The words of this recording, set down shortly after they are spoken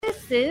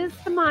is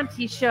The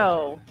Monty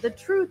Show, the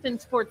truth in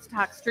sports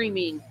talk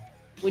streaming.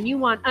 When you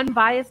want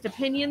unbiased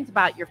opinions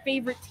about your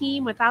favorite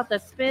team without the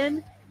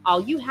spin,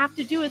 all you have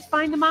to do is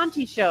find The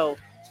Monty Show,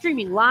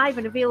 streaming live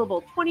and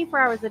available 24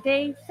 hours a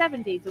day,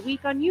 7 days a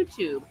week on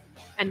YouTube.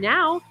 And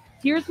now,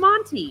 here's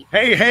Monty.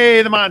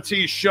 Hey, The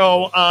Monty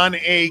Show on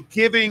a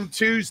Giving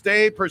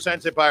Tuesday,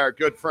 presented by our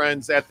good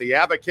friends at The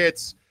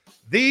Advocates,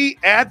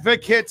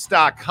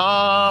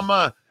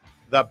 theadvocates.com.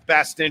 The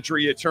best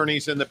injury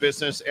attorneys in the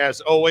business,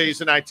 as always.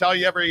 And I tell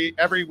you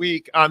every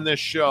week on this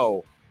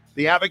show,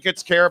 the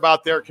Advocates care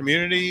about their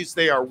communities.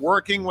 They are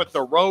working with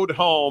the road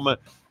home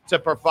to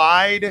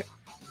provide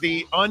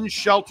the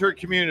unsheltered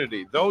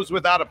community, those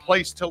without a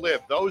place to live,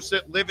 those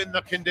that live in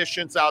the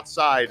conditions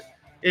outside.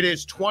 It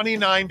is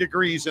 29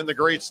 degrees in the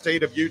great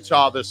state of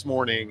Utah this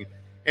morning,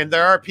 and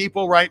there are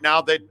people right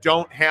now that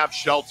don't have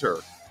shelter.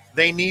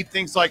 They need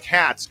things like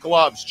hats,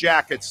 gloves,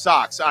 jackets,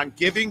 socks. On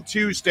Giving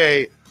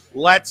Tuesday,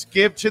 let's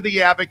give to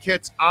the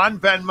Advocates on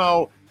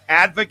Venmo.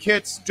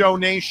 Advocates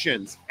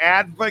donations.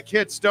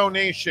 Advocates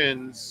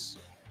donations.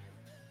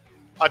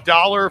 $1,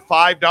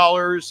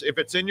 $5. If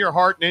it's in your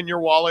heart and in your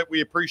wallet,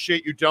 we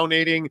appreciate you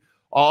donating.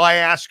 All I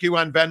ask you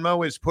on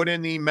Venmo is put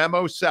in the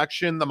memo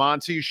section, The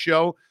Monty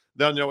Show.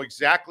 They'll know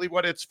exactly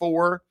what it's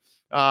for.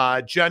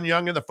 Jen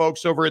Young and the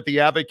folks over at the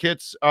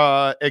Advocates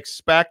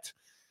expect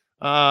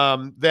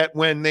that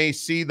when they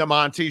see the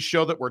Monty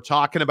Show that we're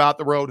talking about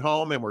the road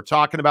home and we're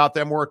talking about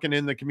them working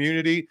in the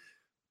community.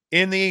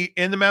 In the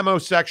memo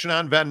section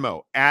on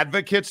Venmo,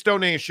 Advocates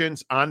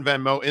donations on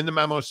Venmo, in the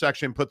memo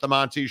section, put the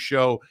Monty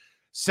Show.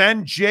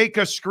 Send Jake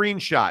a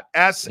screenshot.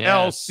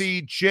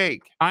 SLC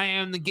Jake. I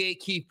am the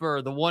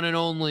gatekeeper, the one and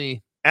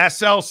only.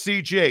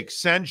 SLC Jake.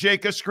 Send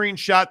Jake a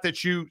screenshot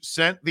that you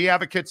sent the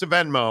Advocates of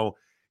Venmo.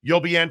 You'll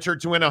be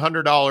entered to win a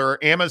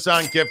 $100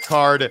 Amazon gift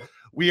card.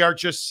 We are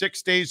just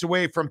 6 days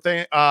away from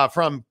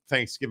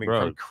Thanksgiving,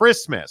 from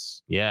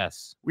Christmas.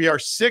 Yes. We are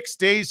 6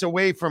 days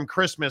away from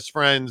Christmas,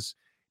 friends.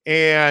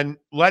 And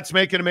let's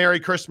make it a Merry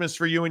Christmas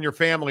for you and your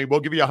family.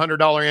 We'll give you a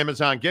 $100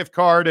 Amazon gift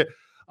card.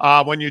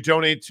 When you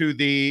donate to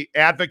the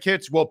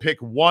Advocates, we'll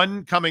pick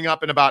one coming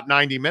up in about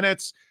 90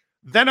 minutes.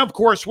 Then, of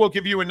course, we'll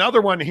give you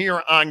another one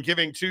here on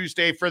Giving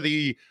Tuesday for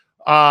the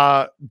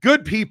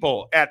good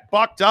people at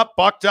Bucked Up,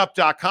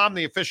 buckedup.com,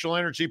 the official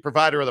energy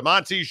provider of the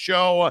Monty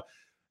Show.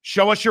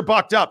 Show us you're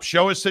bucked up.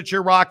 Show us that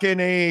you're rocking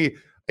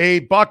a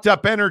bucked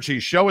up energy.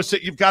 Show us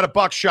that you've got a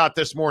buckshot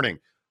this morning.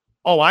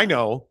 Oh, I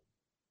know.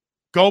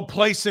 Go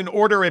place an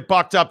order at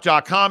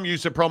buckedup.com.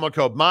 Use the promo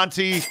code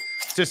Monty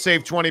to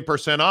save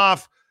 20%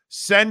 off.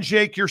 Send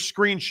Jake your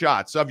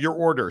screenshots of your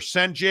order.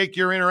 Send Jake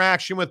your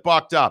interaction with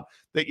Bucked Up,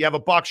 that you have a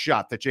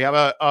buckshot, that you have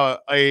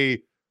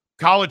a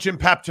collagen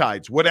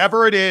peptides.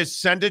 Whatever it is,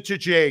 send it to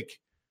Jake.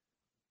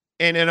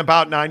 And in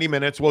about 90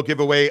 minutes, we'll give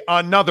away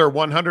another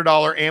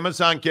 $100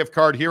 Amazon gift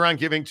card here on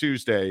Giving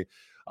Tuesday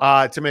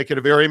to make it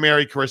a very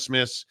Merry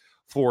Christmas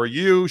for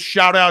you.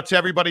 Shout out to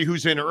everybody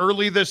who's in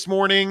early this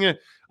morning.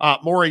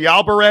 Maury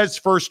Alvarez,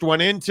 first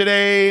one in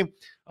today.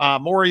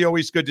 Maury,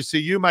 always good to see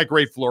you, my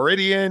great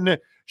Floridian.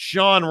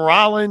 Sean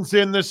Rollins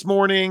in this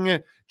morning.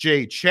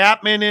 Jay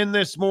Chapman in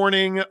this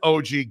morning.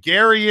 OG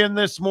Gary in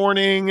this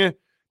morning.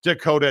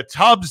 Dakota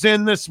Tubbs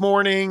in this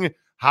morning.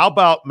 How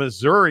about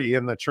Missouri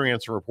in the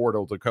transfer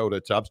portal, Dakota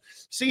Tubbs?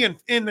 See,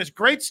 in this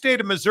great state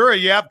of Missouri,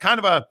 you have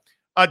kind of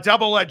a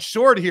double-edged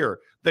sword here.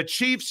 The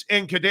Chiefs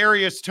and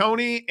Kadarius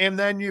Toney, and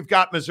then you've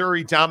got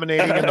Missouri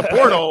dominating in the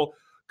portal,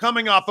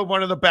 coming off of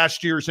one of the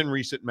best years in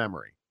recent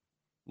memory.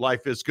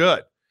 Life is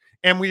good.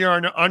 And we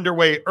are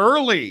underway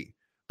early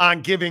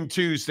on Giving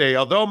Tuesday.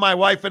 Although my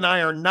wife and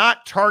I are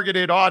not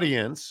targeted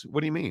audience,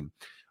 what do you mean?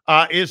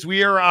 Is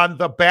we are on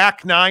the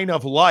back nine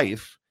of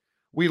life.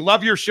 We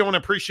love your show and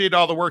appreciate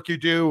all the work you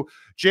do.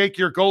 Jake,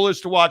 your goal is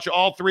to watch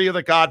all three of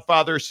the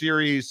Godfather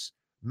series.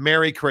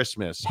 Merry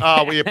Christmas.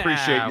 We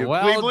appreciate you.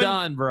 Well Cleveland,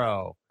 done,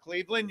 bro.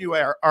 Cleveland, you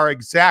are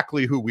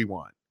exactly who we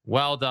want.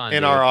 Well done.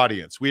 In our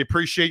audience. We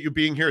appreciate you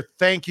being here.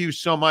 Thank you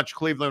so much,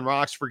 Cleveland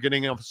Rocks, for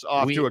getting us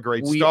off to a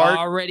great start. We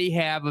already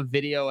have a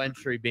video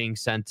entry being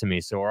sent to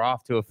me, so we're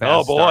off to a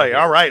fast start. Oh, boy.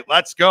 All right,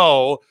 let's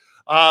go.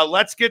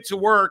 Let's get to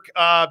work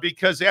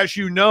because, as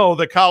you know,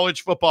 the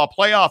college football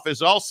playoff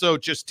is also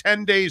just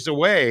 10 days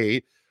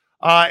away.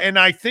 And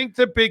I think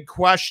the big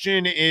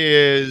question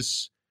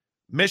is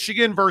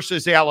Michigan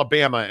versus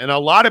Alabama. And a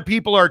lot of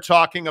people are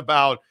talking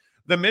about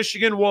the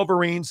Michigan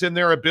Wolverines and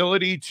their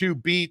ability to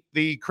beat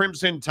the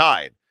Crimson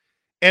Tide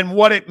and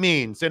what it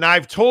means. And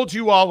I've told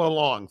you all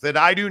along that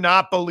I do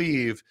not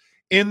believe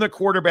in the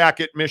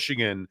quarterback at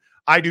Michigan.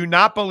 I do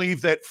not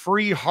believe that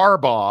Free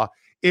Harbaugh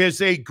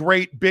is a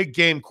great big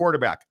game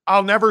quarterback.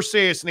 I'll never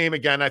say his name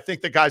again. I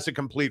think the guy's a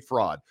complete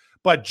fraud.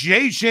 But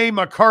J.J.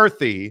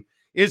 McCarthy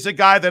is a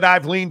guy that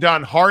I've leaned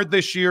on hard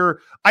this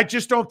year. I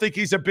just don't think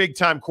he's a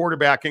big-time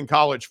quarterback in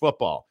college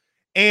football.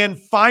 And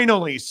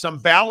finally, some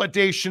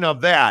validation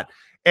of that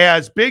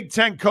as Big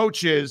Ten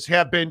coaches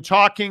have been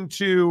talking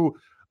to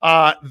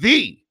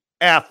The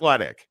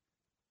Athletic.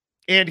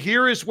 And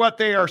here is what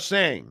they are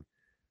saying,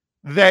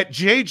 that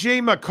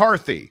J.J.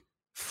 McCarthy,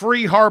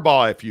 Free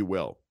Harbaugh, if you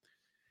will,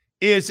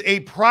 is a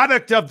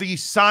product of the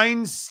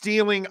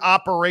sign-stealing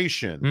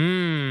operation,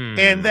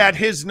 and that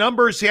his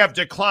numbers have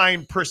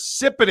declined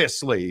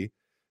precipitously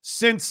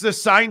since the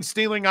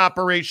sign-stealing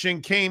operation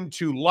came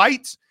to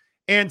light,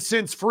 and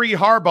since Free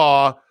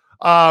Harbaugh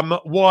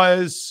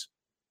was,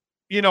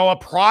 a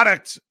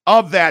product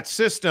of that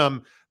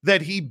system,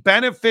 that he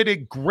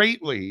benefited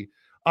greatly.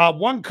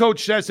 One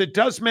coach says, it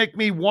does make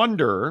me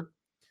wonder.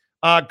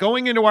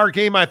 Going into our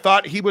game, I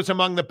thought he was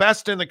among the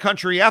best in the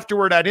country.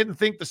 Afterward, I didn't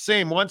think the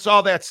same. Once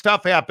all that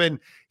stuff happened,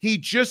 he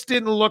just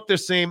didn't look the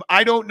same.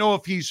 I don't know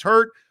if he's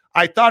hurt.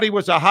 I thought he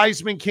was a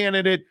Heisman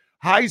candidate.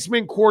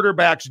 Heisman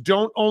quarterbacks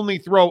don't only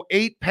throw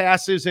 8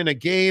 passes in a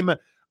game.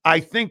 I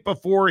think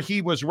before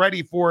he was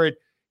ready for it,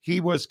 he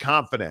was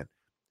confident.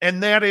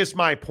 And that is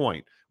my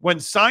point. When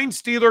Sign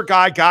Stealer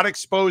guy got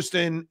exposed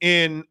in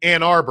Ann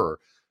Arbor,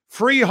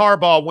 Free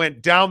Harbaugh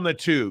went down the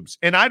tubes.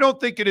 And I don't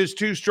think it is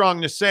too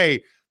strong to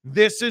say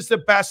this is the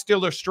best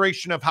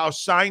illustration of how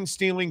sign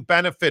stealing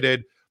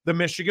benefited the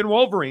Michigan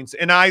Wolverines.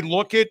 And I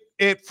look at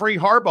Free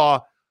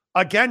Harbaugh,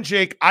 again,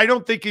 Jake, I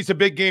don't think he's a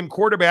big game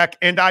quarterback.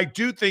 And I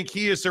do think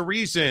he is the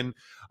reason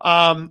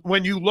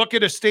when you look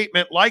at a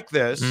statement like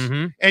this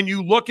and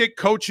you look at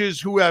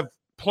coaches who have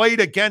played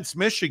against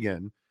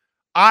Michigan,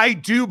 I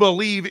do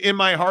believe in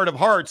my heart of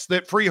hearts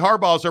that Free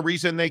Harbaugh is a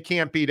reason they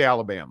can't beat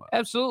Alabama.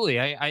 Absolutely.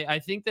 I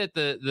think that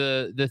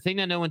the thing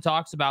that no one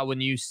talks about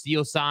when you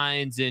steal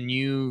signs and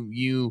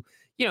you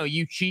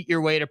cheat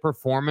your way to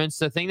performance,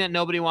 the thing that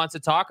nobody wants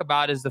to talk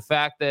about is the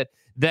fact that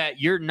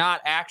you're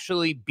not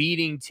actually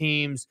beating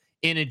teams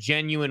in a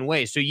genuine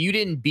way. So you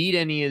didn't beat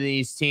any of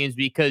these teams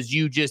because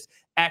you just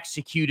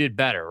executed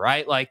better,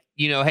 right? Like,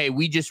 hey,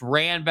 we just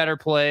ran better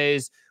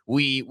plays.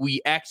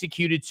 We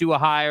executed to a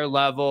higher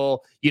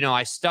level.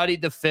 I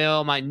studied the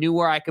film. I knew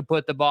where I could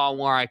put the ball and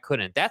where I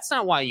couldn't. That's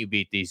not why you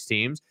beat these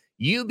teams.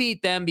 You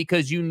beat them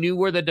because you knew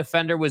where the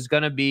defender was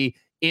going to be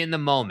in the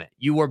moment.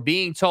 You were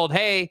being told,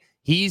 hey,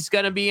 he's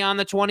going to be on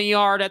the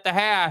 20-yard at the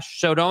hash,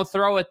 so don't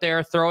throw it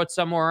there. Throw it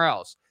somewhere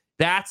else.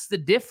 That's the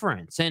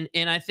difference. And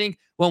I think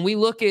when we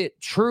look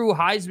at true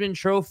Heisman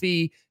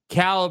Trophy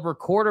caliber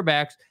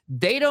quarterbacks,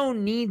 they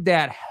don't need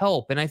that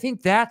help. And I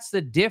think that's the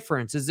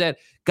difference, is that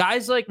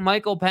guys like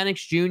Michael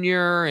Penix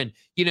Jr. and,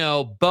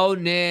 Bo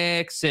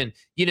Nix and,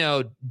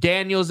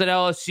 Daniels at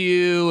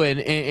LSU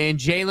and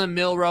Jalen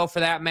Milroe for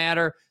that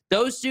matter,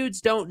 those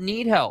dudes don't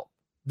need help.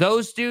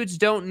 Those dudes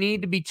don't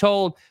need to be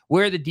told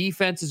where the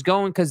defense is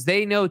going, because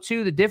they know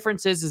too, the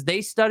difference is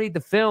they studied the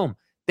film.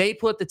 They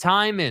put the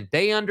time in.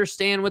 They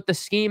understand what the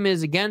scheme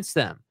is against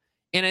them.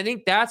 And I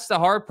think that's the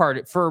hard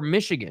part for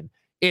Michigan.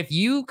 If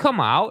you come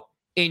out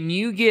and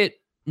you get,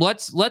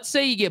 let's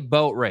say you get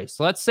boat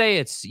race. Let's say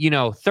it's,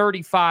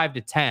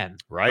 35-10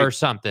 right, or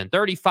something,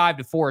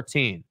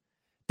 35-14.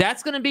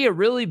 That's going to be a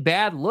really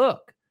bad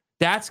look.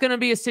 That's going to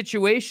be a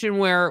situation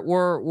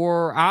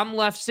where I'm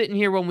left sitting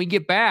here when we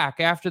get back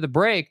after the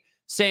break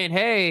saying,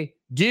 hey,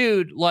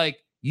 dude, like,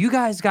 you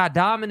guys got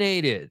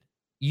dominated.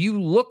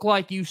 You look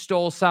like you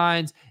stole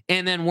signs,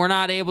 and then we're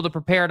not able to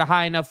prepare at a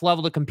high enough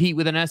level to compete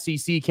with an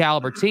SEC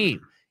caliber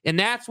team. And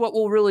that's what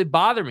will really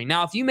bother me.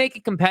 Now, if you make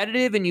it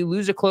competitive and you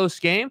lose a close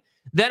game,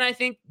 then I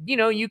think,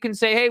 you can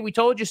say, hey, we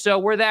told you so.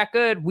 We're that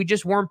good. We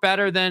just weren't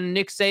better than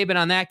Nick Saban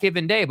on that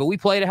given day, but we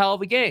played a hell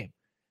of a game.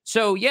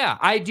 So, yeah,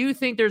 I do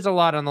think there's a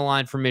lot on the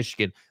line for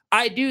Michigan.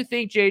 I do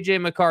think J.J.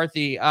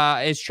 McCarthy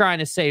is trying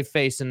to save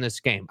face in this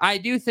game. I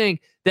do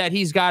think that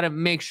he's got to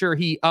make sure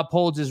he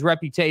upholds his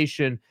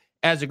reputation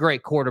as a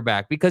great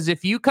quarterback, because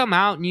if you come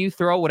out and you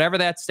throw whatever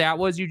that stat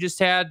was you just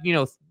had,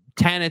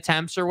 10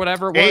 attempts or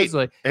whatever it was,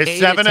 like it's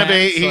 7 of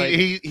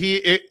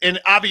 8. And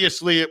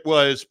obviously it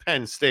was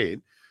Penn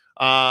State,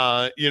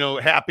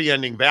 happy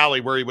ending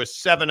Valley, where he was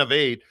 7 of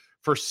 8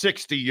 for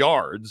 60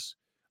 yards.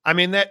 I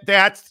mean,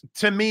 that's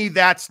to me,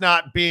 that's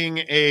not being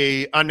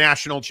a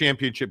national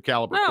championship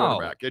caliber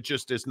quarterback. It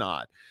just is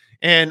not.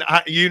 And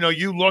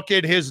you look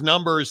at his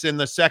numbers in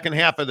the second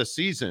half of the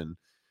season.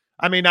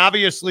 I mean,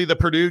 obviously the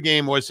Purdue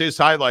game was his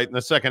highlight in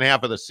the second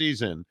half of the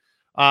season.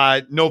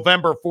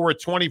 November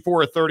 4th,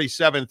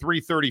 24-37,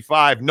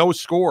 335, no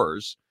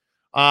scores.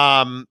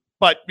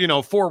 But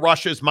 4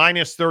 rushes,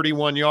 minus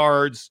 31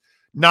 yards,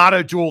 not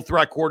a dual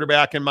threat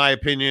quarterback, in my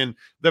opinion.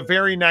 The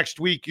very next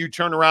week, you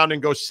turn around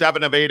and go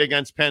 7 of 8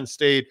 against Penn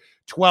State,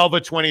 12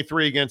 of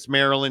 23 against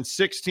Maryland,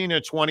 16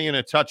 of 20 and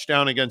a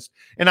touchdown against,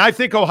 and I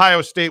think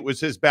Ohio State was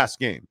his best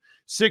game.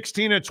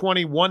 16 of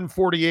 20,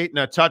 148 and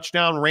a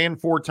touchdown, ran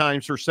 4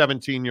 times for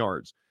 17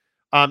 yards.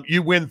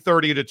 You win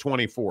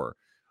 30-24.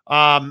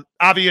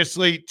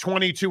 Obviously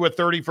 22 of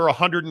 30 for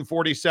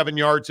 147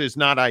 yards is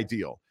not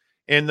ideal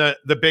in the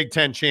Big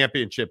Ten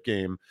championship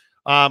game.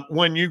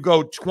 When you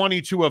go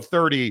 22 of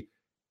 30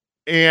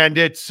 and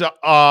it's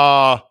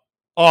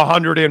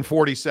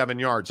 147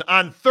 yards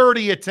on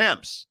 30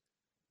 attempts,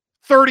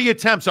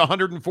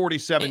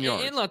 147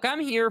 yards. And look, I'm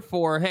here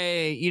for,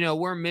 hey,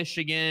 we're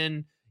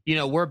Michigan,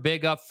 we're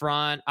big up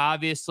front,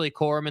 obviously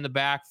Corum in the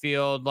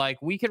backfield.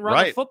 Like, we can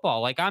run the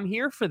football. Like, I'm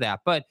here for that.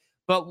 But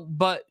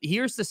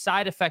here's the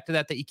side effect of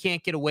that you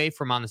can't get away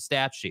from on the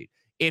stat sheet.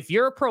 If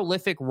you're a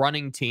prolific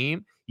running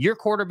team, your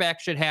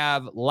quarterback should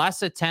have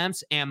less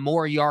attempts and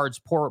more yards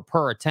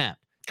per attempt.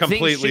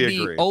 Completely Things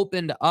should agree. be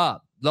opened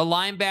up. The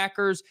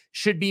linebackers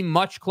should be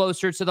much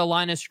closer to the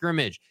line of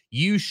scrimmage.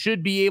 You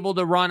should be able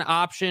to run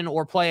option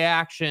or play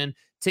action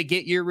to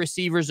get your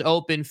receivers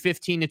open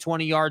 15 to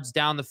 20 yards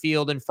down the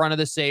field in front of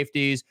the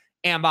safeties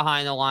and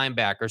behind the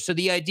linebacker. So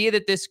the idea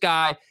that this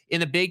guy in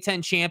the Big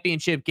Ten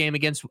championship game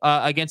against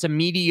a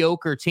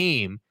mediocre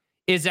team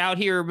is out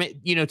here,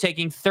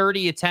 taking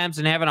 30 attempts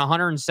and having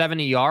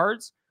 170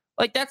 yards,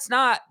 like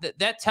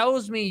that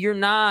tells me you're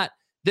not.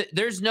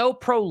 There's no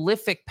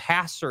prolific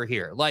passer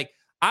here. Like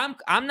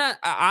I'm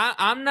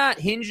not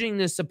hinging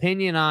this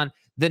opinion on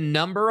the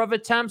number of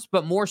attempts,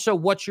 but more so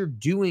what you're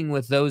doing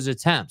with those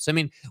attempts. I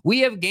mean, we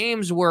have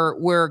games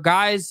where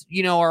guys,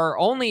 are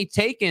only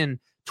taking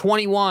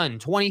 21,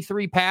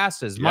 23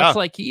 passes, much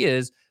like he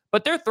is,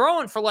 but they're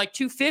throwing for like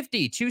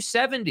 250,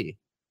 270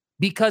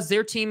 because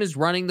their team is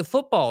running the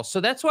football.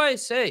 So that's why I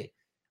say,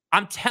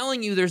 I'm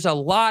telling you, there's a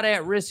lot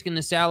at risk in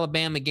this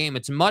Alabama game.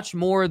 It's much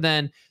more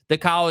than the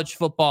college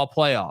football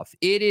playoff.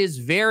 It is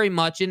very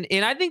much, and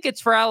I think it's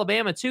for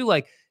Alabama too.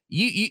 Like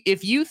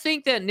if you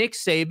think that Nick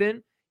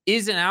Saban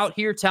isn't out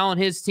here telling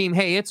his team,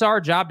 hey, it's our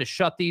job to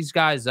shut these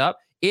guys up.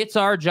 It's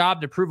our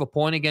job to prove a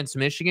point against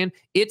Michigan.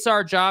 It's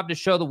our job to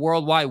show the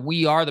world why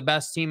we are the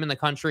best team in the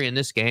country in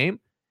this game.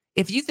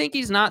 If you think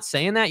he's not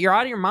saying that, you're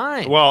out of your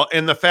mind. Well,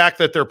 and the fact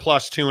that they're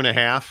plus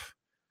 2.5.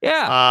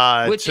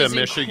 Which to is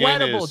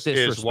Michigan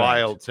is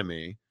wild to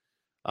me.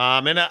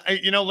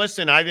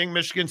 Listen, I think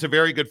Michigan's a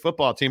very good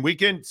football team. We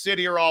can sit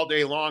here all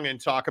day long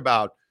and talk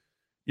about,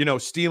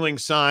 stealing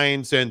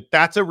signs, and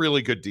that's a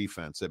really good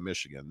defense at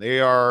Michigan.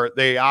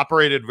 They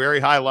operate at very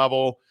high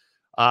level.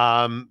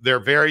 They're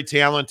very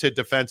talented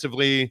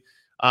defensively.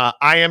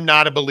 I am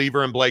not a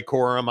believer in Blake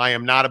Corum. I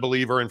am not a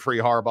believer in Free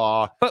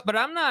Harbaugh. But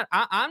I'm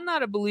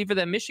not a believer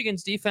that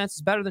Michigan's defense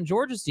is better than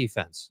Georgia's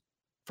defense.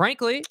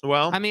 Frankly,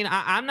 well, I mean,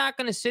 I'm not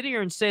going to sit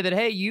here and say that,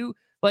 hey,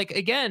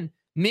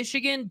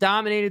 Michigan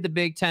dominated the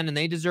Big Ten and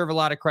they deserve a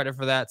lot of credit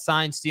for that,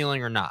 sign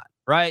stealing or not,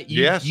 right?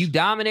 You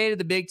dominated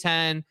the Big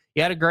Ten.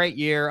 You had a great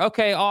year.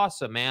 Okay,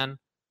 awesome, man.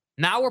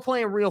 Now we're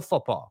playing real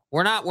football.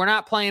 We're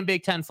not playing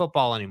Big Ten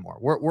football anymore.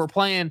 We're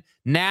playing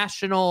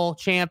national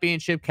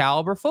championship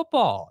caliber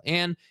football.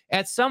 And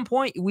at some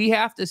point, we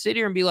have to sit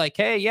here and be like,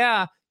 hey,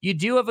 yeah, you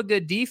do have a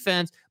good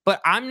defense, but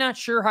I'm not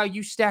sure how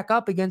you stack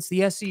up against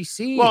the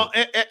SEC. Well,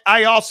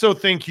 I also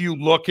think you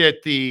look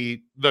at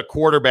the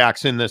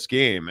quarterbacks in this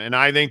game, and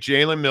I think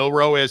Jalen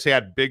Milroe has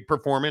had big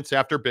performance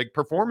after big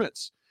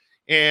performance.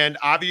 And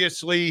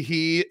obviously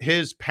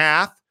his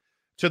path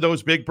to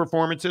those big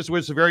performances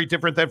was very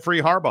different than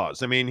Free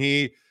Harbaugh's. I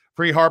mean,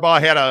 Free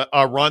Harbaugh had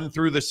a run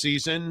through the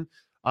season,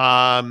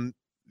 and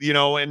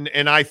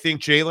I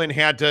think Jalen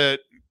had to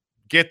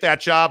get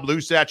that job,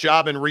 lose that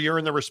job, and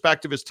re-earn the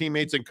respect of his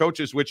teammates and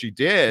coaches, which he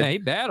did. Yeah, he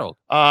battled.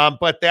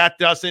 But that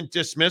doesn't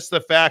dismiss the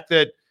fact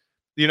that,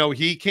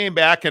 he came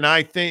back and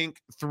I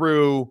think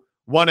threw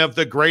one of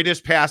the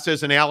greatest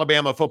passes in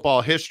Alabama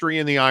football history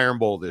in the Iron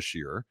Bowl this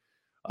year.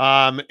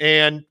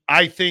 And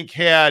I think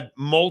had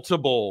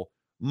multiple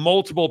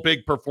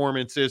big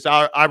performances.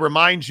 I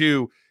remind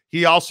you,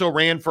 he also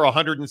ran for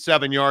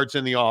 107 yards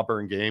in the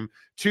Auburn game,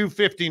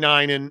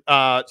 259 and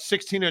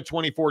 16 and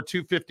 24,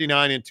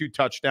 259 and 2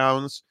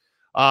 touchdowns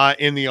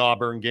in the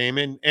Auburn game.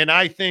 And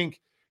I think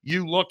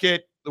you look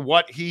at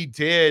what he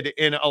did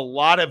in a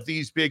lot of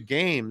these big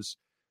games,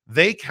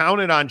 they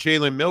counted on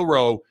Jalen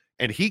Milroe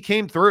and he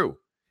came through.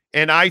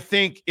 And I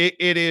think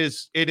it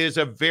is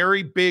a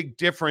very big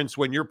difference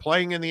when you're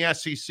playing in the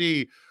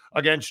SEC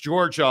against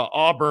Georgia,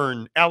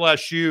 Auburn,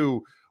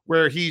 LSU,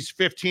 where he's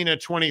 15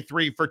 and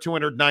 23 for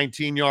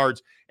 219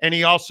 yards. And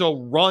he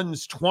also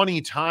runs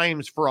 20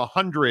 times for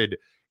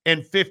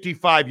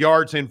 155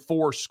 yards and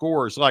 4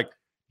 scores. Like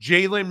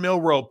Jalen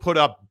Milroe put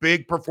up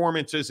big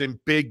performances in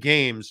big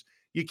games.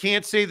 You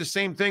can't say the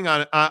same thing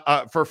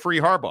for Free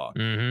Harbaugh.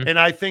 Mm-hmm. And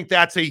I think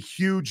that's a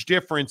huge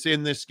difference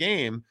in this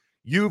game.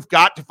 You've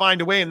got to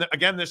find a way. And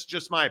again, this is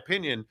just my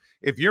opinion.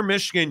 If you're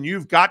Michigan,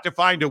 you've got to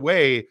find a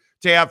way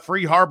to have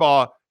Free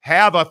Harbaugh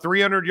have a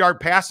 300-yard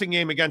passing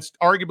game against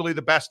arguably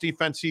the best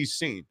defense he's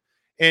seen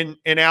in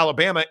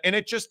Alabama. And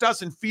it just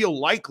doesn't feel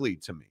likely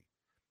to me.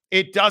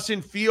 It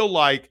doesn't feel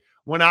like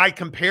when I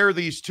compare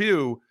these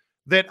two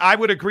that I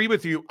would agree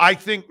with you. I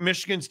think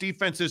Michigan's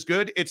defense is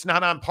good. It's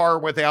not on par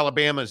with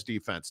Alabama's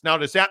defense. Now,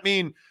 does that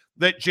mean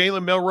that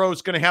Jalen Milroe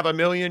is going to have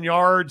 1,000,000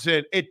 yards?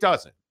 It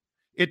doesn't.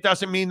 It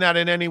doesn't mean that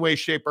in any way,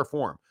 shape, or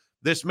form.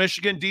 This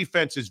Michigan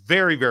defense is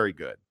very, very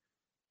good.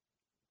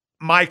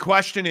 My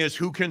question is,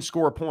 who can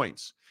score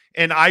points?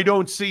 And I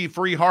don't see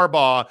Free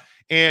Harbaugh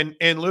and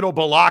little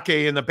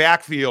Balake in the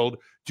backfield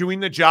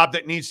doing the job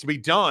that needs to be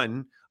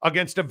done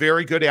against a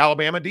very good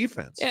Alabama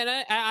defense. And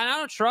I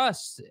don't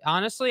trust,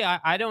 honestly,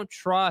 I don't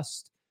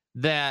trust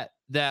that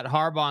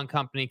Harbaugh and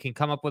company can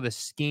come up with a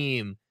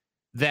scheme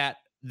that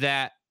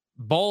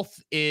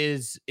both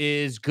is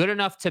good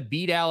enough to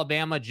beat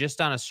Alabama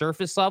just on a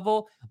surface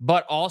level,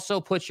 but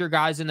also puts your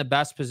guys in the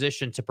best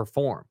position to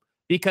perform.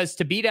 Because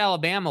to beat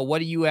Alabama, what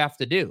do you have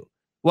to do?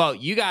 Well,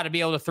 you got to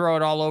be able to throw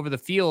it all over the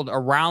field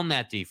around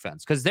that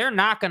defense because they're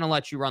not going to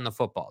let you run the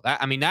football.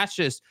 That's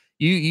just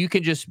you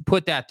can just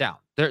put that down.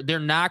 They're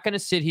not going to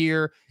sit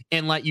here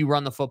and let you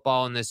run the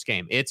football in this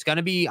game. It's going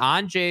to be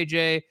on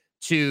JJ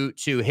to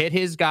hit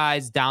his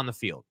guys down the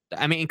field.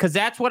 I mean, because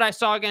that's what I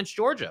saw against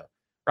Georgia,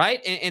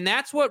 right? And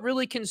that's what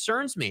really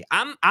concerns me.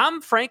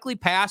 I'm frankly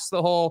past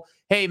the whole,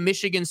 hey,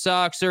 Michigan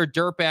sucks, they're a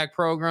dirtbag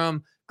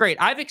program. Great,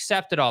 I've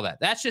accepted all that.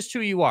 That's just who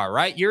you are,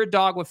 right? You're a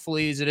dog with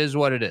fleas. It is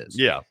what it is.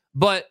 Yeah.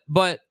 But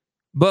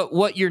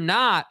what you're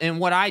not, and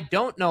what I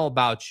don't know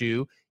about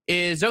you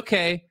is,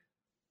 okay,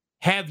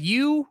 have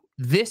you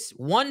this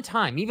one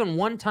time, even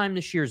one time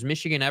this year, has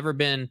Michigan ever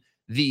been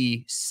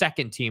the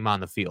second team on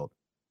the field?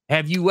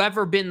 Have you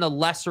ever been the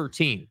lesser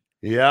team?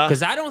 Yeah.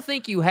 Because I don't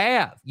think you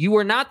have. You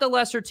were not the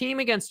lesser team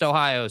against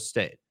Ohio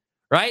State,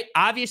 right?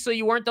 Obviously,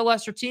 you weren't the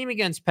lesser team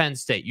against Penn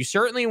State. You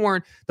certainly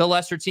weren't the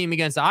lesser team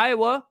against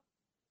Iowa,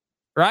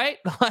 right?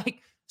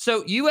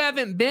 So you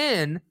haven't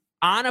been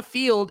on a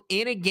field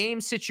in a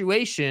game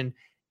situation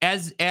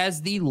as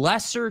the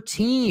lesser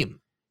team.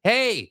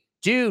 Hey,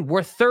 dude,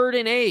 we're 3rd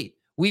and 8.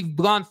 We've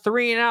gone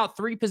 3 and out,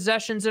 3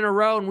 possessions in a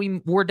row,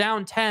 and we're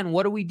down 10.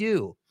 What do we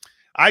do?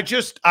 I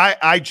just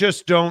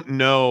don't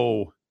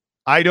know.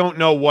 I don't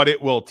know what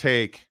it will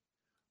take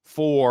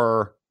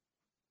for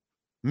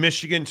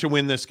Michigan to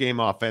win this game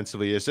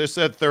offensively. Is this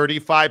a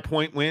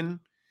 35-point win?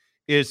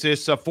 Is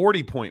this a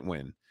 40-point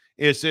win?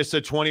 Is this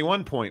a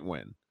 21-point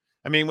win?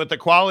 I mean, with the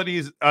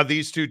qualities of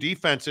these two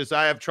defenses,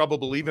 I have trouble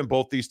believing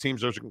both these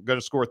teams are going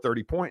to score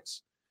 30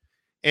 points.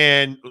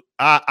 And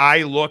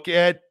I look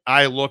at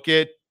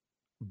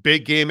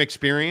big game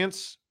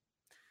experience.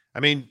 I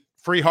mean,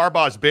 Free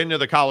Harbaugh's been to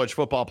the college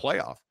football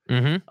playoff.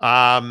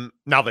 Mm-hmm.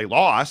 Now they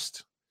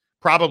lost.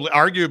 Probably,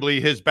 arguably,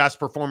 his best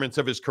performance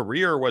of his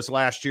career was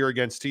last year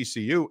against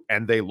TCU,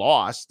 and they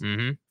lost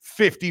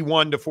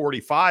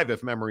 51-45,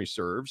 if memory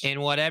serves.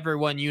 And what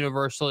everyone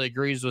universally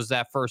agrees was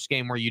that first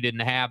game where you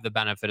didn't have the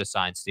benefit of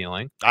sign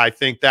stealing. I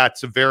think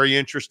that's a very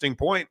interesting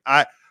point.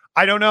 I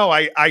don't know.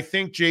 I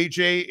think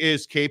JJ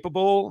is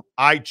capable.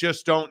 I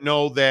just don't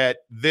know that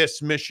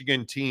this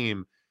Michigan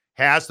team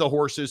has the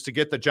horses to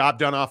get the job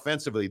done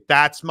offensively.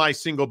 That's my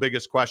single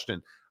biggest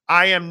question.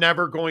 I am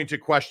never going to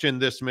question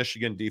this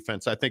Michigan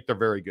defense. I think they're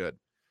very good.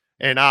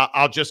 And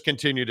I'll just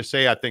continue to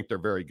say I think they're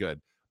very good.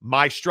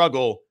 My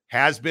struggle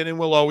has been and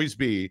will always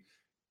be,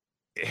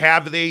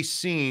 have they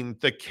seen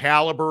the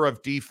caliber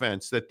of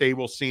defense that they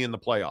will see in the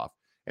playoff?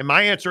 And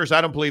my answer is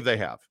I don't believe they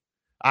have.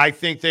 I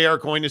think they are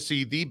going to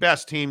see the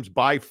best teams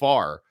by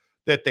far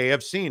that they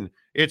have seen.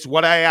 It's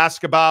what I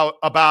ask about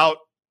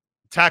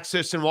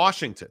Texas and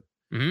Washington.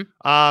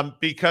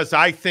 Because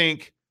I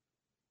think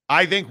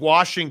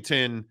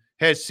Washington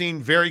has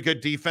seen very good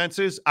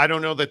defenses. I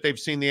don't know that they've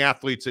seen the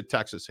athletes that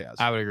Texas has.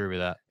 I would agree with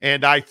that.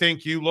 And I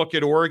think you look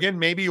at Oregon,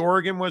 maybe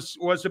Oregon was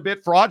a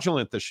bit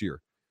fraudulent this year.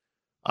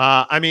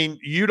 I mean,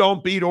 you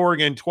don't beat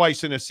Oregon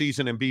twice in a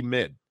season and be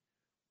mid.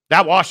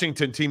 That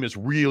Washington team is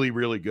really,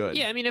 really good.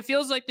 Yeah, I mean, it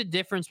feels like the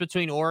difference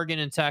between Oregon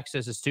and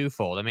Texas is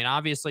twofold. I mean,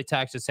 obviously,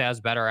 Texas has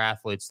better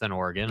athletes than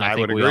Oregon. I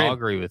think we all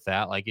agree with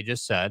that, like you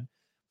just said.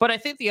 But I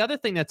think the other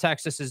thing that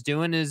Texas is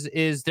doing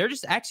is they're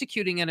just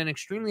executing at an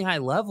extremely high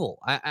level.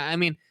 I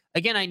mean,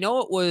 again, I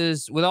know it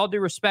was, with all due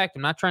respect,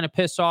 I'm not trying to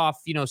piss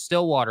off,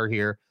 Stillwater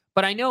here,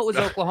 but I know it was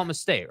Oklahoma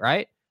State,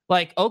 right?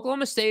 Like,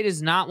 Oklahoma State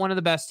is not one of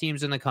the best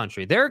teams in the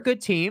country. They're a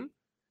good team.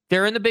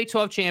 They're in the Big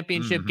 12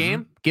 championship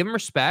game. Give them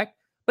respect.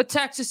 But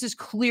Texas is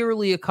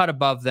clearly a cut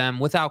above them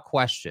without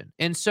question.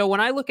 And so when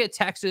I look at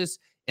Texas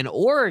and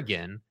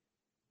Oregon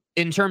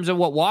in terms of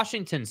what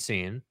Washington's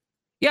seen,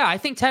 yeah, I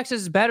think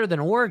Texas is better than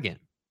Oregon.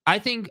 I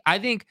think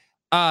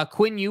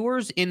Quinn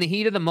Ewers in the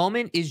heat of the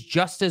moment is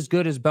just as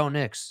good as Bo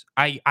Nix.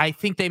 I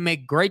think they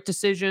make great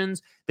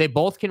decisions. They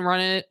both can run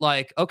it.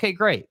 Like, okay,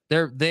 great.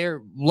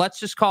 They're let's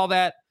just call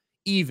that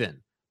even.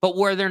 But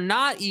where they're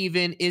not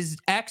even is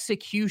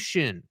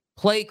execution,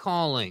 play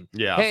calling.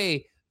 Yeah.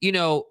 Hey,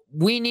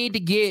 we need to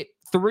get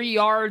 3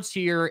 yards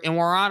here and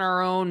we're on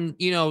our own,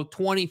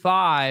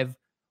 25.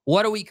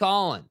 What are we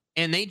calling?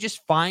 And they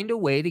just find a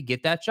way to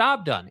get that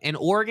job done. And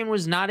Oregon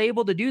was not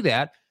able to do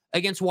that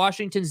against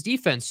Washington's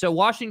defense. So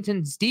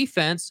Washington's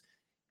defense,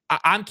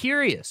 I'm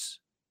curious.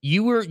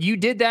 You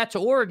did that to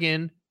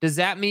Oregon. Does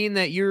that mean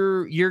that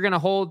you're going to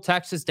hold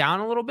Texas down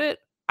a little bit?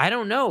 I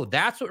don't know.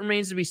 That's what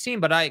remains to be seen.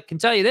 But I can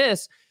tell you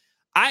this,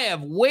 I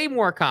have way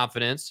more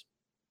confidence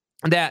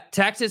that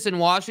Texas and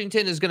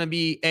Washington is going to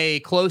be a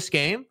close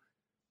game.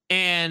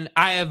 And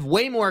I have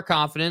way more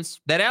confidence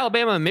that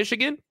Alabama and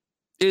Michigan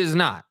is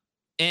not.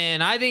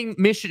 And I think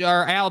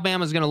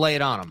Alabama is going to lay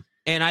it on them.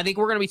 And I think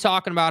we're going to be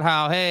talking about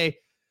how, hey,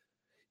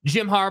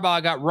 Jim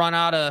Harbaugh got run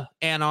out of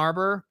Ann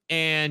Arbor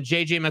and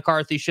J.J.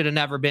 McCarthy should have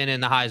never been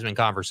in the Heisman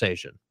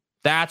conversation.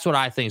 That's what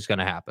I think is going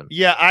to happen.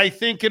 Yeah, I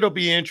think it'll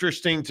be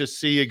interesting to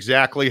see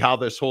exactly how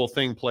this whole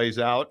thing plays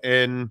out.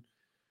 And,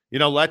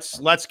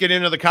 let's get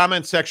into the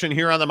comment section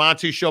here on the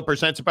Monty Show,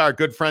 presented by our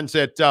good friends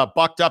at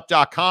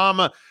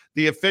buckedup.com,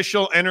 the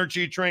official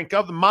energy drink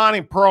of the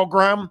Monty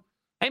program.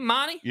 Hey,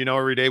 Monty.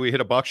 Every day we hit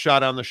a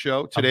buckshot on the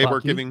show. Today we're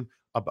giving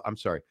I'm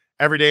sorry.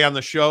 Every day on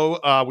the show,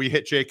 we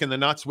hit Jake in the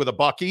nuts with a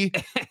Bucky.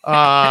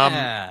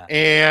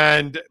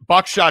 And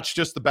Buckshot's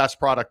just the best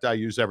product I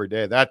use every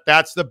day.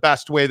 That's the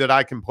best way that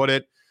I can put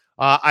it.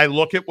 I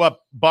look at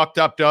what Bucked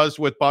Up does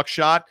with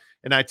Buckshot,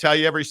 and I tell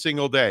you every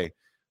single day,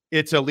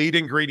 it's elite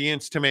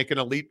ingredients to make an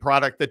elite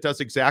product that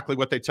does exactly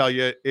what they tell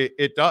you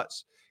it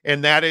does.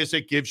 And that is,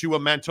 it gives you a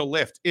mental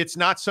lift. It's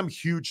not some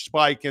huge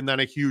spike and then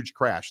a huge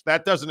crash.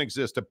 That doesn't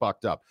exist at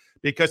Bucked Up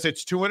because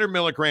it's 200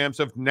 milligrams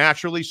of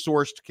naturally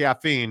sourced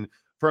caffeine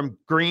from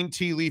green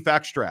tea leaf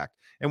extract.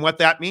 And what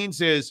that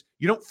means is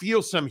you don't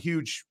feel some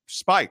huge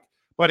spike,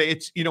 but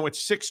it's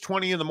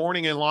 6:20 in the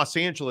morning in Los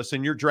Angeles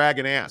and you're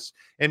dragging ass.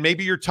 And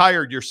maybe you're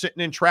tired, you're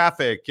sitting in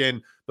traffic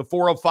and the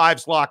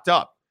 405's locked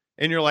up.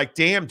 And you're like,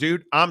 damn,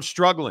 dude, I'm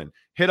struggling.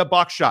 Hit a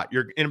Buckshot.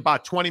 You're in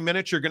about 20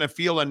 minutes, you're going to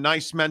feel a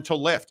nice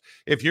mental lift.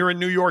 If you're in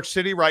New York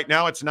City right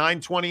now, it's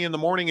 9:20 in the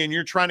morning and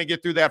you're trying to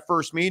get through that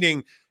first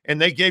meeting and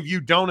they gave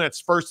you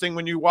donuts first thing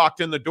when you walked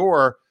in the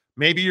door.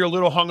 Maybe you're a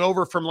little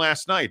hungover from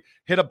last night.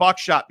 Hit a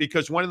Buckshot,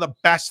 because one of the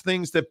best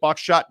things that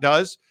Buckshot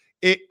does,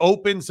 it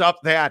opens up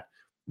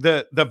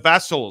the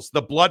vessels,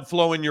 the blood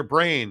flow in your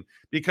brain,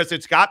 because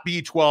it's got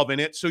B12 in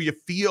it. So you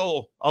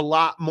feel a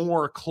lot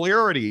more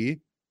clarity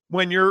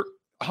when you're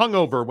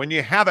hungover, when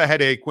you have a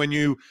headache, when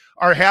you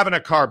are having a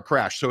carb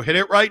crash. So hit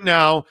it right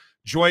now.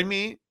 Join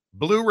me.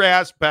 Blue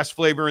Raz, best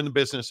flavor in the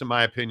business, in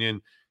my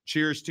opinion.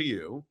 Cheers to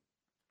you.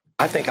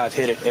 I think I've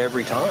hit it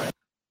every time.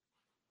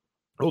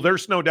 Well,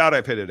 there's no doubt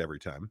I've hit it every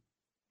time.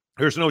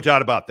 There's no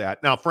doubt about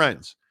that. Now,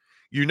 friends,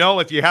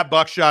 if you have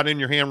Buckshot in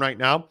your hand right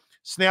now,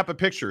 snap a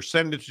picture,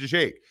 send it to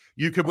Jake.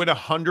 You could win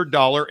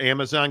 $100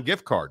 Amazon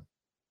gift card,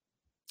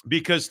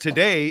 because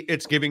today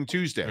it's Giving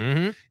Tuesday.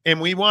 Mm-hmm.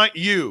 And we want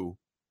you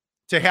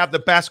to have the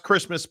best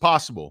Christmas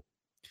possible.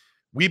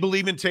 We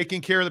believe in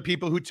taking care of the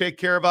people who take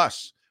care of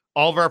us.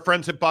 All of our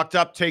friends at Bucked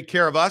Up take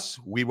care of us.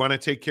 We want to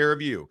take care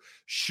of you.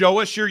 Show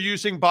us you're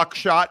using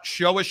Buckshot.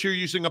 Show us you're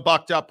using a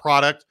Bucked Up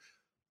product.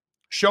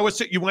 Show us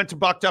that you went to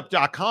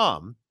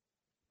buckedup.com.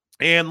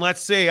 And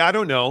let's say, I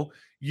don't know,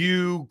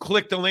 you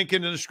click the link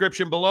in the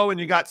description below and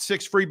you got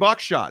 6 free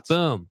Buckshots.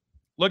 Boom.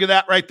 Look at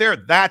that right there.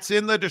 That's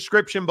in the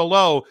description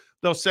below.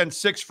 They'll send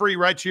 6 free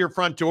right to your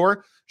front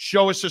door.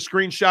 Show us a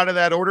screenshot of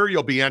that order.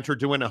 You'll be entered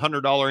to win a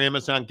 $100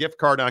 Amazon gift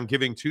card on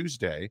Giving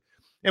Tuesday.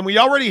 And we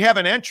already have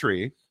an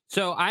entry.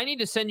 So I need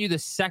to send you the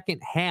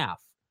second half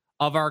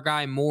of our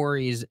guy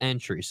Maury's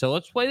entry. So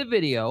let's play the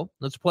video.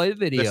 The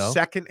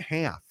second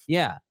half.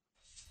 Yeah.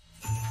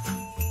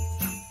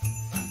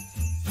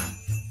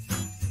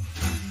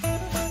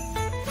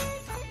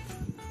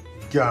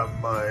 Got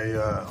my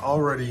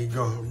ready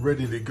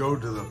to go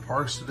to the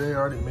parks today. I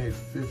already made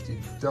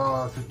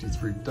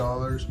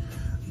 $53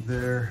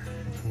 there,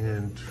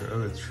 and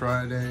it's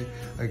Friday.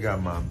 I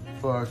got my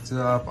Bucked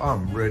Up.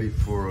 I'm ready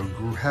for a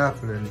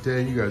happening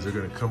day. You guys are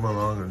gonna come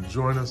along and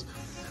join us.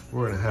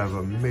 We're gonna have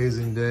an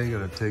amazing day.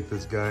 Gonna take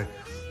this guy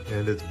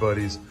and its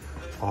buddies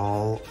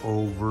all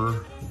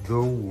over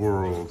the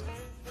world.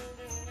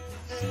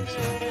 See you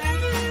soon.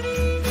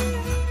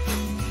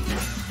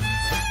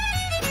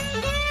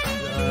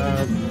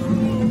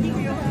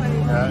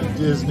 At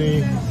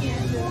Disney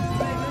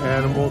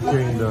Animal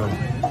Kingdom.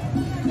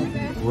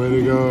 Way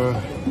to go.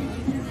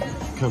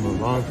 Come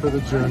along for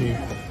the journey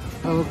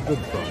of the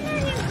Buck.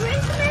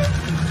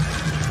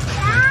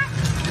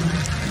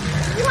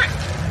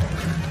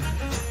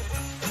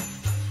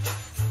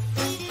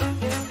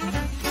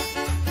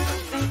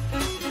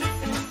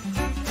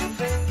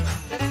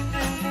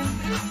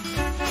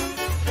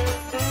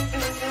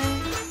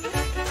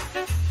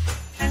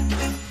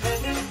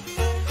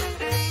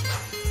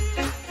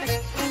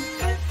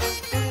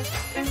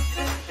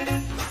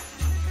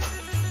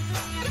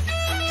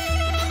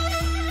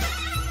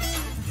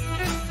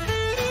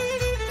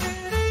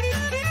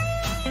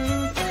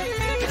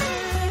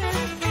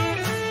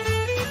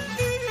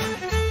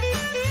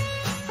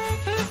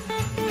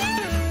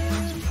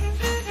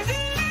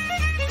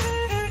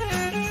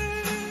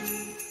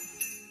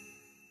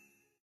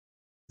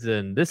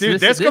 And this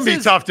gonna be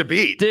tough to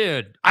beat,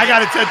 dude. I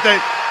gotta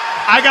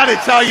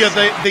tell you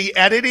the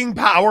editing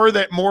power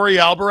that Maury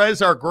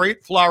Alvarez, our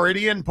great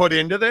Floridian, put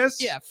into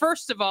this. Yeah.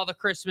 First of all, the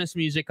Christmas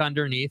music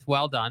underneath.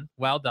 Well done.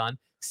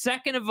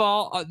 Second of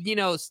all,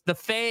 the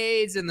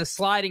fades and the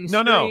sliding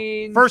screens.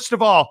 No. First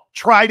of all,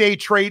 Tri-Day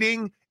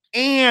Trading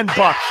and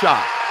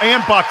Buckshot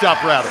and Bucked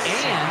Up rather.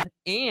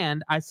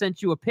 And I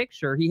sent you a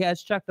picture. He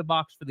has checked the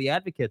box for the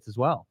Advocates as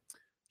well.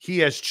 He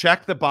has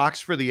checked the box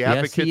for the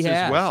Advocates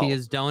as well. He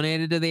has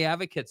donated to the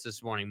Advocates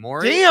this morning.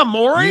 Maury. Damn,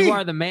 Maury. You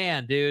are the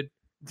man, dude.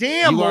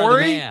 Damn, you Maury. Are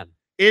the man.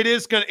 It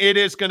is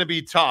gonna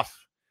be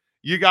tough.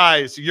 You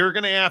guys, you're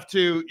gonna have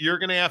to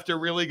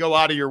really go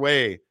out of your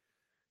way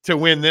to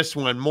win this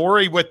one.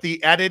 Maury with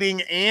the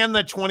editing and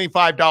the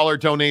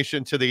 $25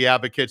 donation to the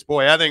Advocates.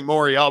 Boy, I think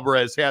Maury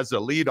Alvarez has the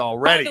lead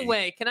already. By the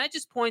way, can I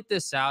just point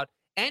this out?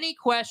 Any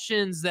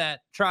questions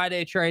that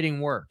Tri-Day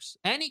Trading works?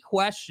 Any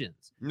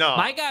questions? No.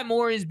 My guy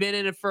Maury's been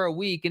in it for a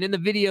week, and in the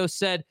video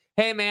said,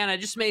 "Hey man, I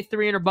just made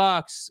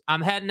 $300.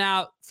 I'm heading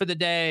out for the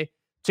day.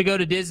 to go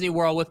to Disney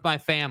World with my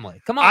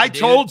family. Come on, I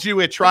dude. told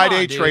you at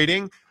Tri-Day dude.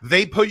 Trading,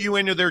 they put you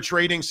into their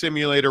trading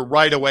simulator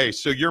right away.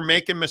 So you're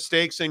making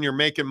mistakes and you're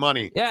making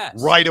money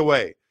right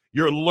away.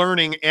 You're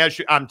learning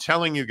I'm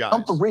telling you guys.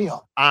 I'm for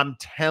real. I'm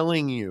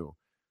telling you.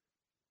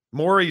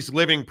 Maury's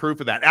living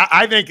proof of that.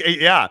 I think,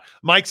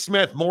 Mike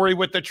Smith, Maury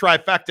with the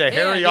trifecta,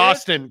 Harry dude.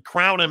 Austin,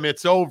 crown him.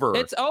 It's over.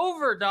 It's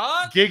over,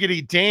 dog.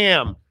 Giggity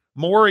damn.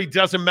 Maury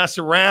doesn't mess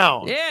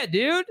around. Yeah,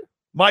 dude.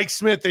 Mike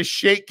Smith, his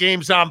shake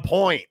game's on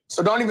point.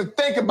 So don't even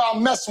think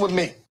about messing with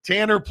me.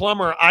 Tanner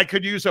Plummer, I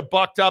could use a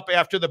bucked up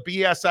after the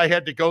BS I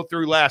had to go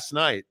through last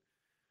night.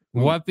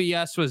 What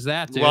BS was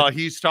that, dude? Well,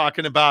 he's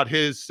talking about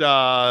his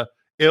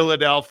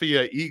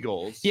Philadelphia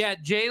Eagles. Yeah,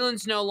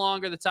 Jalen's no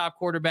longer the top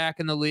quarterback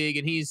in the league,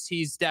 and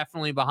he's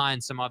definitely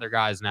behind some other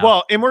guys now.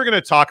 Well, and we're going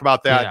to talk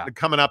about that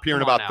coming up here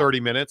in about 30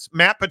 minutes.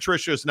 Matt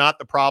Patricia is not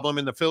the problem,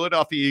 and the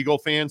Philadelphia Eagle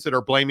fans that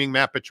are blaming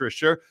Matt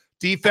Patricia,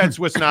 defense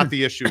was not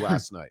the issue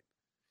last night.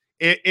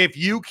 If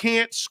you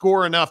can't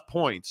score enough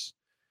points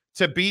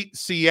to beat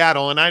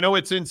Seattle, and I know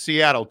it's in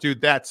Seattle,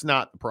 dude, that's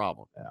not the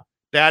problem. Yeah.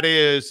 That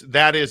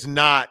is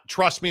not,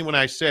 trust me when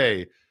I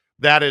say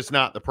that is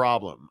not the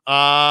problem.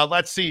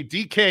 Let's see.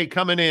 DK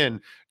coming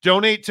in.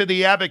 Donate to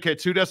the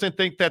Advocates. Who doesn't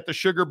think that the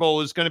Sugar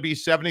Bowl is going to be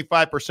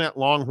 75%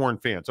 Longhorn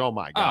fans? Oh,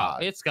 my God.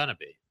 Oh, it's going to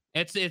be.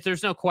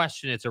 There's no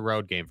question it's a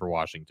road game for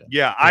Washington.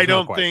 Yeah, I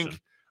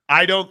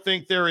don't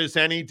think there is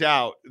any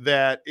doubt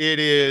that it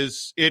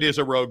is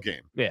a road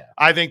game. Yeah.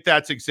 I think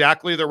that's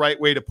exactly the right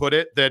way to put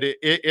it, that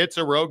it's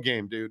a road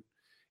game, dude.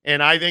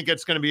 And I think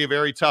it's going to be a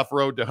very tough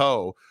road to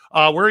hoe.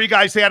 Where are you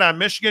guys at on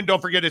Michigan?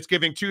 Don't forget it's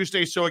Giving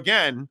Tuesday. So,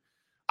 again,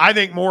 I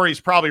think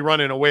Maury's probably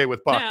running away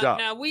with bucked up.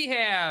 Now we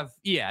have,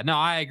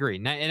 I agree.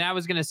 And I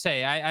was going to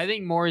say, I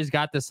think Maury's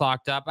got this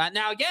locked up.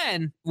 Now,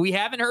 again, we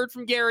haven't heard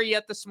from Gary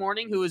yet this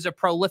morning, who is a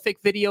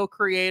prolific video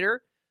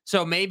creator.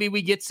 So maybe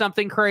we get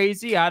something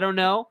crazy. I don't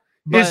know.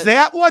 But, is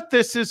that what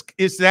this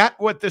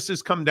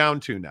has come down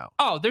to now?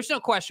 Oh, there's no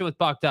question with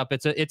bucked up.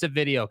 It's a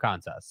video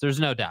contest. There's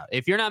no doubt.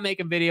 If you're not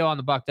making video on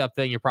the bucked up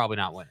thing, you're probably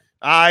not winning.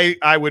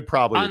 I would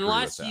probably,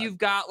 unless you've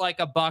got like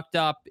a bucked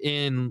up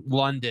in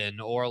London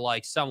or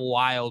like some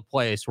wild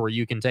place where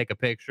you can take a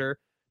picture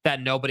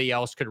that nobody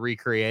else could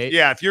recreate.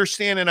 Yeah, if you're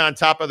standing on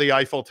top of the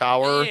Eiffel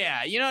Tower.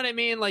 Yeah, you know what I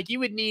mean? Like you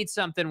would need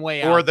something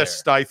way out or the there.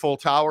 Stifle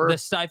Tower. The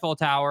Stifle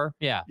Tower,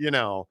 yeah. You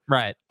know.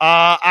 Right.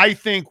 I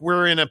think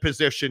we're in a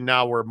position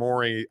now where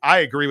Maury, I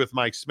agree with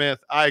Mike Smith.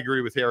 I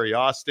agree with Harry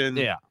Austin.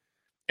 Yeah.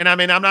 And I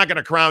mean, I'm not going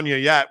to crown you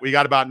yet. We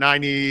got about an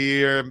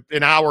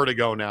hour to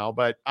go now,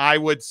 but I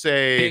would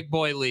say big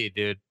boy lead,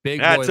 dude.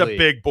 That's a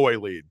big boy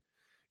lead.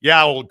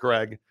 Yeah, old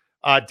Greg.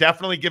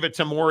 Definitely give it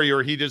to Maury,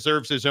 or he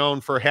deserves his own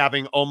for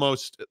having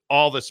almost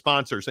all the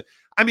sponsors.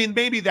 I mean,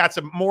 maybe that's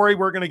Maury.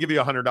 We're going to give you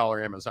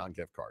 $100 Amazon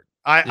gift card.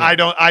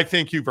 I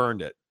think you've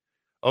earned it.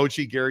 OG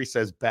Gary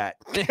says bet.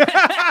 Let's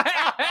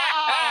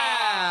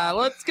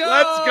go.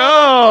 Let's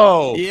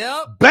go.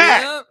 Yep.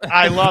 Bet. Yep.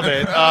 I love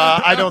it.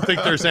 I don't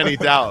think there's any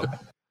doubt.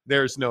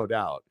 There's no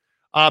doubt.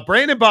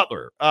 Brandon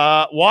Butler.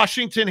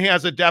 Washington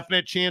has a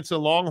definite chance. The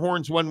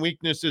Longhorns' one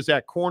weakness is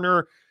at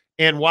corner,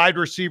 and wide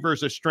receiver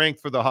is a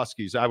strength for the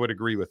Huskies. I would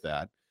agree with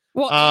that.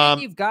 Well,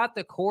 and you've got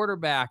the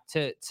quarterback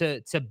to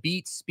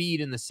beat speed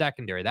in the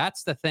secondary.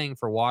 That's the thing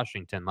for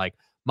Washington. Like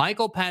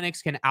Michael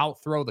Penix can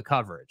outthrow the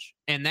coverage,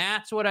 and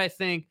that's what I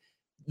think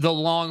the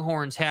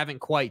Longhorns haven't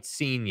quite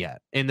seen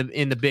yet in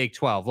the Big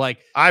 12.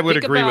 Like I would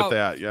agree with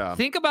that. Yeah.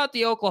 Think about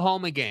the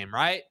Oklahoma game,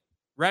 right?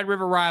 Red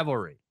River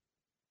rivalry.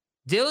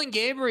 Dylan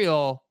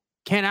Gabriel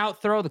can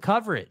outthrow the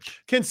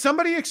coverage. Can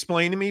somebody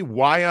explain to me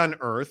why on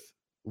earth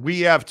we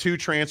have two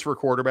transfer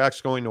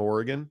quarterbacks going to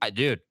Oregon?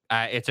 Dude,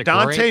 it's a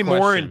Dante great Moore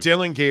question. and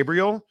Dylan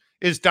Gabriel.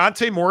 Is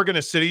Dante Moore going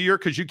to sit a year?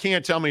 Because you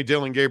can't tell me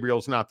Dylan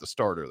Gabriel's not the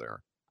starter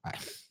there.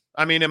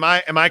 I mean, am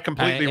I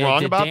completely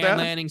wrong about Dan that?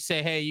 Lanning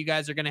say, hey, you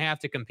guys are going to have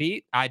to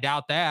compete? I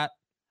doubt that.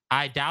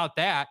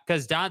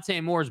 Because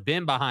Dante Moore's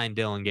been behind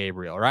Dylan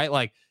Gabriel, right?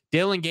 Like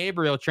Dylan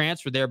Gabriel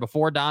transferred there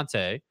before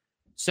Dante.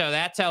 So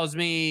that tells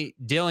me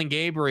Dylan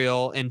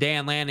Gabriel and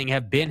Dan Lanning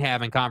have been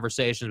having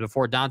conversations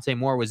before Dante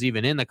Moore was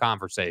even in the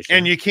conversation.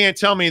 And you can't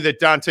tell me that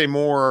Dante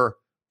Moore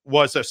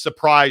was a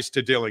surprise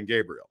to Dylan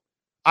Gabriel.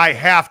 I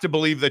have to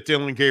believe that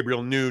Dylan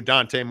Gabriel knew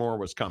Dante Moore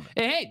was coming.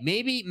 Hey,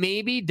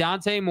 maybe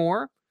Dante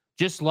Moore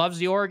just loves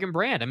the Oregon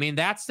brand. I mean,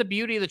 that's the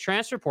beauty of the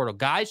transfer portal.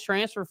 Guys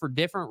transfer for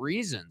different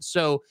reasons.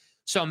 So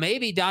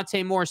maybe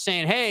Dante Moore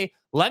saying, hey,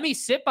 let me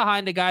sit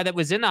behind a guy that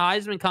was in the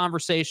Heisman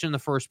conversation in the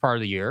first part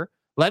of the year.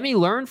 Let me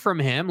learn from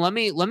him. Let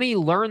me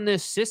learn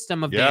this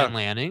system of Dan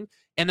Lanning,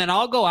 and then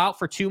I'll go out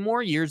for 2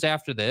 more years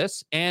after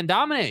this and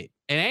dominate.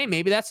 And hey,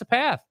 maybe that's the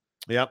path.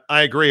 Yep,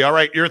 I agree. All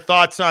right, your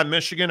thoughts on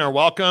Michigan are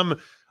welcome.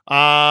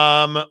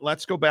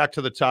 Let's go back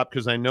to the top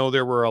because I know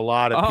there were a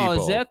lot of people.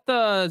 Oh, is that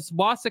the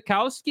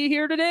Wasikowski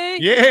here today?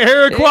 Yeah,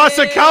 Eric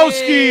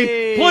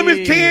Wasikowski,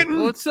 Plymouth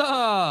Canton. What's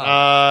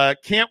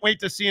up? Can't wait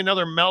to see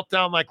another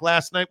meltdown like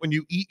last night when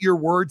you eat your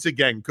words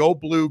again. Go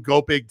Blue,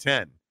 go Big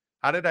Ten.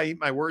 How did I eat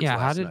my words Yeah,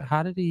 last night?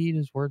 how did he eat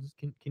his words?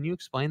 Can you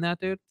explain that,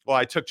 dude? Well,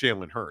 I took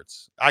Jalen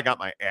Hurts. I got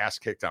my ass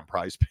kicked on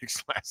Prize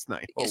Picks last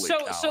night. Holy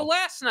cow. So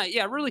last night,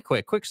 really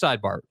quick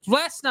sidebar.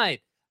 Last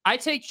night, I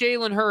take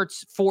Jalen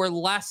Hurts for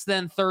less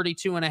than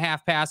 32.5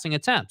 passing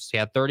attempts. He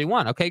had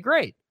 31. Okay,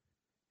 great.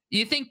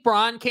 You think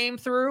Braun came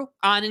through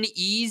on an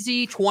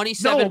easy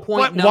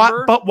 27-point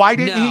number? But why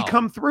didn't he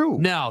come through?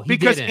 No,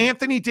 because didn't.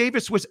 Anthony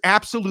Davis was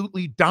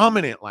absolutely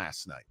dominant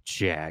last night.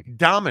 Jag.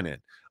 Dominant.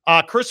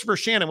 Christopher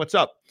Shannon, what's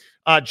up?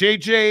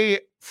 JJ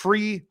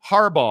Free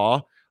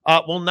Harbaugh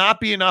will not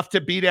be enough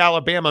to beat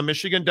Alabama.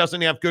 Michigan doesn't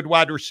have good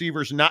wide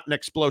receivers, not an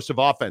explosive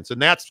offense. And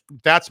that's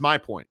my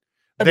point.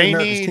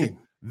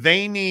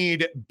 They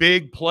need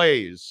big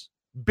plays.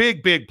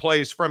 Big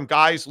plays from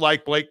guys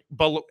like Blake,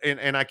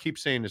 and I keep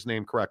saying his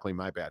name correctly,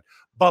 my bad.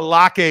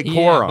 Balake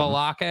Corum.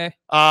 Balake.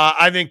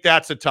 I think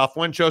that's a tough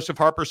one. Joseph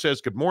Harper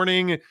says, good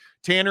morning.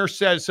 Tanner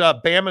says,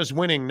 Bama's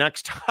winning.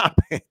 Next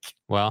topic.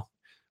 Well,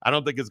 I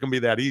don't think it's going to be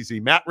that easy.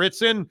 Matt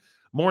Ritson,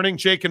 morning,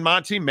 Jake and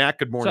Monty. Matt,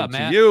 good morning up, to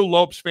Matt? you.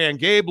 Lopes fan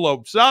Gabe,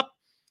 Lopes up.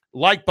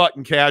 Like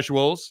button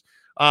casuals.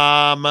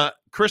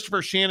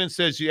 Christopher Shannon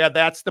says, yeah,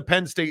 that's the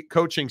Penn State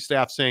coaching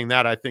staff saying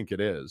that. I think it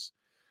is.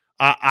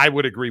 I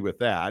would agree with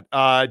that.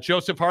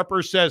 Joseph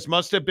Harper says,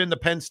 must have been the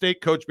Penn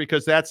State coach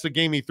because that's the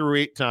game he threw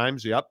 8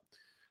 times. Yep.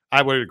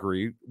 I would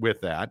agree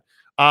with that.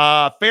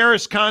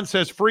 Ferris Khan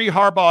says, Free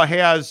Harbaugh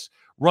has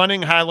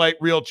running highlight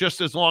reel just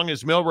as long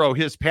as Milroe.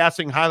 His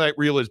passing highlight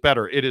reel is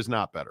better. It is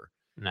not better.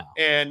 No.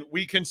 And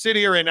we can sit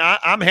here and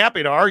I'm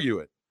happy to argue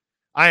it.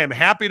 I am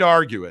happy to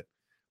argue it.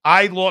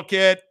 I look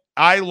at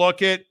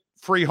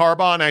Free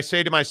Harbaugh and I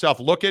say to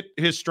myself, look at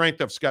his strength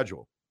of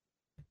schedule.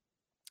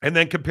 And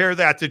then compare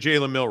that to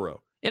Jalen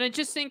Milroe. And I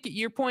just think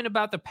your point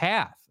about the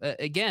path,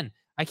 again,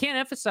 I can't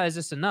emphasize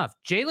this enough.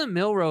 Jalen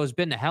Milroe has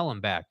been to hell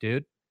and back,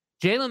 dude.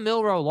 Jalen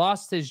Milroe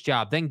lost his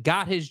job, then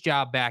got his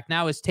job back.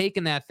 Now has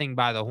taken that thing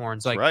by the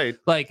horns.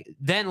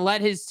 Then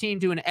led his team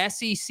to an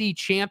SEC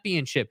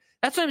championship.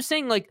 That's what I'm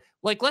saying. Like,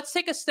 let's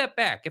take a step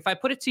back. If I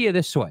put it to you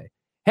this way,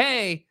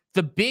 hey,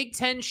 the Big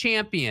Ten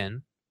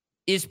champion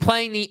is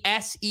playing the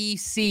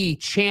SEC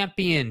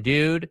champion,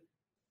 dude.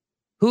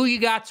 Who you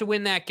got to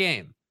win that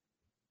game?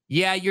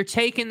 Yeah, you're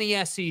taking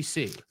the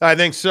SEC. I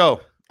think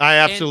so. I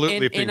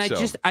absolutely think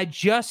so. I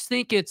just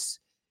think it's,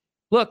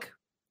 look,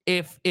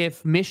 if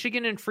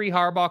Michigan and Free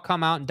Harbaugh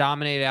come out and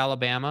dominate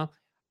Alabama,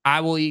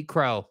 I will eat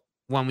crow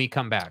when we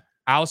come back.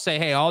 I'll say,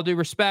 hey, all due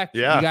respect,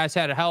 you guys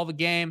had a hell of a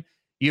game.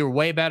 You're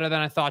way better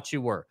than I thought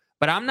you were.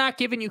 But I'm not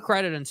giving you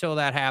credit until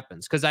that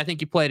happens because I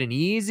think you played an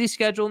easy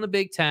schedule in the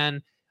Big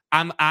Ten.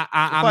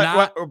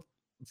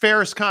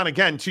 Ferris Khan,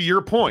 again, to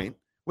your point,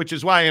 which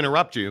is why I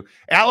interrupt you.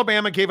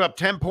 Alabama gave up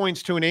 10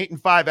 points to an 8-5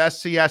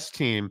 SCS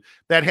team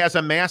that has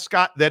a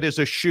mascot that is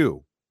a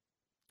shoe.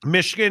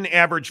 Michigan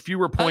averaged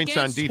fewer points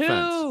on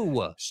defense.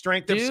 Who?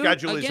 Strength of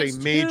schedule is a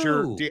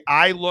major.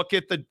 I look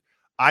at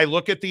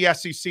the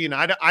SEC, and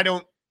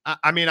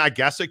I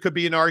guess it could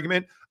be an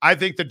argument. I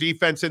think the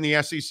defense in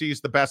the SEC is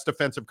the best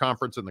defensive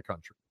conference in the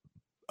country.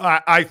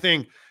 I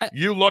think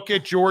you look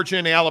at Georgia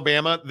and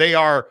Alabama; they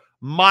are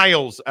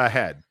miles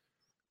ahead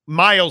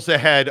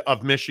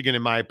of Michigan,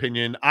 in my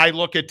opinion. I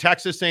look at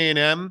Texas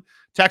A&M.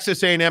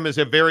 Texas A&M is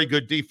a very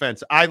good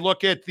defense. I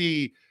look at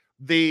the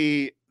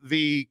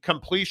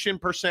completion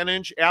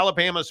percentage.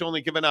 Alabama's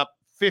only given up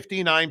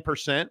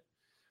 59%.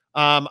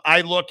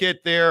 I look at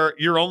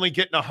you're only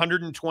getting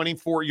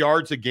 124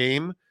 yards a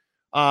game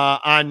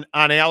on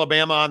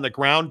Alabama on the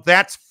ground.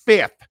 That's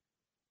 5th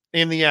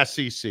in the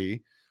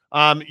SEC.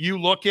 You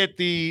look at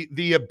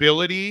the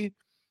ability.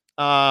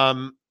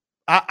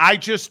 I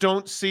just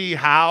don't see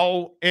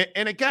how.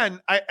 And again,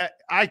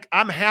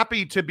 I'm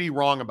happy to be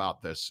wrong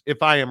about this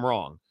if I am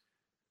wrong.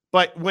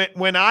 But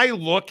when I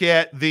look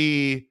at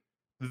the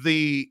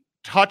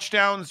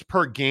touchdowns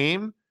per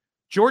game,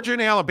 Georgia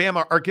and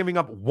Alabama are giving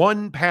up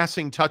 1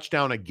 passing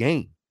touchdown a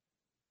game.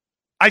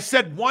 I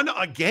said 1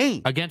 a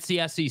game against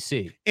the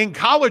SEC. In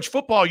college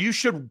football, you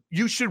should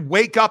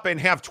wake up and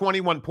have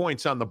 21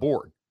 points on the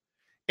board.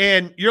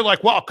 And you're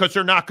like, well, because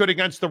they're not good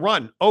against the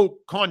run. Oh,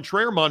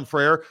 contraire, mon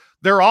frere.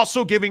 They're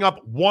also giving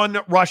up 1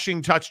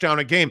 rushing touchdown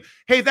a game.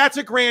 Hey, that's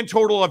a grand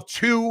total of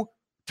 2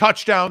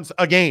 touchdowns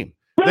a game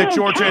that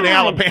Georgia and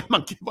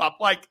Alabama give up.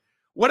 Like,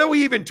 what are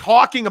we even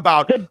talking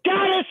about? The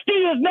dynasty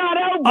is not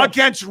over.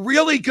 Against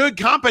really good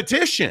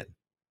competition.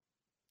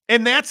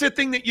 And that's the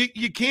thing that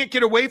you can't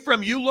get away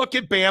from. You look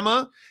at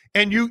Bama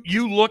and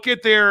you look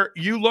at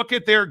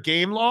their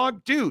game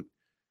log, dude.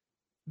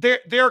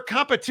 Their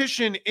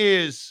competition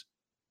is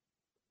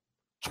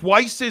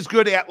twice as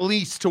good at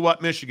least to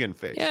what Michigan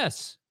faced.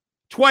 Yes.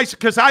 Twice,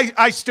 because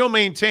I still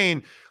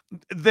maintain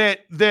that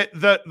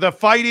the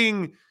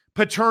Fighting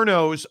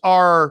Paternos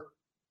are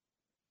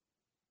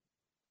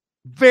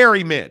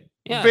very mid.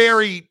 Yes.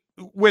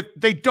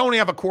 They don't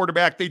have a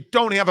quarterback. They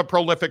don't have a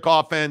prolific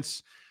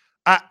offense.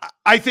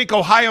 I think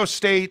Ohio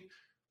State,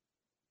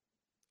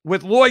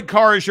 with Lloyd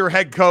Carr as your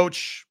head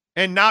coach,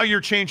 and now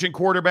you're changing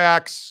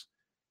quarterbacks,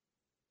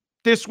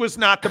 this was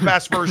not the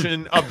best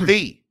version of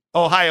the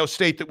Ohio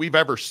State that we've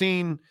ever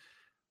seen.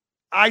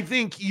 I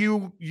think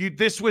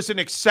this was an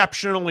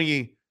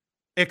exceptionally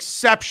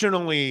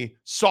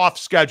soft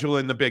schedule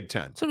in the Big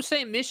Ten. So I'm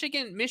saying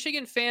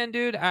Michigan fan,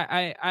 dude.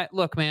 I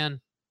look,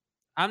 man.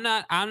 I'm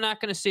not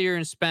going to sit here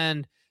and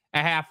spend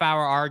a half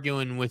hour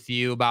arguing with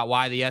you about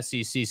why the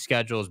SEC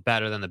schedule is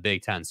better than the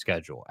Big Ten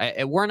schedule.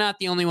 We're not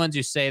the only ones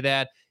who say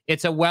that.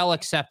 It's a well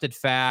accepted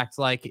fact.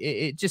 Like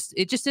it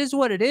just is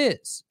what it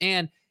is.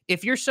 And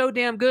if you're so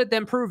damn good,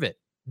 then prove it.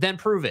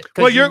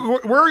 Well,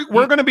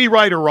 we're going to be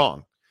right or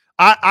wrong.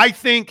 I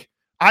think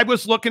I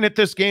was looking at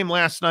this game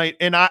last night,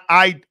 and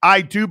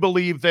I do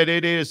believe that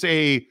it is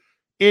a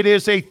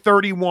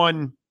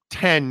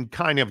 31-10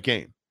 kind of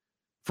game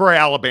for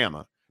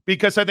Alabama,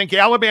 because I think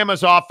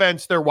Alabama's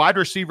offense, their wide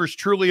receivers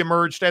truly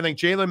emerged. I think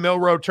Jalen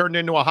Milroe turned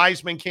into a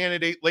Heisman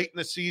candidate late in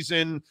the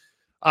season.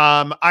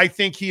 I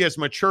think he has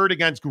matured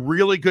against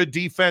really good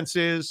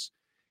defenses,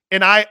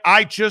 and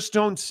I just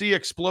don't see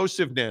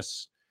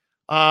explosiveness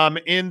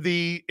in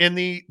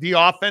the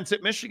offense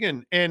at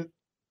Michigan. And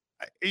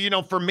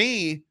for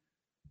me,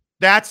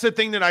 that's the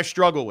thing that I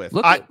struggle with.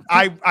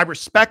 I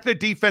respect the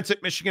defense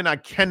at Michigan. I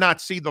cannot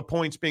see the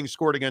points being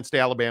scored against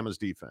Alabama's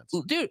defense.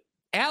 Dude,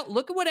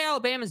 look at what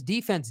Alabama's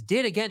defense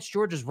did against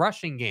Georgia's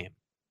rushing game.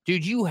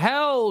 Dude, you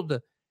held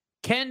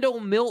Kendall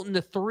Milton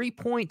to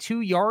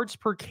 3.2 yards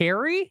per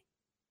carry?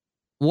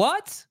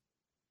 What?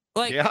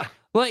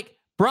 Like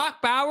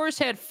Brock Bowers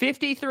had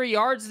 53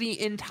 yards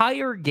the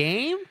entire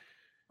game?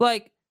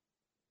 I'm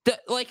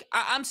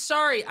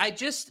sorry. I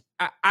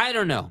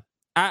don't know.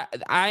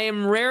 I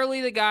am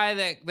rarely the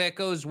guy that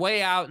goes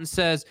way out and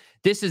says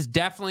this is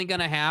definitely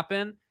going to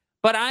happen,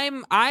 but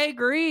I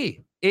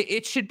agree.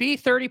 It should be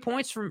 30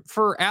 points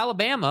for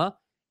Alabama,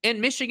 and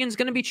Michigan's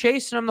going to be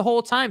chasing them the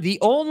whole time. The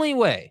only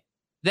way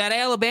that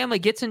Alabama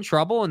gets in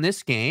trouble in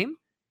this game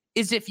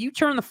is if you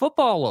turn the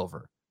football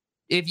over.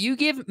 If you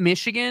give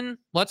Michigan,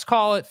 let's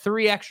call it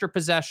 3 extra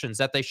possessions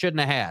that they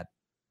shouldn't have had,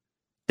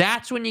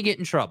 that's when you get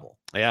in trouble.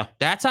 Yeah.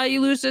 That's how you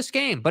lose this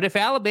game. But if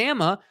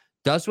Alabama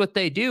does what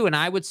they do, and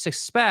I would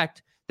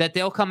suspect that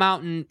they'll come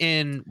out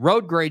and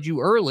road grade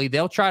you early,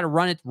 they'll try to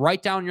run it right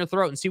down your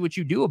throat and see what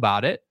you do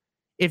about it.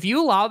 If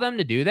you allow them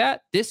to do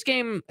that, this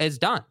game is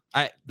done.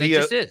 It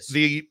just is.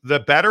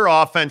 The better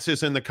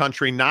offenses in the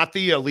country, not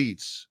the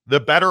elites, the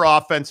better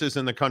offenses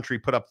in the country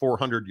put up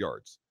 400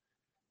 yards.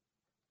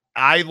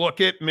 I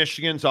look at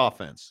Michigan's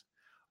offense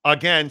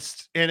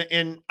against,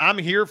 and I'm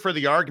here for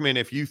the argument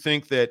if you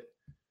think that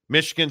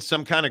Michigan's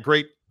some kind of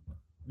great,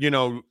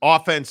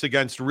 offense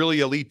against really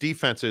elite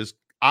defenses.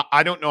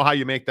 I don't know how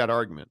you make that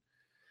argument.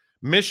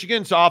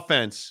 Michigan's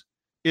offense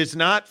is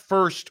not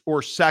first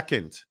or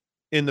second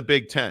in the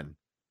Big Ten.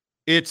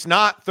 It's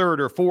not third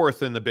or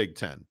fourth in the Big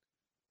Ten.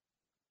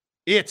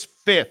 It's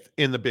fifth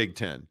in the Big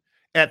Ten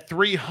at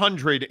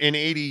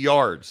 380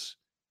 yards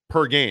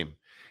per game.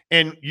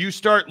 And you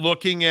start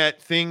looking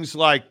at things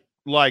like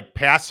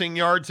passing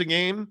yards a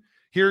game.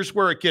 Here's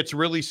where it gets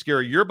really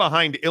scary. You're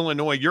behind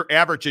Illinois. You're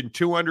averaging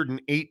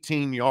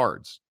 218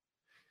 yards.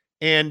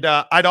 And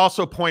I'd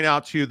also point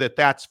out to you that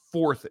that's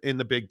fourth in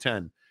the Big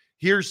Ten.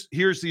 Here's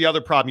the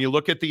other problem. You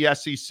look at the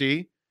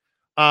SEC,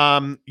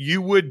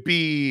 you would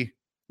be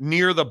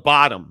near the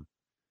bottom,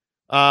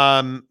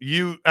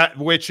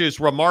 which is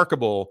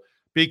remarkable,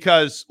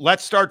 because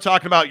let's start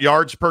talking about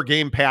yards per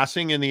game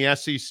passing in the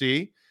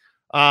SEC.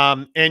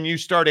 And you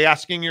start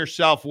asking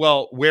yourself,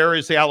 well, where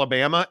is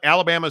Alabama?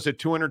 Alabama's at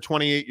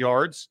 228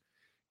 yards,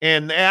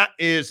 and that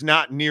is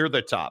not near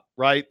the top,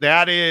 right?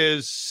 That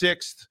is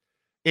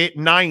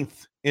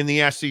ninth in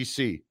the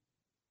SEC.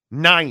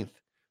 Ninth.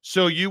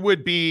 So you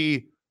would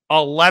be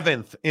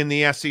 11th in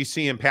the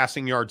SEC in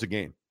passing yards a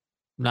game.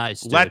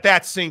 Nice. Dude. Let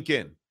that sink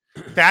in.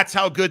 That's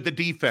how good the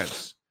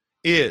defense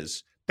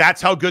is.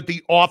 That's how good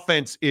the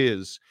offense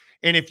is.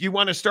 And if you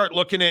want to start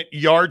looking at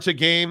yards a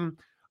game,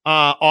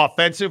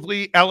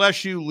 offensively,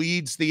 LSU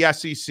leads the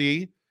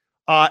SEC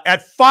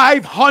at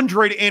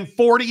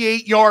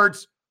 548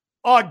 yards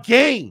a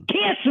game.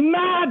 Kiss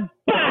my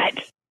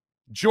butt.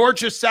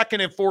 Georgia second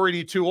at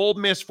 482, Ole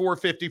Miss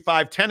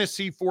 455,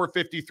 Tennessee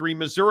 453,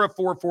 Missouri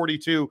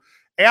 442,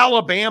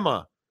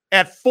 Alabama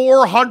at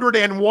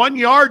 401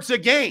 yards a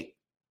game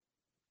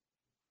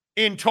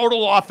in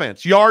total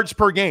offense, yards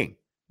per game,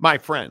 my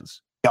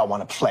friends. Y'all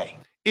want to play.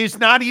 Is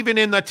not even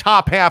in the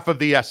top half of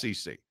the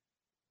SEC.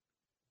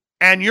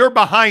 And you're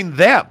behind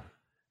them.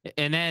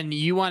 And then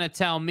you want to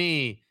tell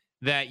me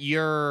that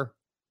your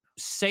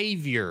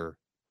savior,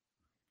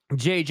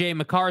 J.J.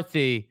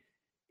 McCarthy,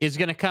 is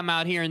going to come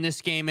out here in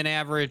this game and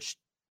average,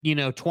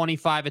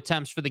 25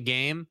 attempts for the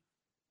game,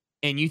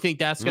 and you think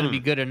that's going to be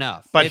good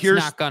enough. But it's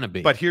not going to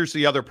be. But here's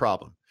the other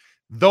problem.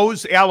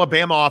 Those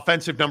Alabama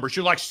offensive numbers,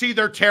 you're like, see,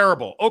 they're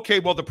terrible.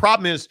 Okay, well, the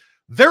problem is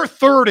they're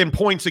third in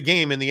points a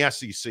game in the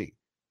SEC.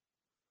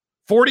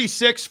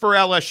 46 for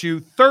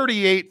LSU,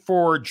 38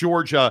 for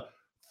Georgia,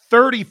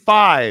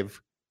 35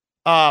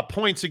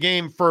 points a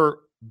game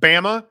for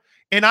Bama.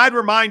 And I'd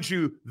remind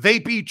you, they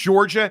beat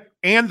Georgia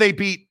and they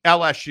beat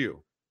LSU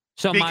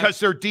because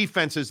their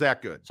defense is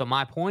that good. So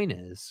my point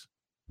is,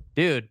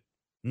 dude,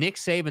 Nick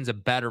Saban's a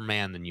better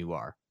man than you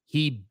are.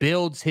 he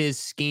builds his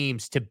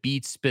schemes to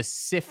beat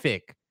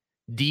specific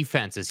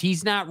defenses.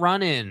 He's not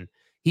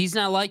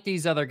like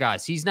these other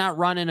guys. He's not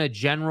running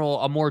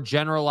a more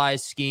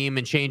generalized scheme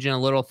and changing a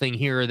little thing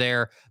here or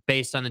there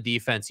based on the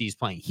defense he's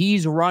playing.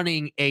 He's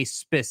running a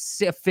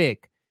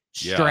specific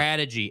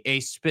strategy,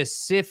 a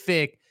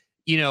specific,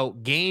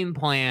 game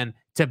plan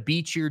to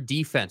beat your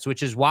defense,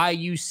 which is why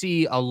you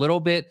see a little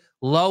bit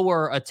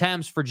lower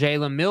attempts for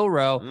Jalen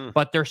Milroe,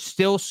 but they're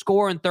still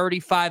scoring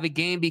 35 a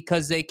game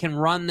because they can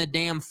run the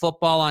damn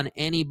football on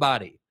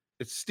anybody,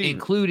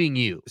 including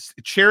you.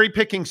 Cherry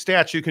picking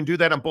stats, you can do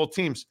that on both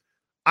teams.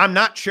 I'm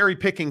not cherry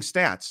picking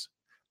stats.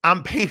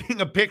 I'm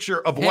painting a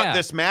picture of what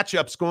this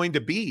matchup's going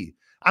to be.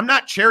 I'm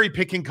not cherry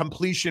picking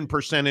completion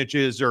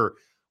percentages, or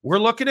we're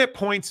looking at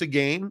points a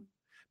game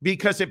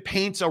because it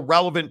paints a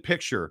relevant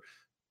picture.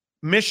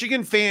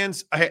 Michigan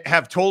fans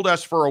have told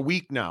us for a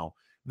week now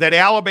that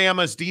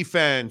Alabama's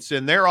defense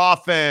and their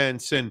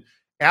offense, and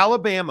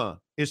Alabama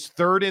is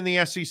third in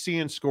the SEC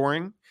in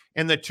scoring,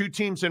 and the two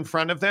teams in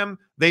front of them,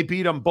 they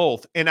beat them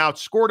both and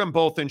outscored them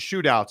both in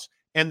shootouts,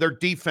 and their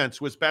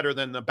defense was better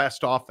than the best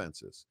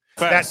offenses.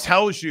 That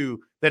tells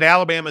you that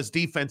Alabama's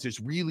defense is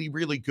really,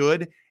 really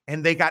good,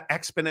 and they got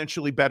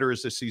exponentially better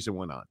as the season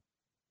went on.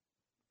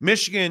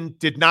 Michigan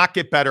did not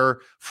get better.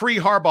 Free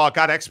Harbaugh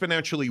got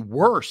exponentially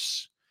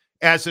worse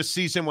as the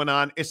season went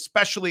on,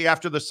 especially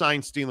after the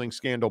sign stealing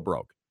scandal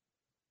broke.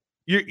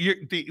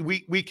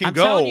 We can I'm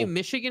telling you,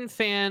 Michigan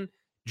fan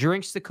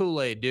drinks the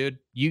Kool-Aid, dude.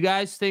 You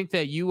guys think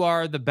that you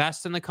are the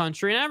best in the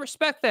country, and I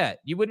respect that.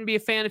 You wouldn't be a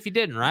fan if you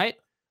didn't, right?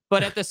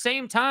 But at the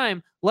same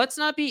time, let's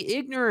not be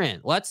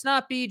ignorant. Let's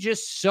not be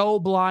just so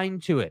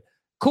blind to it.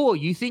 Cool,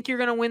 you think you're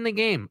going to win the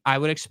game. I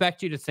would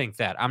expect you to think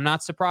that. I'm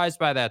not surprised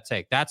by that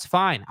take. That's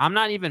fine. I'm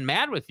not even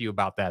mad with you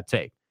about that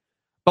take.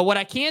 But what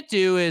I can't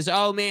do is,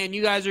 oh, man,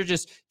 you guys are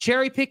just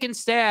cherry-picking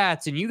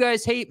stats, and you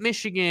guys hate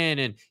Michigan.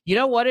 And you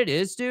know what it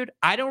is, dude?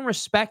 I don't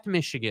respect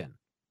Michigan.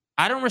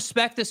 I don't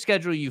respect the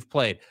schedule you've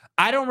played.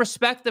 I don't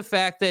respect the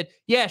fact that,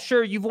 yeah,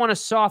 sure, you've won a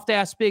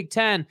soft-ass Big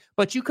Ten,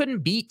 but you couldn't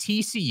beat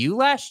TCU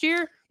last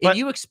year? And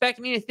you expect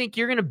me to think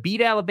you're going to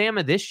beat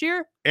Alabama this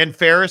year? And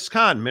Ferris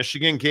Khan,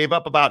 Michigan gave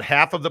up about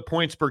half of the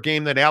points per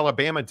game that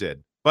Alabama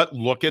did. But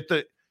look at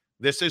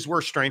this is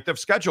where strength of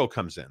schedule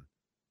comes in.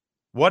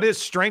 What is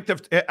strength of,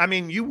 I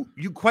mean, you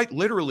quite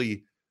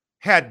literally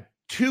had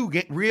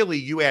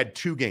you had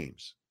two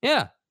games.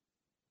 Yeah.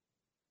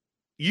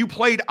 You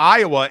played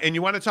Iowa, and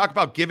you want to talk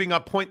about giving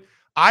up point.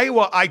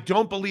 Iowa, I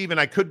don't believe, and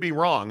I could be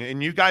wrong,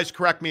 and you guys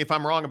correct me if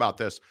I'm wrong about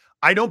this.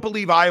 I don't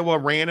believe Iowa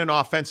ran an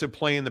offensive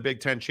play in the Big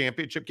Ten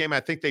championship game.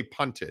 I think they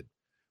punted.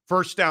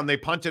 First down, they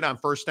punted on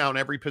first down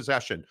every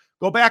possession.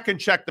 Go back and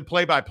check the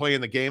play-by-play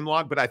in the game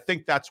log, but I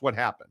think that's what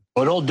happened.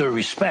 With all due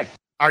respect.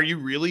 Are you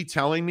really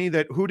telling me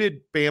that who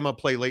did Bama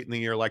play late in the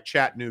year, like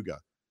Chattanooga?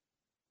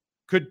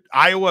 Could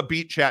Iowa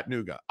beat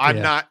Chattanooga?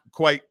 I'm not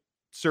quite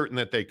certain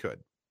that they could.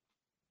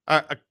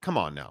 Come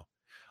on now.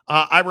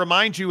 I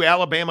remind you,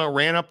 Alabama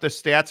ran up the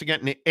stats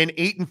again in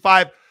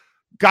 8-5.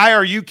 Guy,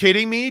 are you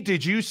kidding me?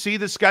 Did you see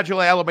the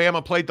schedule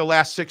Alabama played the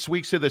last 6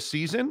 weeks of the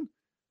season?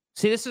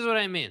 See, this is what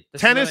I mean.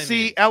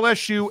 Tennessee,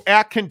 LSU,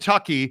 at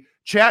Kentucky,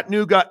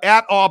 Chattanooga,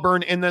 at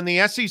Auburn, and then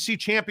the SEC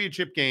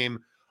championship game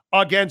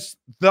against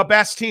the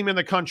best team in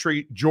the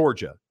country,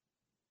 Georgia.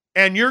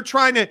 And you're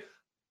trying to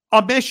 –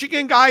 a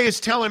Michigan guy is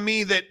telling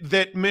me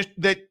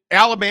that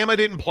Alabama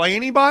didn't play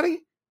anybody?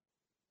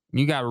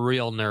 You got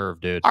real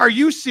nerve, dude. Are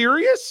you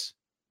serious?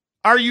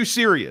 Are you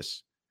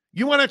serious?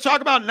 You want to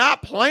talk about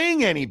not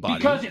playing anybody?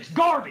 Because it's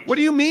garbage. What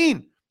do you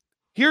mean?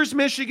 Here's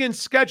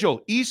Michigan's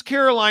schedule. East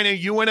Carolina,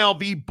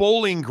 UNLV,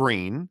 Bowling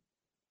Green.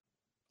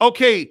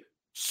 Okay,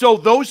 so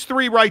those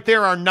three right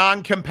there are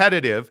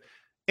non-competitive.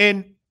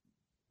 And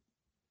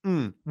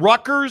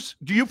Rutgers,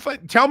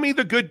 tell me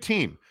the good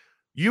team.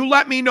 You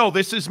let me know.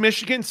 This is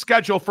Michigan's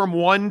schedule from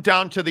 1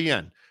 down to the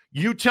end.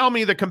 You tell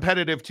me the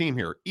competitive team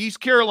here. East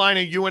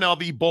Carolina,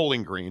 UNLV,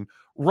 Bowling Green.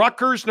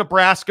 Rutgers,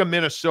 Nebraska,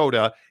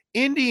 Minnesota.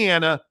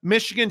 Indiana,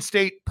 Michigan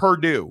State,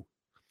 Purdue.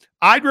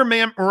 I'd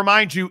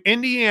remind you,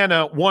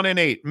 Indiana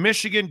 1-8,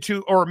 Michigan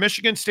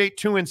State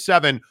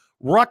 2-7,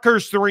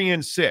 Rutgers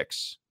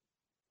 3-6.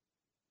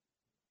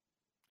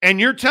 And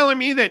you're telling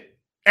me that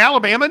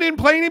Alabama didn't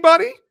play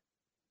anybody?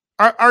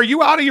 Are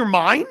you out of your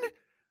mind?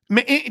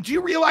 Do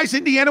you realize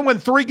Indiana won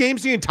 3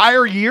 games the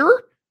entire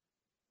year?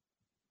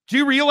 Do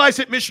you realize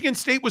that Michigan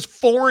State was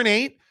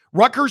 4-8,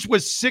 Rutgers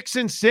was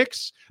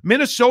 6-6,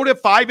 Minnesota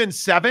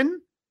 5-7?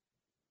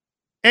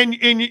 And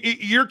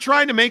you're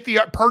trying to make the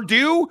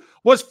Purdue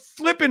was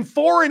flipping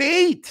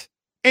 4-8,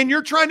 and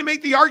you're trying to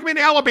make the argument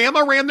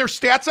Alabama ran their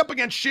stats up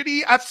against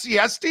shitty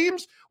FCS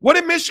teams. What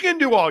did Michigan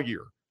do all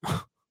year?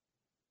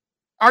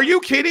 Are you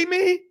kidding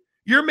me?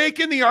 You're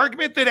making the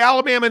argument that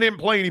Alabama didn't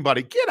play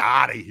anybody. Get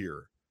out of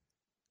here.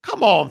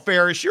 Come on,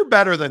 Ferris. You're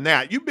better than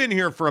that. You've been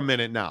here for a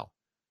minute now.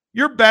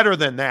 You're better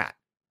than that.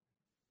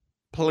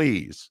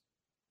 Please.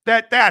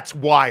 That's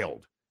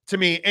wild to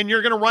me. And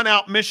you're going to run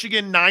out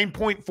Michigan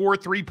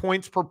 9.43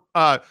 points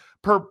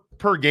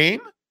per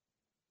game?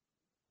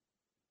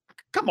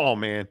 Come on,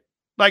 man.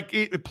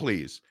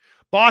 Please.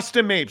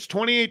 Boston Mapes,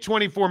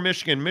 28-24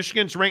 Michigan.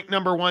 Michigan's ranked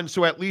number 1,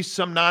 so at least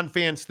some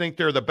non-fans think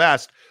they're the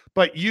best.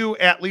 But you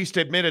at least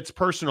admit it's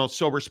personal,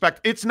 so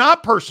respect. It's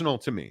not personal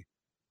to me.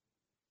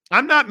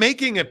 I'm not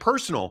making it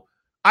personal.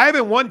 I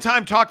haven't one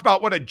time talked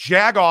about what a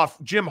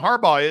jagoff Jim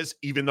Harbaugh is,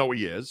 even though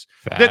he is.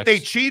 Facts. That they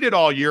cheated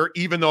all year,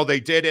 even though they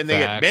did, and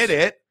they Facts. admit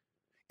it.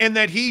 And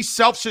that he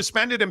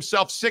self-suspended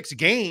himself 6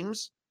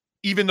 games,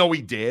 even though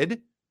he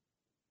did.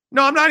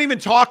 No, I'm not even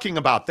talking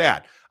about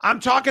that. I'm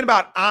talking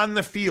about on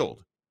the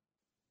field.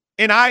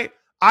 And I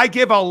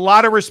give a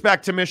lot of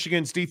respect to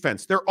Michigan's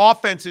defense. Their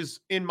offense is,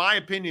 in my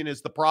opinion,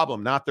 is the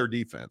problem, not their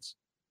defense.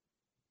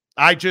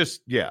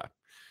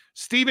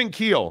 Stephen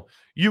Keel,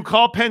 you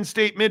call Penn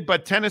State mid,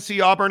 but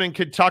Tennessee, Auburn, and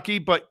Kentucky,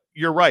 but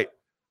you're right.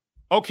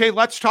 Okay,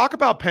 let's talk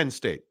about Penn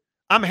State.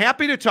 I'm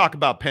happy to talk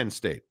about Penn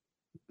State.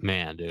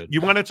 Man, dude.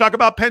 You want to talk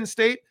about Penn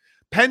State?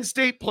 Penn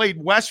State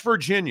played West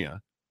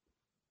Virginia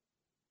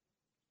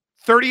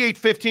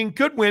 38-15,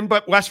 good win,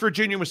 but West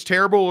Virginia was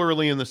terrible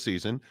early in the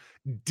season.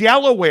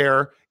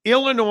 Delaware,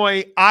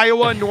 Illinois,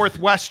 Iowa,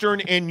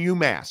 Northwestern, and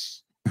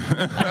UMass.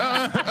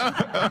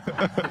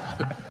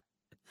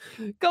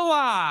 Go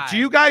on. Do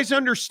you guys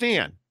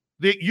understand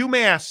that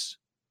UMass,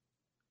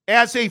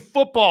 as a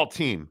football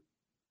team,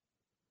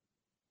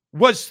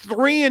 was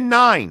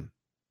 3-9?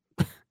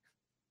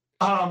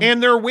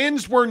 And their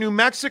wins were New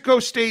Mexico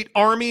State,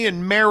 Army,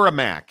 and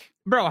Merrimack.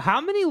 Bro, how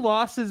many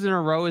losses in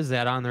a row is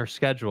that on their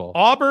schedule?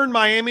 Auburn,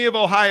 Miami of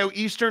Ohio,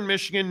 Eastern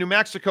Michigan, New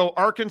Mexico,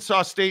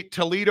 Arkansas State,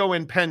 Toledo,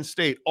 and Penn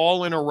State,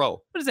 all in a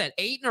row. What is that,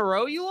 8 in a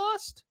row you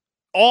lost?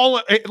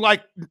 All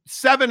like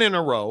 7 in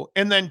a row,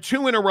 and then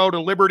 2 in a row to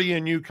Liberty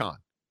and UConn.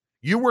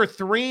 You were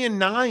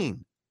 3-9.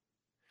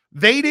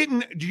 They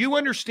didn't. Do you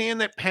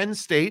understand that Penn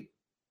State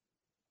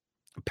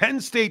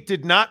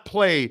did not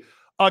play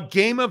a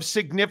game of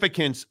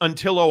significance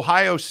until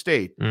Ohio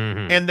State,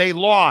 and they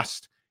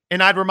lost.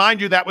 And I'd remind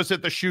you that was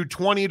at the shoe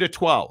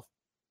 20-12.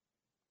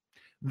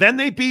 Then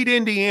they beat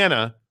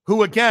Indiana,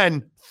 who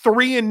again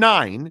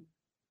 3-9.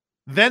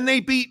 Then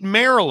they beat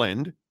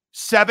Maryland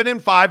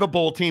 7-5, a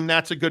bowl team.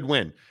 That's a good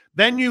win.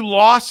 Then you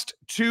lost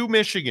to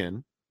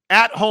Michigan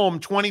at home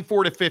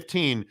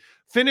 24-15.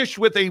 Finished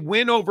with a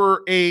win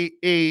over a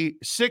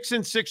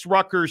 6-6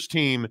 Rutgers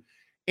team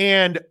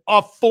and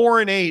a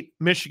 4-8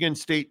 Michigan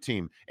State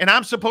team. And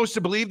I'm supposed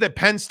to believe that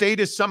Penn State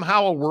is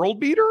somehow a world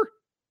beater?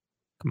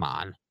 Come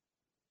on.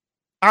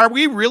 Are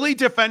we really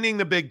defending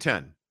the Big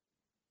Ten?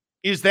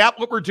 Is that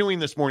what we're doing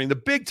this morning? The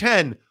Big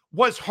Ten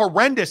was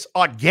horrendous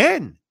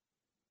again.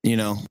 You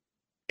know.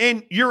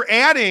 And you're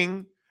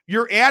adding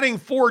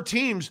 4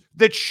 teams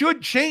that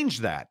should change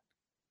that.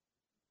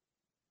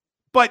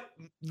 But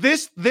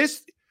this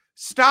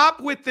stop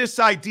with this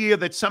idea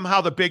that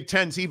somehow the Big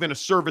Ten's even a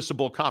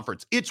serviceable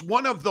conference. It's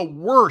one of the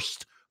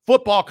worst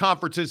football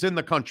conferences in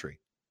the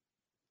country.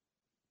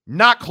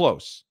 Not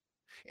close.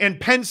 And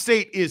Penn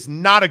State is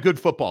not a good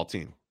football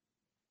team.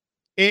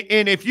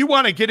 And if you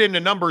want to get into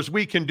numbers,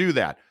 we can do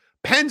that.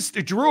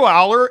 Drew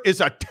Aller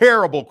is a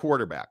terrible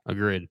quarterback.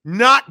 Agreed.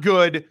 Not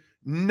good.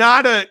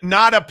 Not a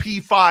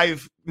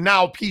P5,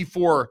 now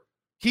P4.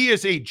 He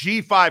is a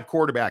G5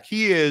 quarterback.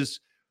 He's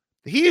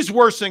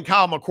worse than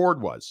Kyle McCord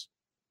was.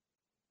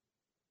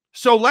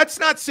 So let's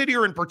not sit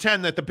here and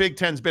pretend that the Big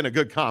Ten's been a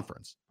good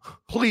conference.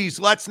 Please,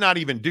 let's not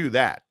even do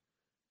that.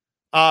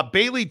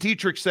 Bailey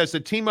Dietrich says the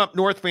team up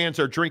north fans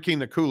are drinking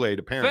the Kool-Aid,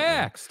 apparently.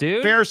 Facts,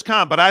 dude. Fair's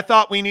calm, but I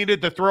thought we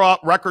needed to throw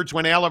out records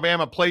when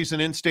Alabama plays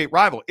an in-state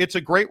rival. It's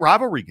a great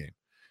rivalry game.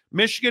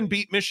 Michigan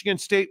beat Michigan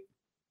State.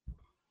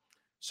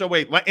 So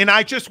wait, and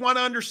I just want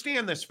to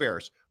understand this,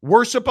 Ferris.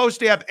 We're supposed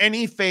to have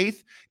any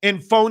faith in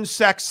phone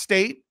sex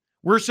state.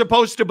 We're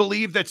supposed to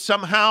believe that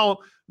somehow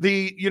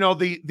the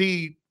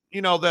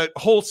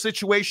whole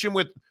situation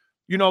with,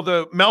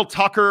 the Mel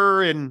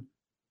Tucker, and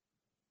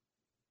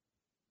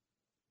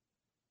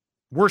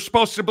we're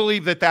supposed to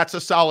believe that that's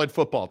a solid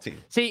football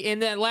team. See,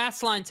 and that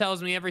last line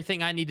tells me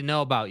everything I need to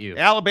know about you.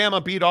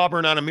 Alabama beat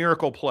Auburn on a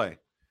miracle play.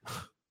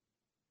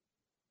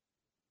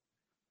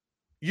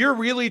 You're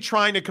really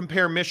trying to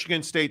compare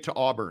Michigan State to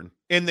Auburn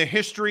in the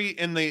history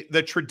and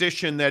the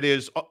tradition that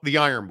is the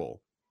Iron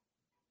Bowl.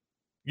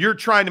 You're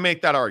trying to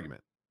make that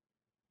argument.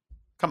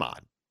 Come on.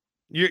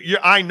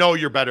 I know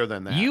you're better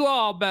than that. You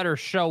all better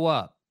show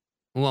up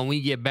when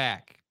we get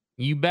back.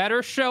 You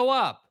better show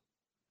up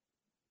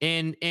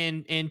and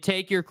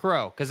take your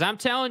crow. Because I'm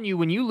telling you,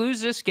 when you lose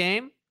this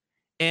game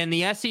and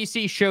the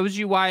SEC shows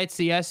you why it's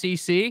the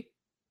SEC,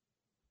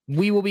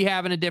 we will be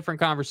having a different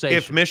conversation.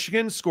 If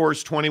Michigan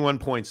scores 21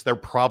 points, they're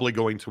probably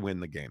going to win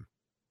the game.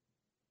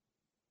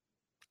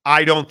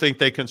 I don't think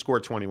they can score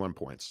 21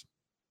 points.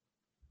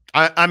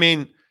 I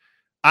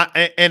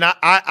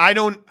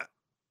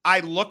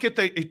look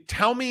at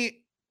tell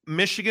me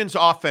Michigan's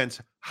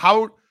offense,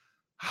 how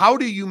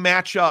do you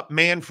match up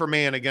man for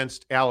man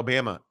against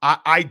Alabama?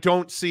 I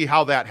don't see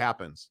how that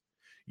happens.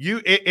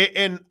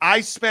 And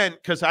I spent,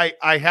 because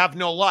I have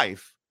no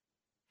life,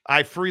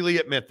 I freely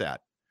admit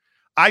that.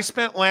 I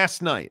spent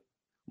last night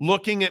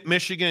looking at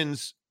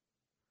Michigan's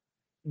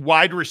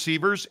wide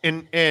receivers,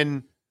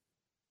 and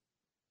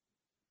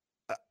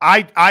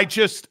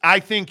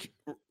I think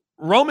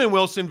Roman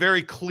Wilson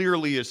very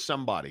clearly is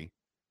somebody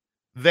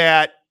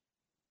that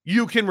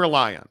you can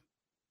rely on.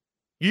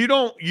 You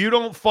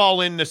don't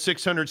fall into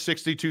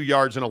 662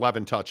 yards and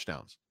 11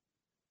 touchdowns.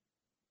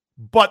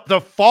 But the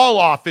fall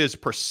off is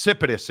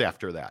precipitous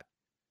after that.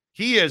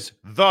 He is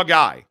the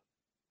guy.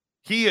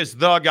 He is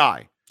the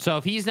guy. So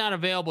if he's not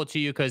available to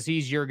you because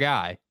he's your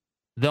guy,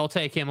 they'll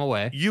take him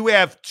away. You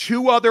have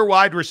two other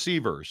wide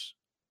receivers,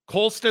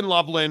 Colston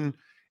Loveland,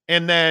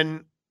 and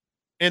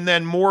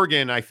then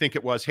Morgan, I think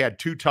it was, had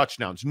 2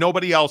 touchdowns.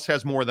 Nobody else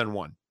has more than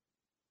 1.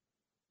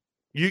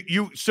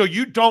 So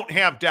you don't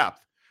have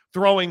depth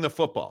throwing the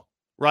football,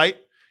 right?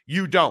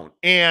 You don't.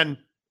 And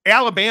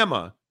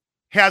Alabama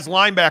has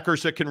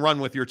linebackers that can run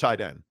with your tight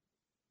end.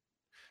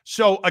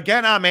 So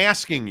again, I'm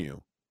asking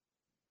you,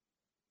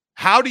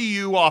 how do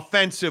you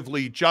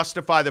offensively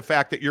justify the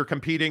fact that you're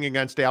competing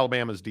against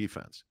Alabama's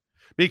defense?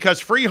 Because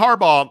Free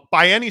Harbaugh,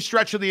 by any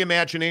stretch of the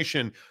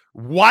imagination,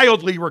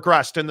 wildly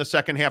regressed in the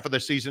second half of the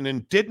season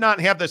and did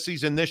not have the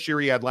season this year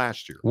he had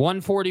last year.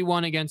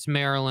 141 against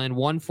Maryland,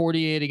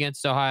 148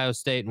 against Ohio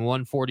State, and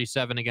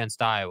 147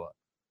 against Iowa.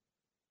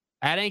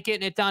 That ain't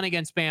getting it done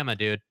against Bama,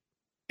 dude.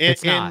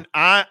 It's not.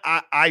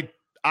 I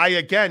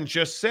again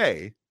just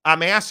say,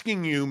 I'm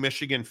asking you,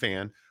 Michigan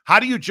fan, how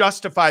do you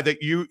justify that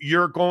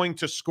you're going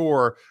to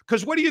score?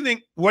 Because what do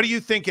you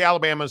think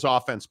Alabama's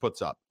offense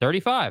puts up?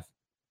 35.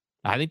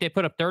 I think they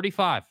put up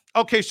 35.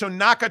 Okay, so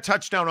knock a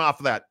touchdown off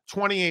of that.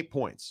 28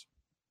 points.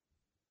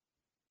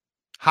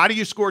 How do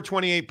you score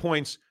 28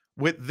 points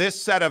with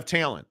this set of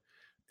talent?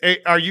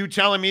 Are you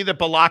telling me that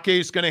Balake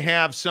is going to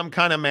have some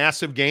kind of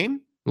massive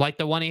game? Like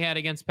the one he had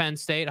against Penn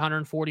State,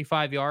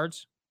 145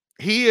 yards?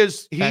 He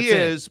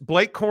is.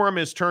 Blake Corum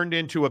has turned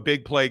into a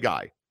big play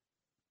guy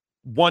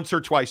once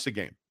or twice a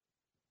game.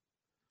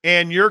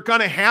 And you're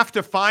going to have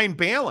to find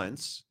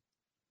balance,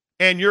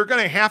 and you're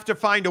going to have to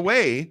find a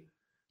way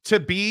to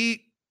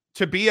be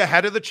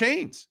ahead of the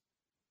chains.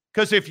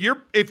 Because if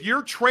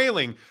you're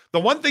trailing,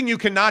 the one thing you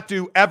cannot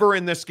do ever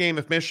in this game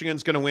if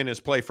Michigan's going to win is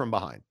play from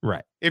behind.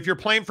 Right. If you're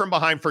playing from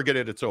behind, forget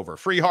it. It's over.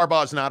 Free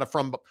Harbaugh is not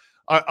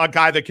a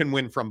guy that can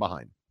win from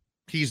behind.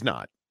 He's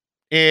not.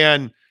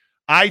 And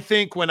I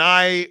think when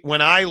I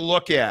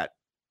look at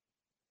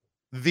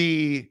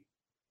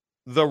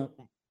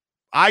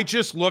I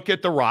just look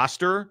at the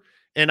roster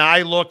and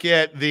I look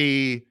at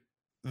the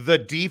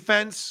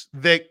defense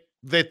that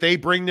they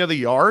bring to the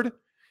yard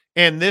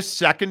and this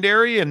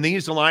secondary and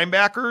these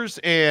linebackers,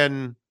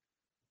 and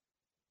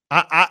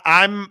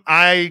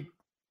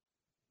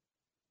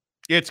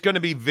it's going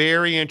to be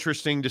very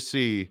interesting to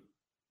see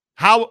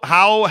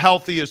how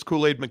healthy is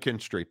Kool-Aid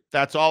McKinstry.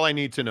 That's all I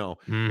need to know.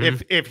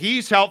 Mm-hmm. If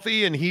he's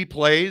healthy and he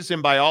plays,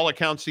 and by all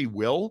accounts he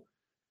will,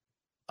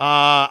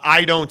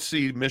 I don't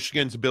see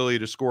Michigan's ability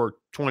to score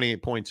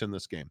 28 points in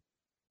this game.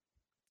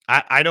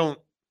 I don't.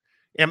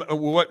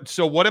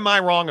 So what am I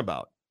wrong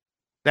about?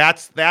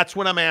 That's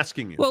what I'm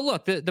asking you. Well,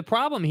 look, the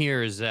problem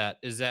here is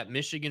that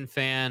Michigan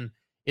fan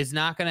is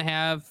not going to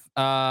have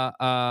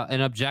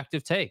an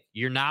objective take.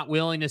 You're not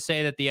willing to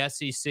say that the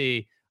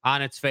SEC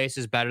on its face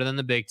is better than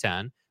the Big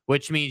Ten,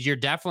 which means you're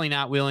definitely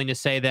not willing to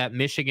say that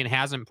Michigan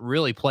hasn't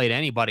really played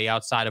anybody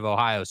outside of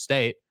Ohio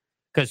State,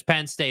 because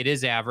Penn State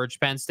is average.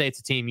 Penn State's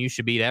a team you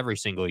should beat every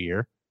single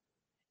year.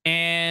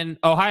 And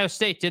Ohio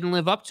State didn't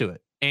live up to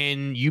it.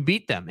 And you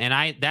beat them.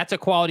 And that's a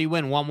quality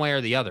win one way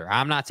or the other.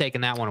 I'm not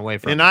taking that one away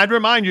from you. And I'd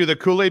remind you that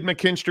Kool-Aid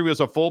McKinstry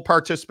was a full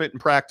participant in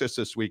practice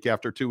this week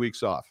after 2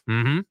 weeks off.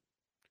 Mm-hmm.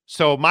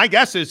 So my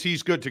guess is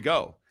he's good to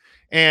go.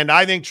 And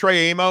I think Trey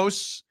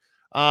Amos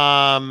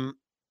is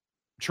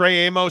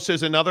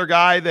another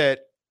guy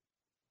that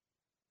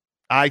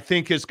I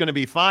think is going to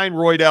be fine.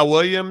 Roydell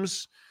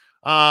Williams,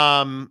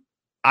 I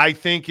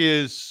think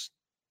you're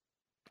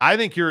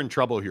in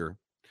trouble here.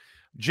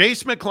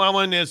 Jace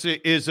McClellan is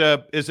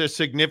a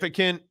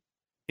significant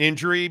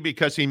injury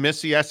because he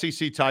missed the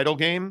SEC title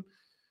game.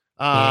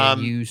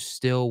 And you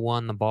still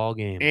won the ball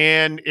game.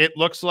 And it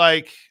looks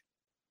like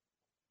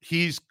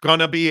he's going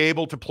to be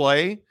able to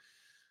play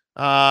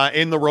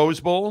in the Rose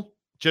Bowl.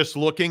 Just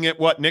looking at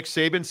what Nick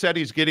Saban said,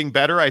 he's getting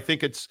better. I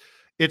think it's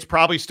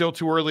probably still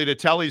too early to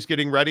tell. He's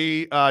getting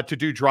ready to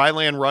do dry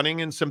land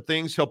running and some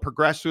things. He'll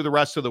progress through the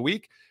rest of the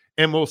week,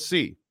 and we'll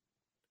see.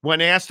 When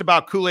asked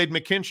about Kool-Aid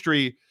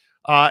McKinstry,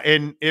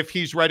 and if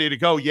he's ready to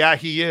go, yeah,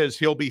 he is.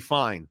 He'll be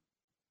fine.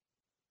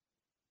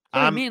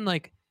 I mean,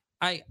 like,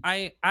 I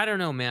don't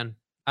know, man.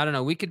 I don't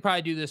know. We could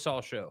probably do this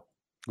all show.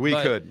 We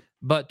could.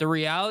 But the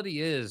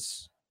reality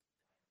is,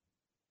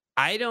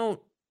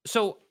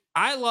 so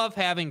I love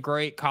having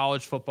great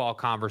college football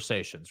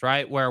conversations,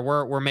 right? Where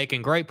we're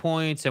making great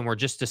points and we're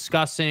just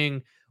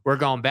discussing, we're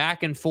going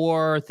back and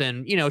forth,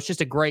 and, it's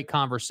just a great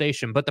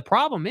conversation. But the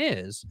problem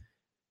is,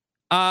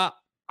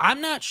 I'm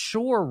not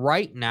sure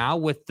right now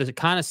with the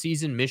kind of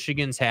season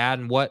Michigan's had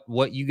and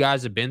what you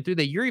guys have been through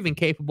that you're even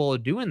capable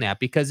of doing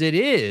that, because it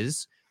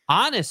is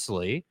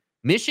honestly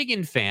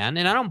Michigan fan.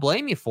 And I don't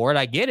blame you for it.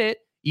 I get it.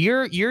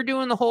 You're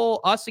doing the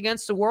whole us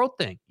against the world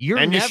thing. You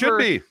should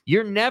be.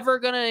 You're never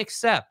going to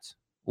accept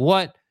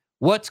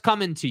what's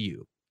coming to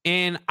you.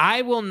 And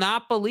I will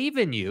not believe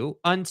in you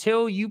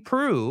until you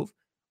prove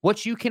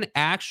what you can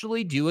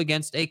actually do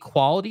against a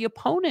quality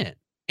opponent.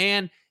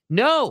 And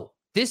no,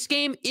 this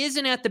game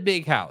isn't at the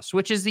big house,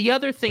 which is the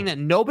other thing that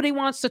nobody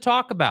wants to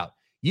talk about.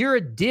 You're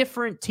a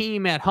different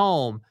team at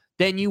home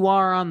than you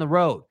are on the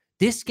road.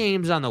 This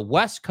game's on the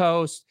West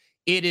Coast.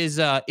 It is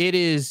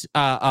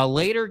a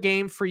later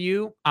game for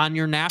you on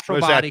your natural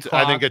body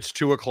clock. I think it's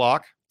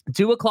 2:00.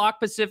 2:00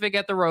 Pacific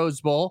at the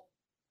Rose Bowl.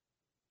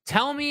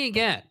 Tell me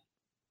again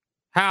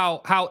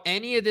how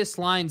any of this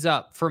lines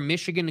up for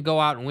Michigan to go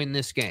out and win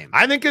this game.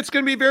 I think it's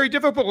going to be very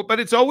difficult, but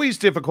it's always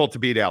difficult to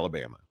beat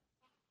Alabama.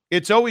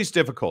 It's always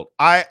difficult.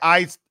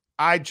 I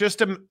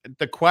just am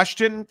the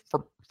question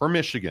for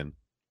Michigan.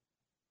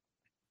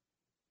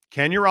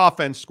 Can your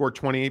offense score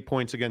 28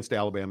 points against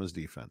Alabama's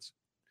defense?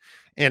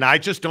 And I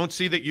just don't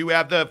see that you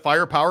have the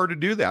firepower to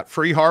do that.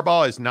 Free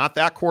Harbaugh is not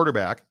that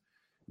quarterback,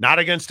 not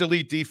against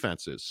elite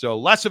defenses. So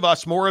less of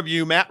us, more of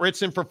you. Matt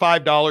Ritson for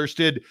 $5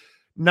 did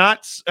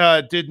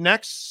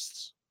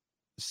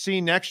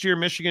next year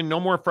Michigan, no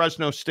more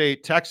Fresno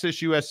State,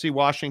 Texas, USC,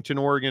 Washington,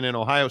 Oregon, and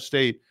Ohio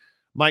State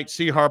might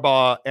see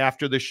Harbaugh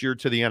after this year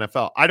to the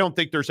NFL. I don't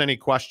think there's any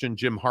question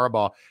Jim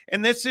Harbaugh.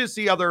 And this is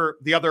the other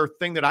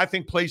thing that I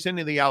think plays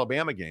into the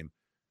Alabama game.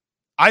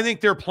 I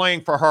think they're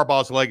playing for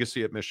Harbaugh's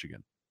legacy at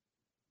Michigan.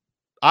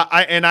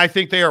 I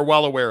think they are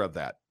well aware of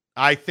that.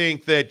 I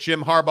think that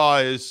Jim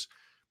Harbaugh is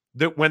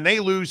that when they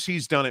lose,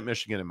 he's done at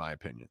Michigan, in my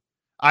opinion.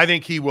 I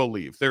think he will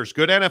leave. There's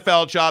good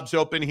NFL jobs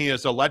open. He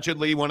is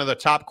allegedly one of the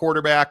top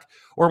quarterback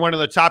or one of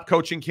the top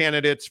coaching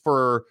candidates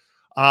for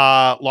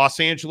Los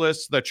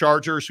Angeles, the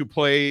Chargers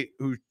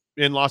who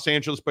in Los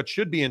Angeles, but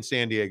should be in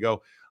San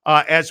Diego,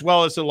 as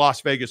well as the Las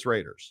Vegas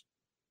Raiders.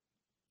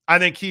 I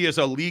think he is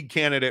a league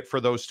candidate for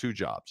those two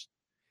jobs.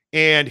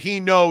 And he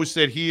knows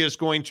that he is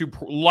going to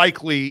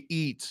likely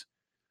eat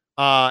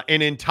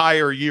an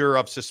entire year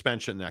of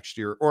suspension next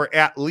year, or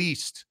at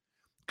least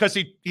because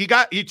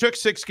he took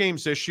 6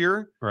 games this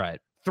year. Right.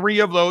 3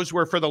 of those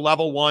were for the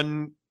level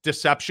 1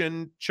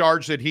 deception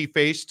charge that he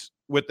faced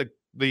with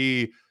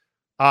the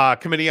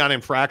Committee on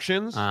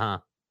Infractions. Uh-huh.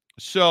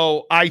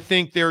 So I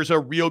think there's a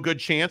real good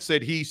chance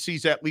that he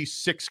sees at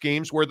least 6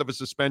 games worth of a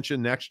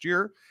suspension next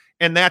year.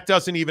 And that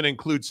doesn't even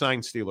include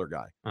sign stealer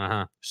guy.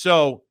 Uh-huh.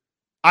 So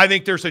I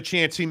think there's a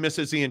chance he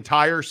misses the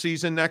entire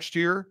season next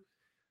year.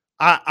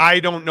 I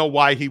don't know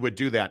why he would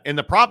do that. And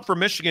the problem for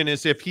Michigan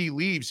is if he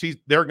leaves,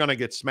 they're going to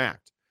get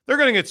smacked. They're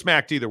going to get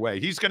smacked either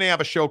way. He's going to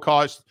have a show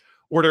cause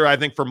order, I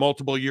think, for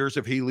multiple years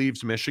if he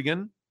leaves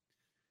Michigan.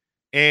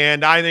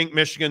 And I think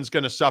Michigan's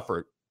going to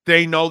suffer.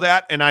 They know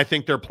that, and I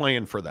think they're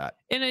playing for that.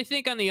 And I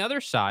think on the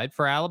other side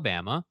for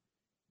Alabama,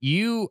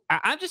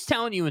 I'm just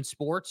telling you in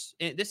sports,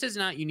 this is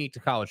not unique to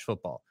college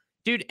football.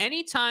 Dude,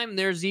 anytime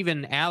there's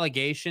even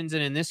allegations,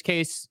 and in this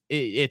case,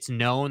 it's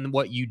known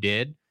what you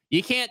did,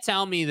 you can't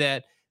tell me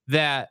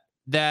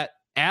that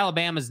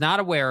Alabama's not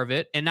aware of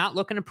it and not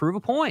looking to prove a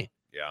point.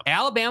 Yeah.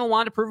 Alabama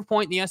wanted to prove a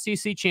point in the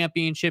SEC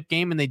championship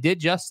game, and they did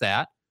just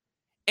that.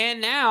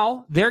 And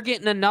now they're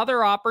getting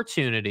another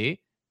opportunity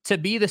to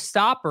be the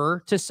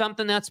stopper to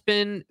something that's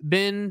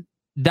been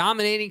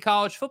dominating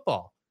college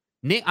football.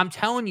 I'm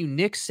telling you,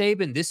 Nick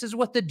Saban, this is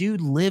what the dude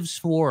lives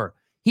for.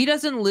 He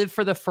doesn't live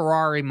for the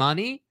Ferrari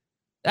money.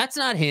 That's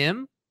not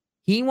him.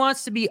 He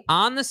wants to be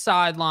on the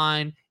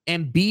sideline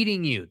and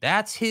beating you.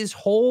 That's his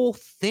whole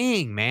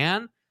thing,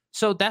 man.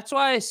 So that's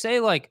why I say,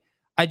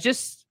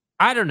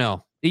 I don't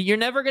know. You're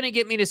never going to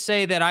get me to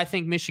say that I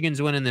think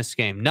Michigan's winning this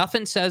game.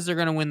 Nothing says they're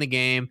going to win the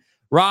game.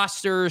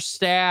 Rosters,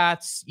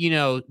 stats,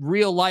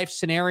 real life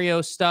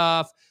scenario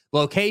stuff,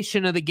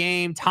 location of the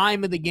game,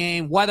 time of the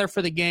game, weather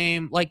for the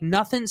game.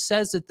 Nothing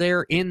says that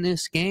they're in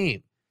this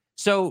game.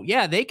 So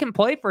yeah, they can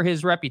play for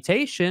his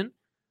reputation,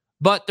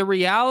 but the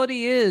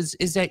reality is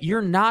that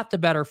you're not the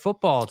better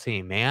football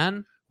team,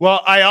 man.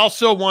 Well, I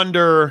also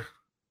wonder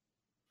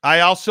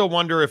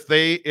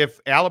if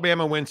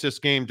Alabama wins this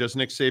game, does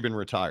Nick Saban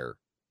retire?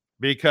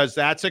 Because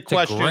that's a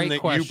question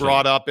you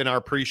brought up in our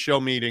pre-show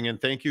meeting.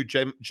 And thank you,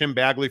 Jim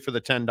Bagley, for the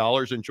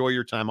 $10. Enjoy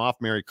your time off.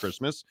 Merry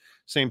Christmas.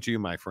 Same to you,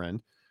 my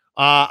friend.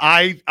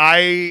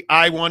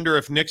 I wonder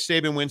if Nick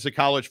Saban wins the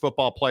college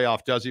football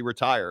playoff, does he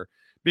retire?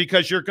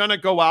 Because you're going to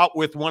go out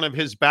with one of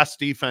his best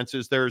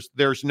defenses.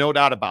 There's no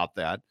doubt about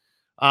that.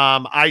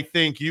 I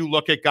think you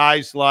look at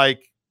guys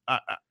like,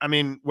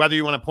 whether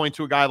you want to point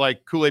to a guy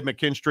like Kool-Aid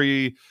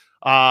McKinstry,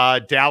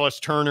 Dallas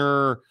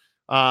Turner,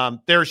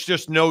 there's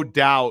just no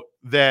doubt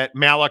that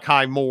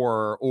Malachi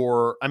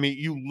Moore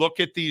you look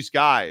at these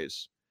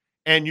guys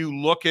and you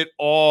look at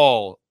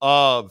all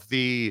of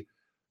the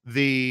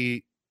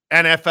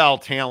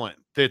NFL talent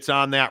that's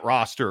on that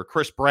roster.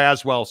 Chris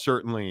Braswell,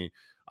 certainly.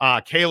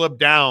 Caleb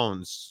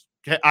Downs.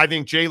 I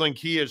think Jalen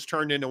Key has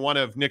turned into one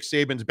of Nick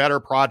Saban's better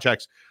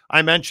projects.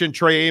 I mentioned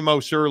Trey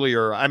Amos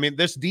earlier.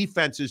 This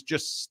defense is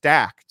just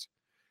stacked,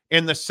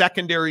 and the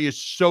secondary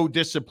is so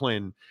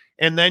disciplined.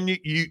 And then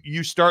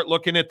you start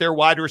looking at their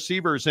wide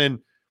receivers, and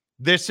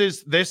this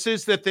is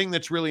the thing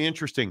that's really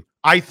interesting.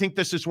 I think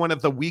this is one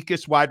of the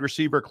weakest wide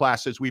receiver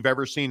classes we've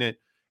ever seen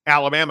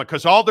Alabama,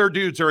 because all their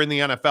dudes are in the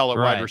NFL at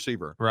Right. wide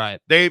receiver. Right.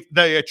 The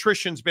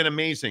attrition's been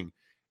amazing.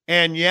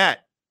 And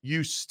yet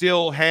you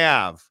still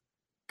have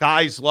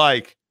guys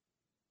like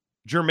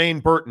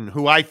Jermaine Burton,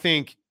 who I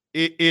think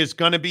is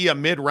going to be a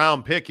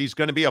mid-round pick. He's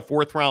going to be a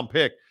fourth-round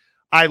pick.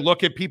 I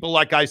look at people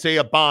like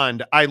Isaiah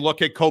Bond. I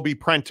look at Kobe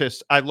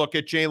Prentice. I look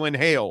at Jalen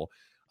Hale.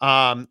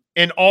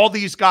 And all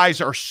these guys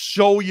are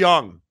so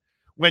young.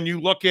 When you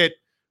look at,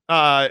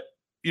 a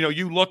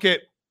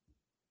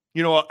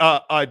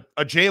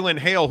Jalen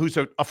Hale who's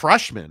a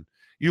freshman.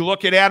 You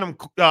look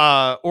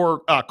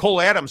at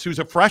Cole Adams, who's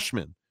a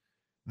freshman.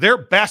 Their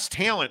best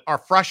talent are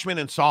freshmen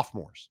and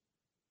sophomores.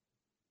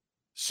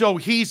 So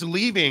he's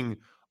leaving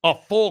a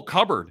full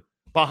cupboard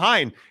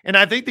behind. And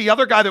I think the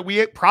other guy that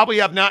we probably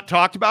have not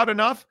talked about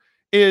enough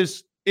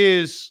is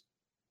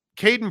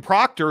Caden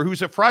Proctor,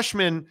 who's a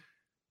freshman,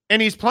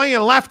 and he's playing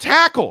left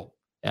tackle.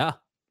 Yeah.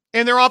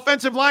 And their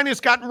offensive line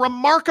has gotten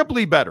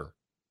remarkably better.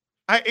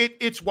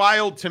 It's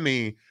wild to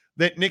me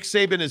that Nick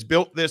Saban has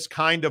built this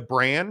kind of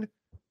brand.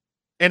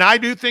 And I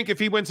do think if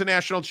he wins a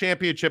national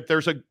championship,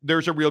 there's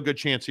a real good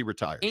chance he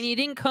retires. And he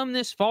didn't come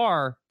this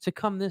far to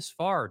come this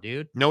far,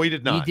 dude. No, he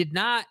did not.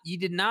 You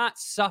did not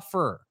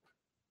suffer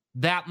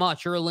that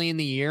much early in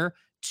the year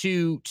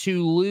to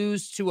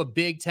lose to a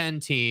Big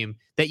Ten team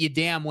that you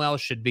damn well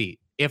should beat.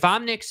 If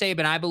I'm Nick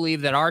Saban, I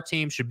believe that our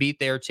team should beat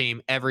their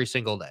team every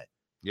single day.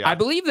 Yeah. I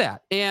believe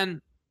that. And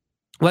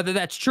whether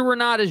that's true or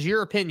not is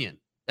your opinion.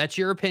 That's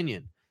your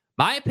opinion.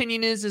 My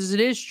opinion is it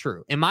is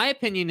true. And my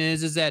opinion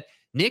is that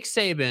Nick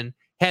Saban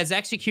has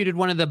executed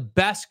one of the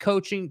best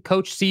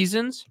coach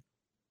seasons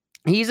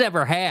he's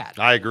ever had.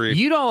 I agree.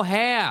 You don't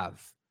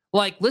have,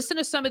 listen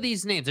to some of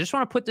these names. I just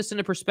want to put this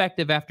into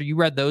perspective after you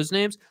read those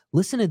names.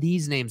 Listen to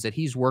these names that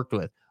he's worked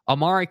with.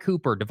 Amari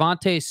Cooper,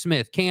 Devontae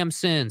Smith, Cam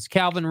Sins,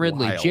 Calvin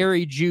Ridley, Wild.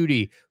 Jerry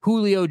Jeudy,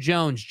 Julio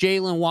Jones,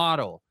 Jalen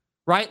Waddle,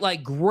 right?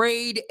 Like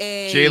grade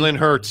A. Jalen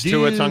Hurts,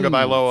 Tua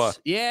Tagovailoa.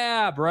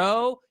 Yeah,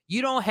 bro.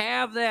 You don't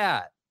have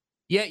that.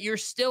 Yet you're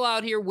still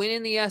out here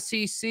winning the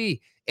SEC.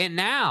 And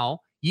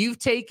now you've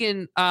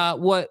taken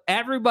what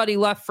everybody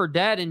left for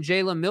dead in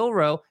Jalen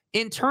Milroe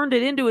and turned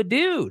it into a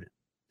dude.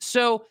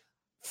 So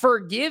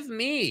forgive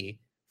me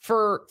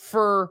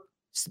for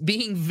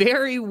being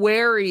very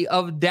wary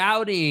of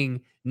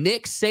doubting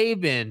Nick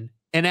Saban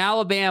and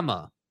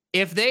Alabama.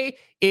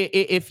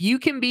 If you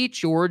can beat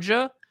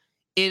Georgia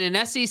in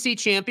an SEC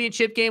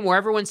championship game where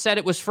everyone said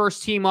it was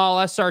first team all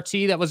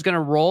SRT that was going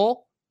to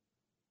roll,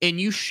 and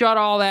you shut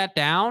all that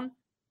down,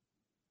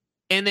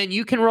 and then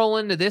you can roll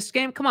into this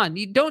game. Come on,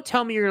 you don't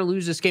tell me you're going to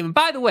lose this game. And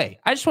by the way,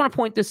 I just want to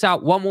point this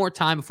out one more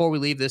time before we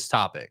leave this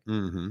topic.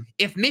 Mm-hmm.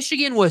 If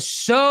Michigan was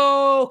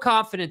so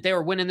confident they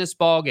were winning this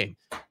ball game,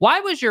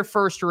 why was your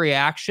first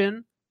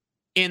reaction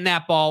in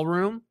that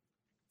ballroom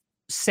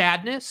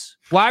sadness?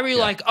 Why were you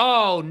like,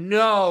 oh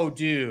no,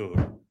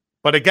 dude?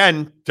 But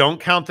again, don't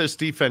count this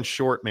defense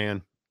short,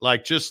 man.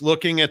 Like just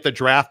looking at the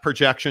draft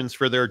projections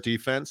for their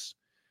defense.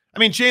 I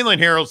mean, Jalen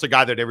Harrell's the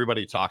guy that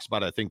everybody talks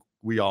about. I think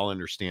we all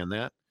understand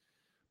that.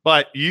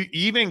 But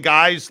even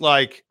guys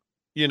like,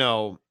 I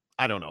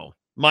don't know,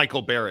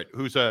 Michael Barrett,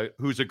 who's a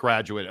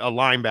graduate, a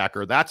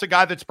linebacker. That's a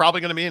guy that's probably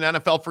going to be an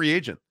NFL free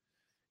agent.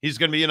 He's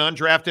going to be an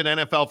undrafted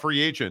NFL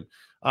free agent.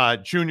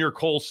 Junior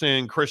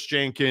Colson, Chris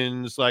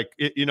Jenkins,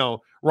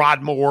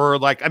 Rod Moore.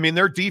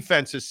 Their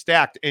defense is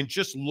stacked. And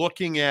just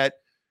looking at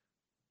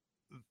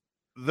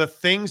the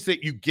things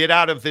that you get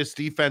out of this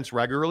defense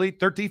regularly,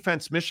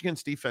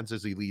 Michigan's defense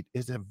is elite,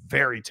 is a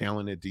very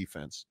talented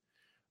defense.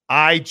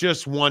 I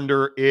just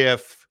wonder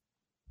if,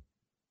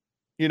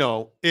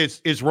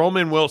 is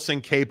Roman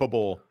Wilson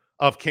capable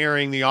of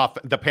carrying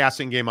the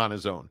passing game on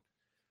his own?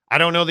 I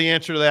don't know the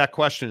answer to that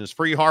question. Is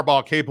Free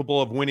Harbaugh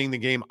capable of winning the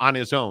game on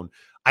his own?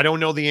 I don't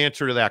know the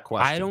answer to that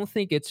question. I don't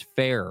think it's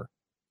fair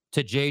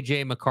to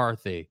J.J.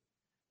 McCarthy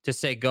to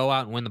say, go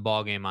out and win the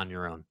ball game on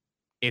your own.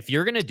 If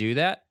you're going to do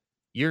that,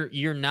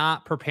 you're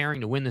not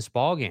preparing to win this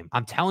ball game.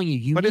 I'm telling you,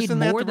 you but need isn't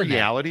more that the than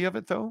reality of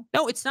it, though?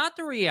 No, it's not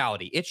the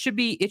reality. It should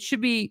be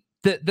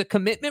the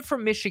commitment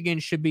from Michigan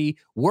should be,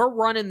 we're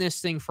running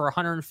this thing for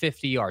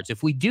 150 yards.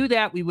 If we do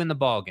that, we win the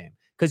ball game.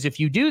 Because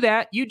if you do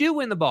that, you do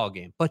win the ball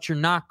game. But you're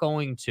not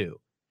going to.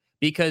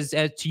 Because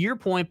to your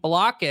point,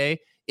 Balake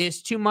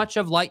is too much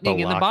of lightning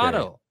in the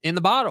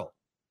bottle.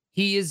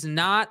 He is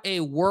not a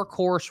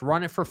workhorse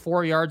running for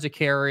 4 yards a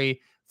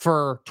carry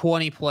for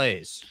 20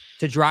 plays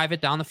to drive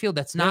it down the field.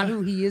 That's not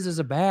who he is as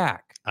a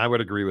back. I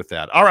would agree with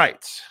that. All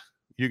right.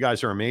 You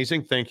guys are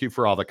amazing. Thank you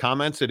for all the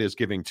comments. It is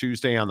Giving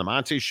Tuesday on the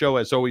Monty Show,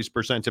 as always,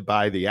 presented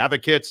by The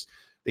Advocates.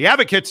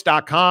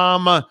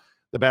 TheAdvocates.com,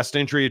 the best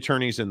injury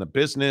attorneys in the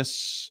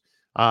business.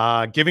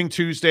 Giving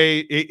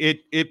Tuesday,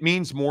 it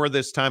means more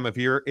this time of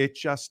year. It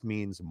just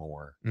means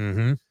more.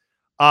 Mm-hmm.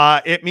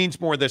 It means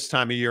more this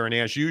time of year. And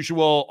as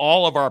usual,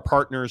 all of our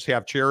partners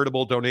have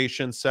charitable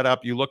donations set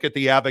up. You look at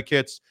The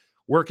Advocates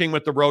working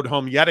with the Road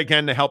Home yet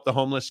again to help the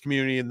homeless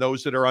community and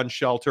those that are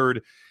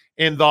unsheltered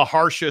in the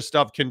harshest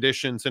of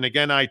conditions. And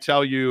again, I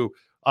tell you,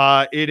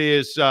 it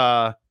is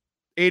 8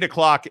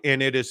 o'clock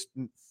and it is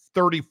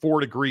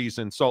 34 degrees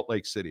in Salt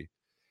Lake City.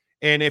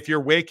 And if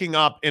you're waking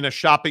up in a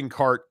shopping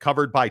cart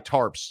covered by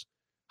tarps,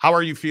 how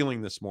are you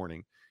feeling this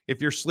morning?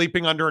 If you're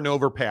sleeping under an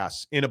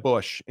overpass, in a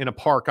bush, in a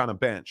park, on a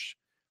bench,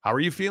 how are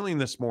you feeling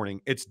this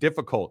morning? It's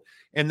difficult.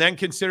 And then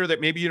consider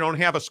that maybe you don't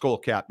have a skull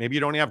cap. Maybe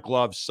you don't have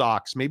gloves,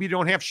 socks. Maybe you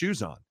don't have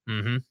shoes on.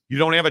 Mm-hmm. You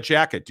don't have a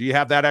jacket. Do you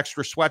have that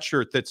extra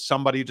sweatshirt that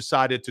somebody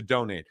decided to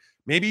donate?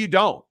 Maybe you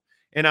don't.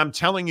 And I'm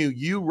telling you,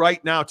 you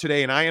right now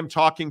today, and I am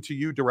talking to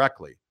you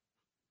directly,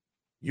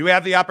 you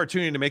have the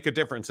opportunity to make a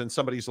difference in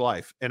somebody's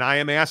life. And I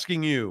am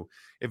asking you,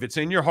 if it's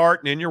in your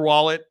heart and in your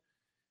wallet,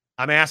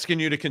 I'm asking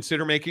you to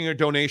consider making a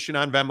donation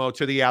on Venmo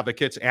to the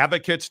Advocates.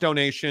 Advocates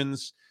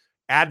donations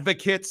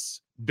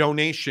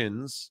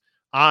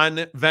on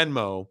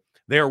Venmo.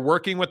 They are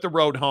working with the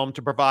Road Home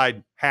to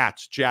provide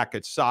hats,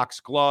 jackets, socks,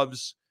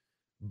 gloves,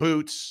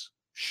 boots,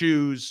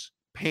 shoes,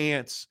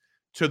 pants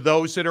to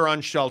those that are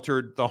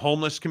unsheltered, the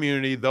homeless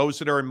community, those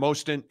that are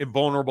most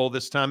vulnerable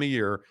this time of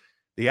year.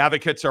 The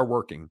Advocates are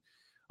working.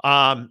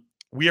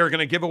 We are going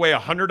to give away a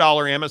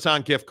 $100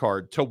 Amazon gift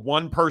card to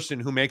one person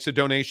who makes a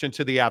donation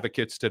to the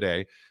Advocates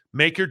today.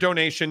 Make your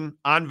donation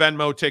on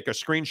Venmo. Take a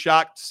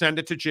screenshot. Send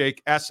it to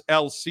Jake,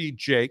 SLC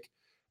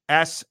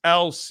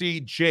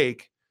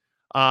Jake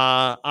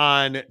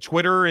on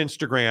Twitter or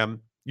Instagram.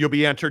 You'll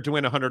be entered to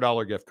win a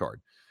 $100 gift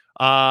card.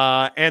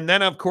 And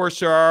then, of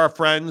course, there are our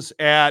friends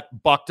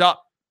at Bucked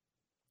Up,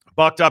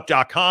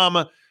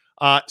 buckedup.com.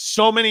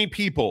 So many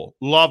people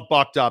love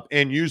Bucked Up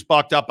and use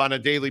Bucked Up on a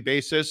daily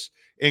basis,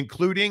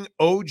 including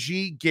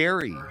OG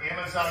Gary.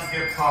 Amazon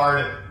gift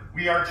card.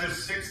 We are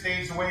just 6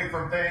 days away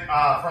from this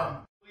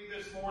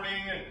morning.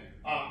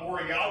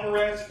 Maury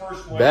Alvarez,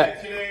 first one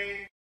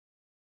today.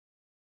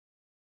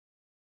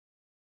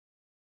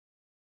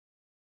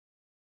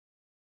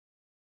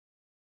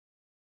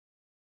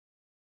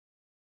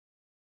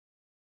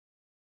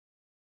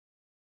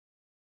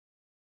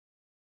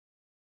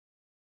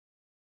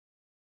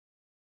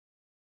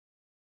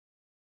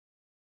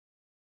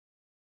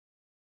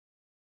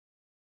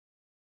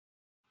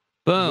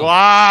 Boom. Wow.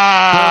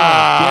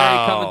 Boom.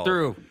 Gary coming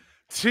through.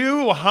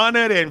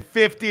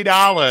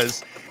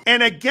 $250.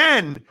 And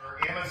again,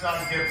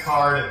 Amazon gift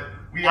card.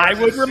 I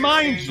would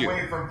remind you,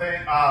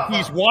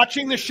 he's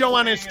watching the show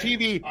on his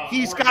TV.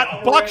 He's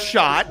got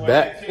buckshot.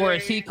 Or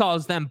as he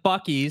calls them,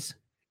 Buckies.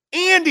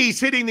 And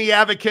he's hitting the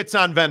Advocates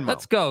on Venmo.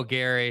 Let's go,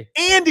 Gary.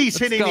 And he's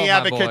hitting the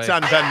Advocates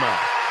on Venmo.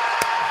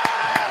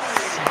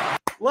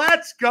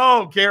 Let's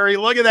go, Gary.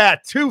 Look at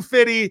that.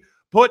 $250.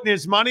 Putting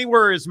his money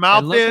where his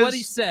mouth look is. Look what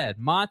he said.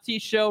 Monty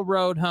Show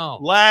Road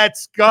Home.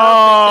 Let's go.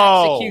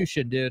 Perfect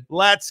execution, dude.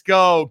 Let's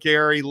go,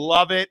 Gary.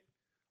 Love it.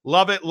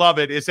 Love it. Love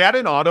it. Is that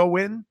an auto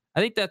win? I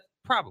think that's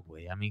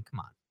probably. I mean, come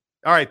on.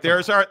 All right.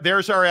 There's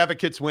our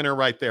Advocates winner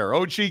right there.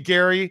 OG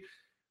Gary,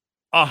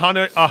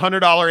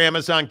 $100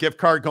 Amazon gift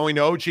card going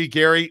to OG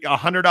Gary.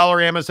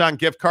 $100 Amazon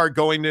gift card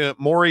going to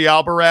Maury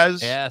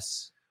Alvarez.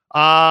 Yes.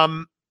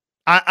 I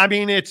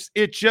mean,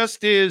 it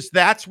just is.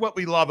 That's what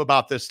we love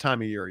about this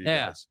time of year, you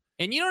guys.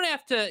 And you don't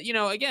have to,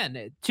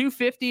 again,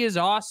 $250 is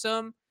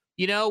awesome.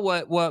 You know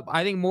what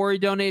I think Maury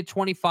donated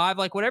 $25,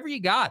 like whatever you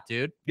got,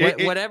 dude.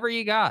 Whatever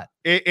you got.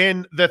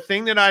 And the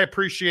thing that I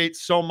appreciate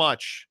so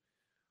much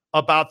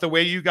about the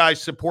way you guys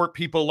support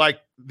people like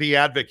the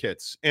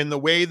Advocates and the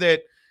way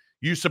that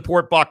you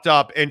support Bucked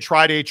Up and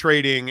Tri-Day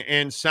Trading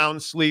and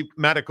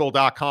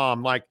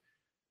SoundSleepMedical.com, like,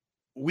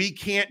 we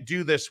can't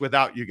do this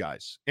without you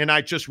guys. And I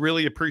just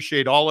really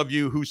appreciate all of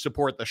you who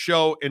support the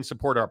show and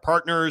support our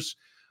partners.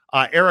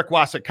 Eric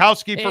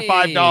Wasikowski for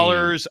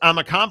 $5. I'm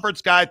a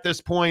conference guy at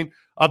this point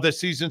of the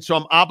season, so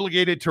I'm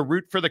obligated to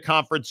root for the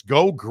conference.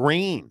 Go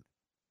green.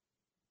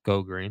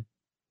 Go green.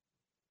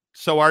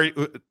 So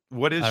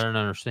what is? I don't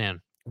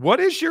understand.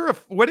 What is your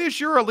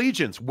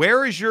allegiance?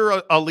 Where is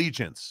your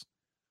allegiance,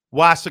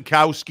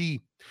 Wasikowski?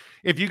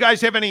 If you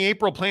guys have any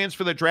April plans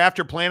for the draft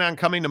or plan on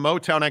coming to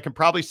Motown, I can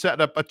probably set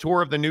up a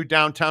tour of the new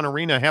downtown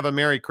arena. Have a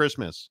Merry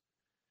Christmas.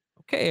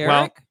 Okay, Eric.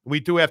 Well,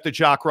 we do have to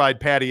jock ride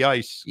Patty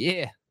Ice.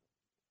 Yeah.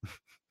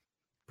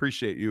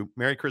 Appreciate you.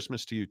 Merry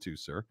Christmas to you too,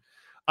 sir.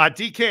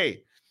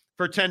 DK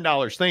for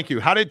 $10. Thank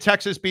you. How did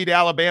Texas beat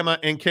Alabama,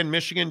 and can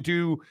Michigan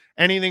do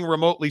anything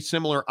remotely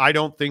similar? I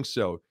don't think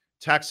so.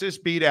 Texas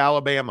beat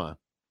Alabama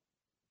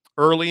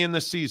early in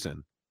the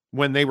season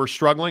when they were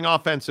struggling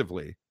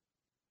offensively,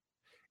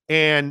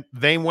 and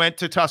they went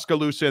to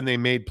Tuscaloosa and they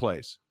made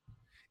plays.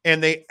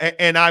 And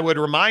I would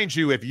remind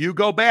you, if you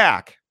go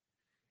back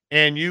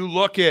and you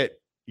look at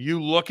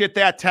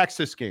that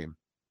Texas game,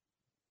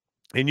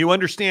 and you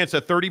understand it's a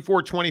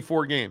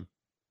 34-24 game,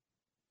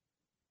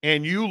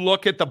 and you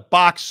look at the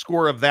box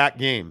score of that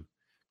game,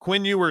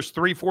 Quinn Ewers,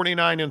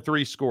 349 and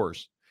 3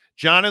 scores.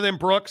 Jonathan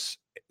Brooks,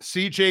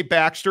 C.J.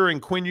 Baxter,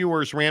 and Quinn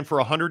Ewers ran for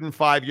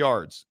 105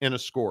 yards in a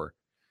score.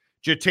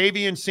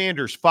 Jatavian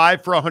Sanders,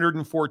 5 for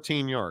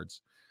 114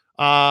 yards.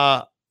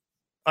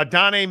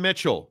 Adonai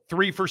Mitchell,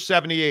 3 for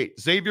 78.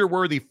 Xavier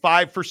Worthy,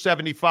 5 for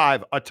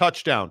 75, a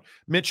touchdown.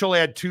 Mitchell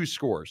had 2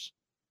 scores.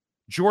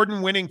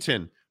 Jordan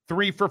Winnington,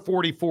 3 for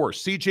 44.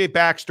 C.J.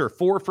 Baxter,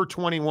 4 for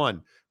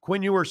 21.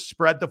 Quinn Ewers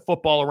spread the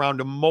football around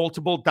to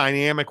multiple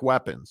dynamic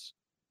weapons.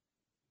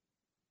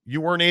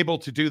 You weren't able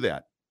to do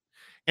that.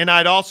 And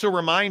I'd also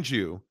remind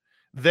you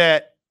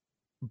that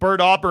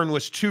Bert Auburn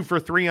was 2 for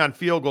 3 on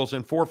field goals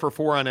and 4 for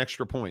 4 on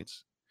extra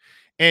points.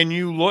 And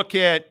you look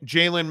at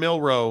Jalen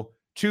Milroe,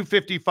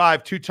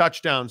 255, 2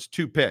 touchdowns,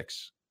 2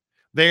 picks.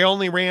 They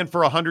only ran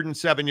for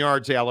 107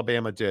 yards,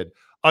 Alabama did,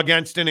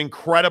 against an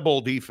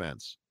incredible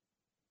defense.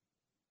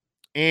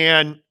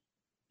 And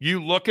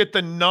you look at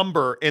the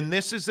number, and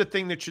this is the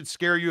thing that should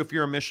scare you if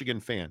you're a Michigan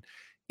fan.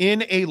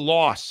 In a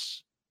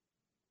loss,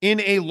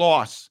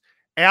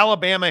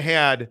 Alabama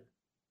had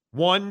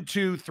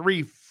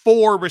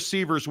 4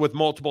 receivers with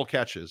multiple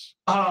catches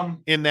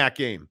in that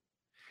game.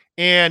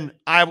 And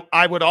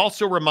I would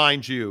also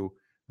remind you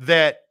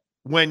that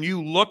when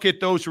you look at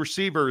those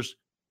receivers,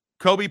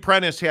 Kobe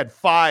Prentice had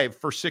 5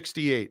 for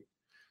 68.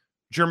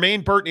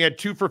 Jermaine Burton had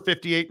 2 for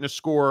 58 in a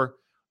score.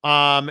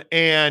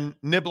 And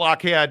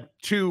Niblock had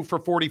 2 for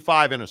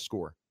 45 in a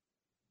score.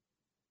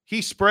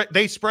 They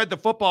spread the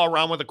football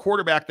around with a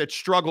quarterback that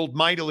struggled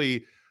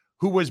mightily,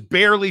 who was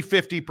barely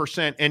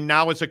 50%, and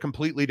now is a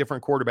completely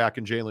different quarterback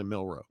in Jalen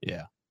Milroe.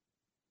 Yeah.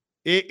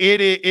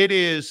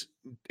 It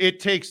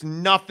takes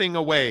nothing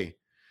away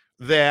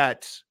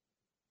that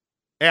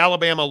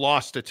Alabama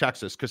lost to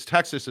Texas, because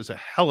Texas is a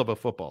hell of a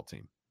football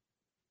team.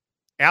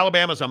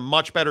 Alabama's a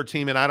much better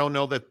team, and I don't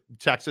know that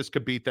Texas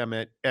could beat them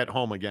at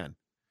home again.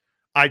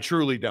 I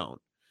truly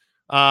don't.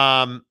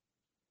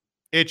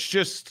 It's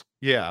just,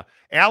 yeah.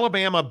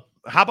 Alabama,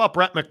 how about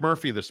Brett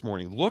McMurphy this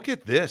morning? Look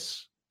at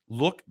this.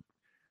 Look,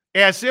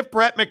 as if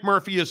Brett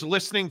McMurphy is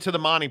listening to the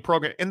Monty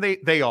program, and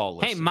they all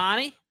listen. Hey,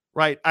 Monty.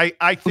 Right. I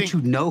think.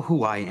 Don't you know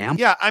who I am?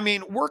 Yeah, I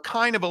mean, we're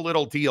kind of a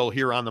little deal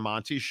here on the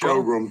Monty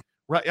show.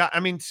 Right. I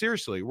mean,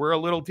 seriously, we're a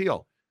little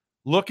deal.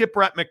 Look at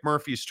Brett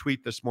McMurphy's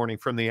tweet this morning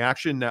from the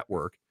Action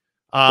Network.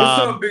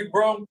 What's up, big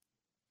bro?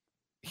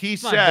 He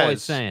What's my boy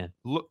says, saying?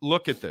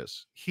 look at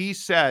this. He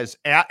says,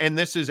 and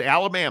this is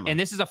Alabama. And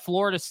this is a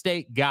Florida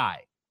State guy.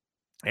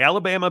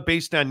 Alabama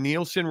based on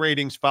Nielsen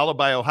ratings, followed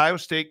by Ohio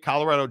State,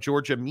 Colorado,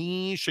 Georgia,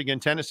 Michigan,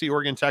 Tennessee,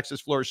 Oregon, Texas,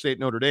 Florida State,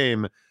 Notre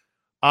Dame,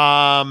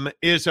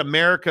 is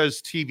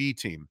America's TV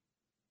team.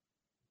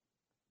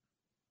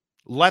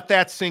 Let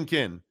that sink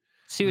in.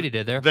 See what he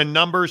did there? The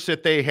numbers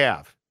that they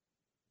have.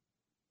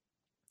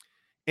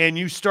 And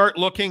you start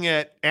looking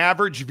at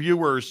average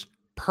viewers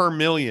per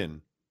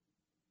million.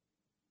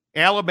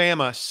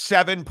 Alabama,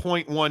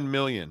 7.1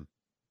 million.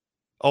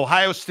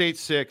 Ohio State,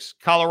 6.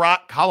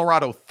 Colorado,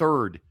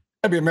 3rd.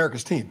 That'd be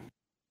America's team.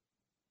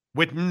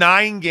 With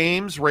 9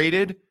 games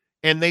rated,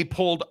 and they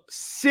pulled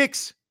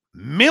 6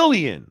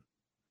 million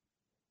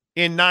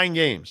in 9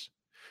 games.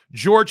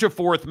 Georgia,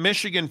 4th.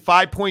 Michigan,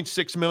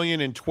 5.6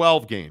 million in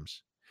 12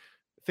 games.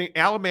 I think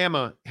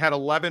Alabama had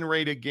 11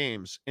 rated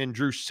games and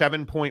drew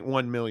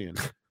 7.1 million.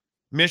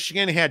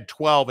 Michigan had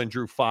 12 and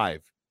drew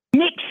 5.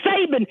 Nick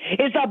Saban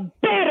is a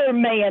better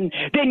man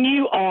than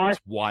you are.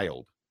 It's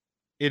wild.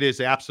 It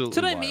is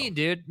absolutely That's what wild. I mean,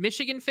 dude.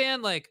 Michigan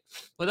fan, like,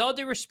 with all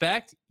due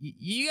respect,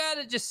 you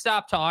got to just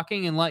stop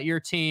talking and let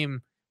your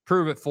team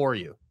prove it for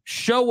you.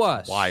 Show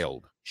us.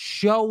 Wild.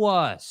 Show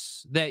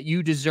us that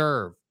you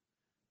deserve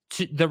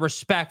the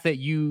respect that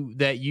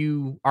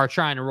you are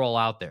trying to roll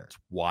out there. It's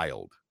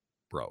wild,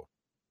 bro.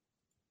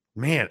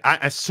 Man,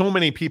 so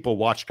many people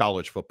watch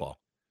college football.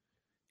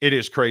 It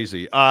is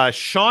crazy.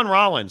 Sean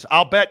Rollins,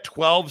 I'll bet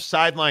 12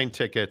 sideline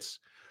tickets,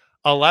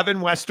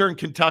 11 Western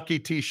Kentucky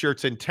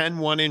T-shirts, and 10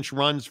 1-inch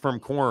runs from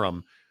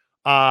Quorum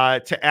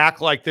to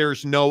act like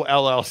there's no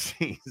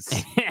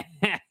LLCs.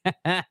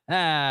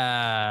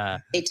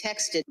 They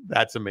texted.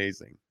 That's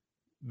amazing.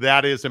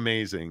 That is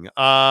amazing.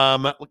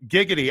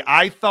 Giggity,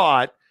 I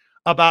thought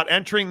about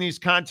entering these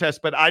contests,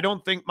 but I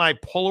don't think my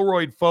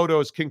Polaroid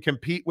photos can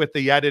compete with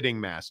the editing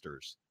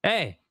masters.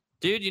 Hey,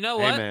 dude, you know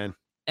what? Hey, man.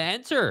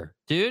 Enter,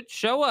 dude.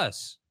 Show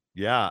us.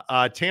 Yeah.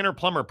 Tanner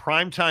Plummer,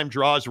 primetime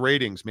draws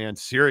ratings, man.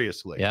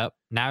 Seriously. Yep.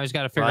 Now he's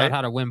got to figure out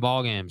how to win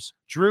ball games.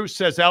 Drew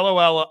says,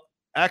 LOL,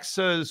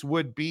 Exas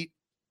would beat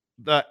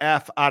the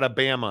F out of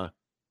Bama.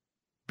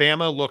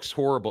 Bama looks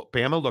horrible.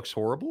 Bama looks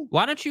horrible?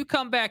 Why don't you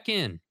come back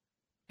in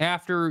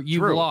after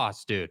you've Drew.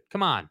 lost, dude?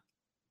 Come on.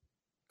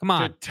 Come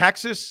on.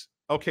 Texas.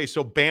 Okay,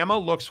 so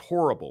Bama looks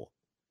horrible.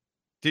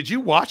 Did you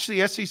watch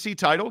the SEC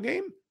title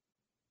game?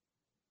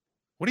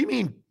 What do you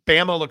mean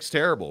Bama looks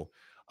terrible?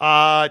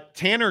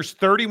 Tanner's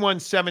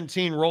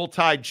 31-17 roll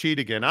tide cheat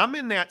again. I'm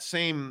in that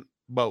same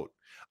boat.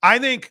 I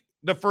think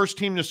the first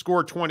team to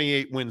score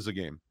 28 wins the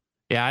game.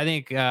 Yeah, I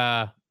think,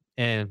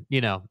 and you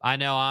know, I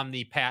know I'm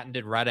the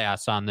patented red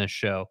ass on this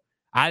show.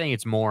 I think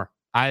it's more.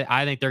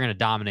 I think they're going to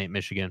dominate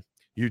Michigan.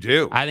 You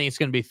do? I think it's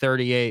going to be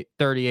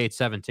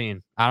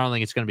 38-17. I don't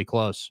think it's going to be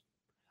close.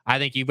 I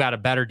think you've got a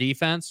better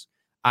defense.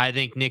 I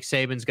think Nick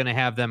Saban's going to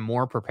have them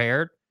more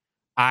prepared.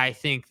 I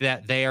think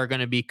that they are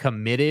going to be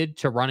committed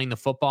to running the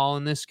football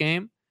in this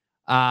game.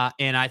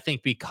 And I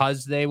think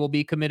because they will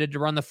be committed to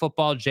run the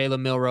football,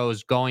 Jalen Milroe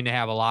is going to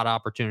have a lot of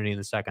opportunity in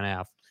the second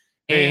half.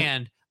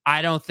 And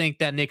I don't think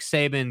that Nick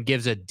Saban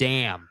gives a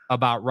damn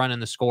about running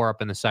the score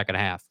up in the second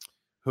half.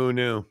 Who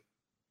knew?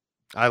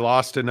 I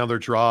lost another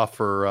draw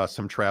for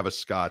some Travis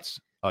Scotts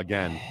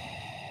again.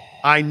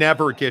 I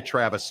never get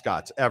Travis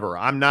Scott's ever.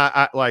 I'm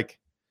not like.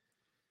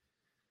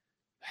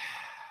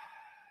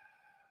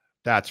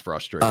 That's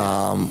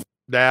frustrating.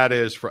 That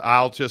is for.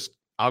 I'll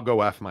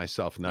go F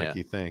myself, Nike.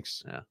 Yeah.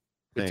 Thanks. Yeah.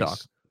 Good Thanks. talk.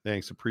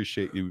 Thanks.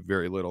 Appreciate you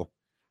very little.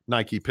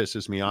 Nike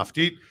pisses me off.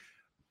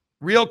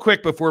 Real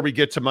quick before we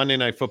get to Monday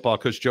Night Football,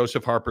 because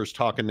Joseph Harper's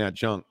talking that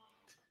junk,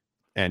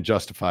 and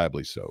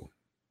justifiably so.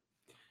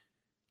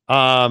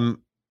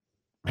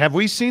 Have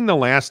we seen the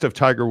last of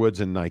Tiger Woods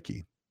and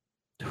Nike?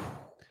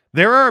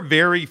 There are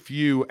very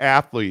few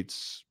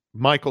athletes,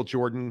 Michael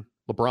Jordan,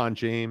 LeBron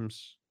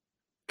James,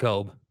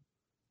 Kobe,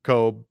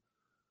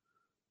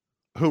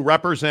 who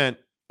represent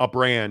a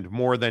brand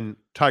more than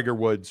Tiger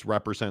Woods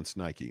represents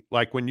Nike.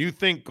 Like when you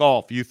think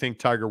golf, you think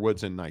Tiger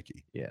Woods and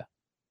Nike. Yeah.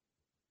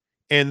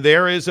 And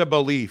there is a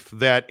belief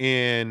that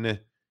in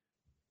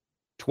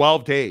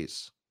 12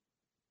 days,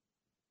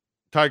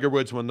 Tiger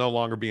Woods will no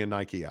longer be a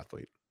Nike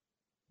athlete.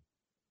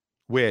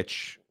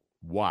 Which,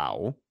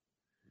 wow.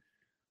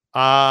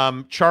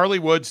 Charlie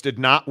Woods did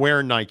not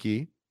wear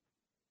Nike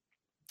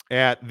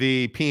at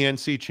the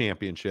PNC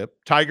Championship.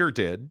 Tiger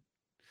did.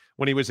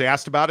 When he was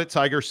asked about it,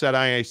 Tiger said,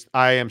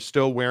 I am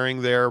still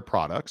wearing their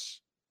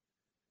products.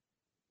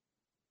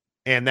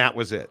 And that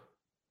was it.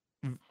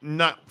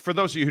 Not for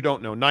those of you who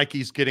don't know,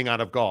 Nike's getting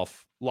out of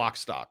golf lock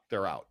stock.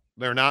 They're out.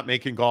 They're not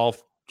making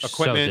golf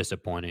equipment. So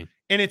disappointing.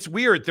 And it's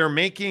weird. They're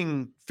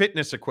making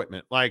fitness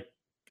equipment. Like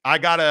I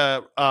got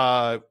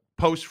a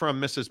post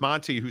from Mrs.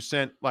 Monty who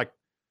sent like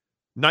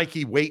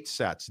Nike weight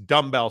sets,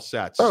 dumbbell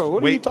sets. Oh,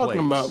 what are you weight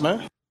talking plates. about,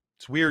 man?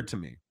 It's weird to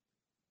me.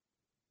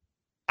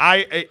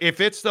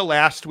 If it's the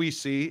last we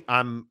see,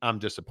 I'm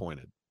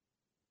disappointed.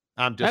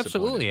 I'm disappointed.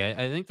 Absolutely.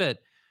 I think that,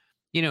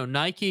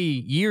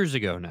 Nike years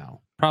ago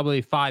now,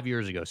 probably 5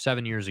 years ago,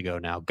 7 years ago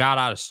now, got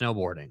out of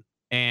snowboarding.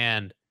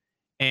 And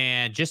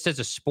just as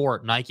a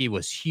sport, Nike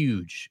was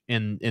huge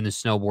in the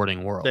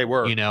snowboarding world. They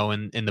were.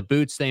 And the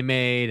boots they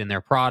made and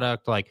their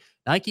product. Like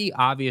Nike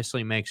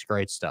obviously makes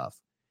great stuff.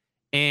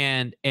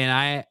 And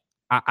I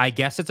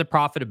guess it's a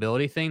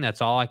profitability thing.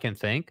 That's all I can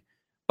think.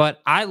 But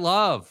I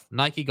love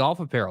Nike golf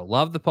apparel.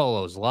 Love the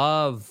polos.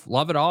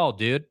 Love it all,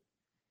 dude.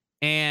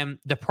 And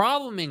the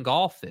problem in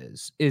golf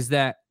is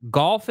that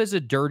golf is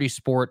a dirty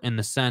sport in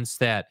the sense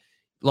that,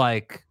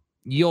 like,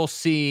 you'll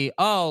see,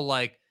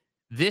 like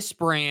this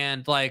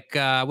brand, like,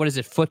 what is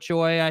it,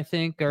 FootJoy, I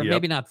think, or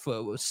maybe not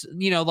Foot.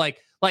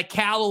 Like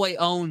Callaway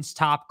owns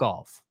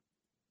Topgolf,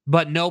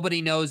 but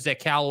nobody knows that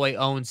Callaway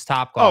owns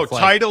Topgolf. Oh,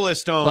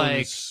 Titleist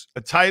owns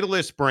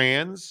Titleist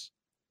brands.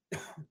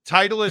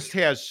 Titleist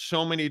has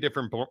so many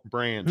different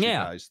brands, you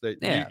guys,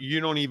 that you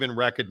don't even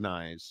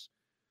recognize.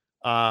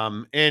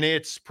 And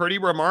it's pretty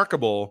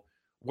remarkable,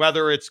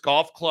 whether it's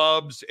golf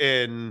clubs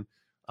and,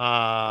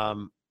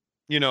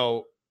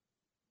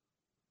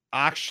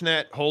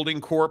 Oxnet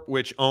Holding Corp,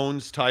 which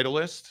owns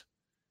Titleist.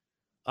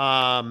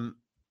 I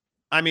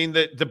mean,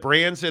 the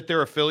brands that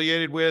they're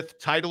affiliated with,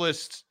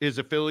 Titleist is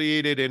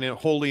affiliated and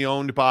wholly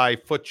owned by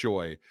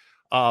FootJoy,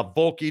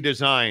 Volkey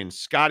Designs,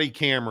 Scotty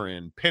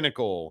Cameron,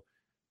 Pinnacle.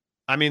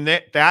 I mean,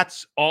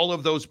 that's all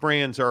of those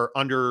brands are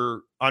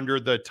under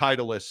the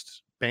Titleist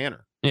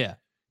banner. Yeah.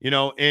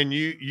 And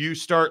you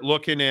start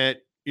looking at,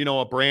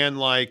 a brand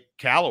like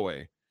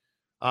Callaway.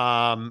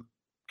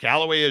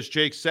 Callaway, as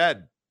Jake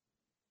said,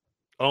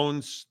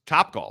 owns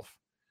Topgolf,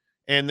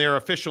 and their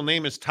official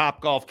name is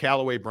Topgolf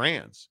Callaway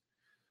Brands.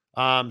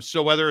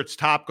 So whether it's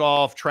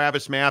Topgolf,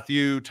 Travis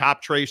Matthew,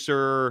 Top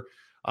Tracer,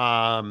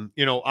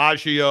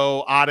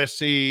 Agio,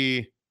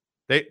 Odyssey,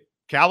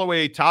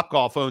 Callaway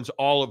Topgolf owns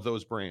all of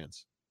those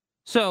brands.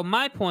 So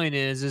my point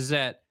is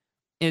that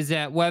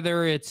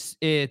whether it's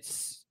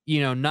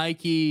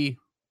Nike,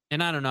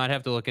 and I don't know, I'd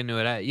have to look into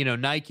it.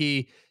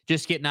 Nike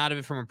just getting out of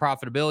it from a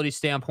profitability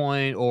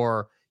standpoint,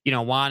 or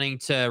wanting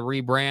to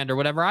rebrand or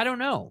whatever. I don't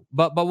know,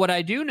 but what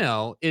I do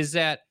know is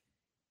that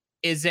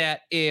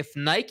if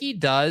Nike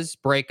does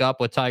break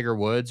up with Tiger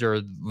Woods,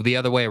 or the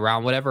other way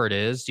around, whatever it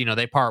is,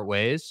 they part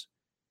ways,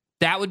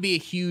 that would be a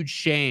huge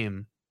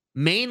shame,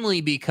 mainly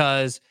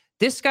because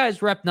this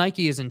guy's rep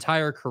Nike his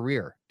entire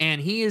career, and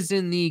he is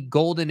in the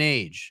golden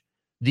age,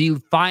 the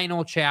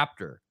final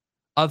chapter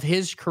of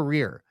his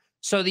career.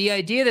 So the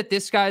idea that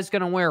this guy's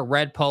going to wear a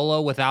red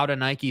polo without a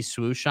Nike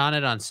swoosh on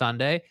it on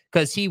Sunday,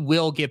 because he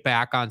will get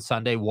back on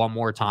Sunday one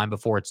more time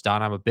before it's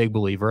done. I'm a big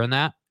believer in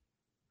that.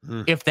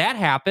 If that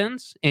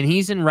happens and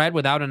he's in red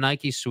without a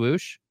Nike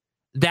swoosh,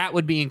 that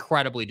would be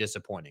incredibly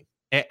disappointing.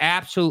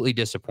 Absolutely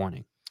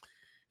disappointing.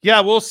 Yeah,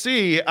 we'll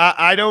see.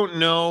 I don't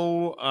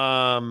know.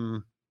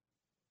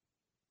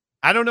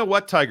 I don't know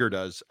what Tiger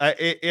does.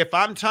 If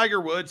I'm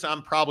Tiger Woods, I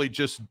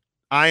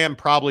am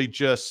probably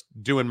just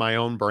doing my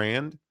own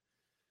brand.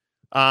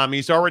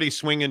 He's already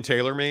swinging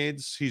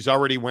TaylorMades. He's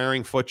already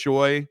wearing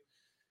FootJoy.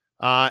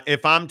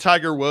 If I'm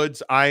Tiger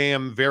Woods, I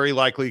am very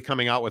likely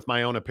coming out with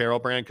my own apparel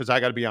brand, because I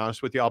got to be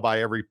honest with you, I'll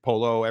buy every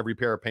polo, every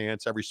pair of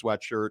pants, every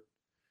sweatshirt.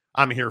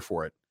 I'm here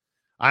for it.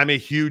 I'm a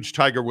huge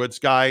Tiger Woods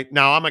guy.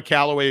 Now, I'm a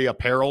Callaway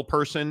apparel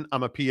person.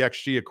 I'm a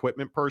PXG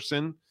equipment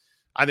person.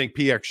 I think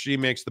PXG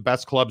makes the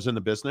best clubs in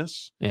the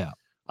business. Yeah.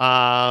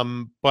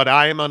 But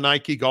I am a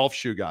Nike golf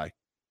shoe guy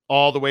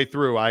all the way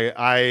through.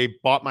 I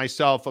bought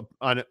myself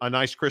a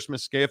nice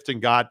Christmas gift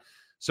and got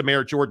some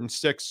Air Jordan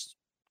 6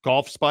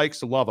 golf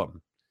spikes. Love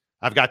them.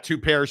 I've got 2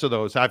 pairs of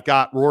those. I've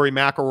got Rory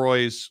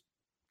McIlroy's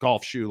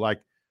golf shoe.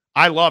 Like,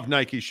 I love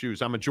Nike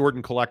shoes. I'm a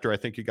Jordan collector. I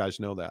think you guys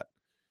know that.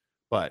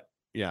 But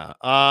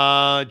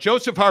yeah.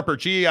 Joseph Harper,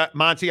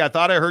 Monty, I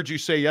thought I heard you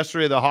say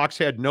yesterday the Hawks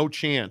had no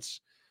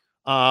chance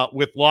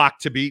with Locke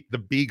to beat the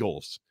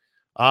Beagles.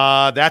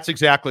 That's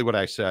exactly what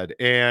I said.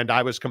 And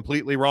I was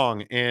completely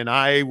wrong. And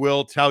I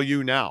will tell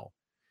you now,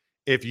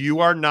 if you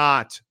are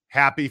not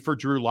happy for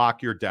Drew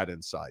Lock, you're dead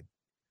inside.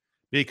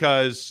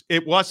 Because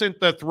it wasn't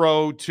the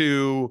throw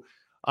to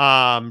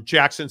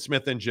Jackson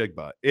Smith and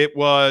Jigba. It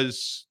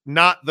was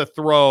not the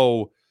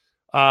throw.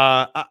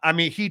 I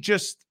mean,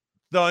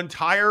 the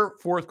entire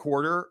fourth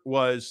quarter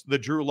was the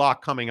Drew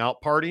Lock coming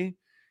out party.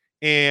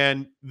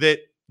 And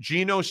that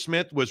Geno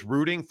Smith was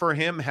rooting for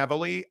him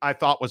heavily, I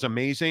thought was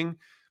amazing.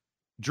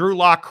 Drew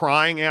Lock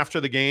crying after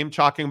the game,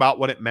 talking about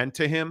what it meant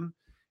to him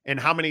and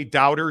how many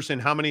doubters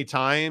and how many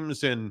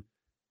times. And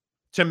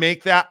to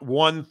make that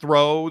one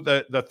throw,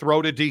 the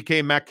throw to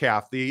DK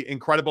Metcalf, the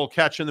incredible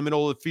catch in the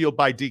middle of the field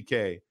by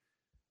DK.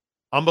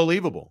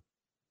 Unbelievable.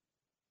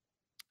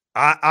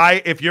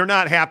 If you're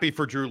not happy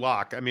for Drew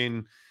Lock, I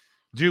mean,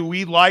 do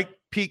we like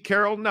Pete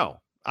Carroll? No.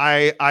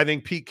 I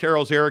think Pete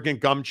Carroll's arrogant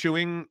gum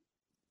chewing,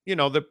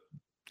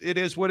 it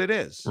is what it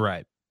is.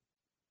 Right.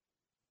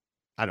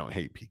 I don't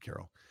hate Pete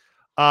Carroll.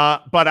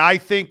 But I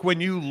think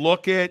when you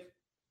look at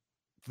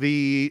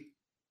the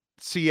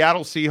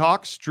Seattle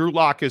Seahawks, Drew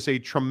Lock is a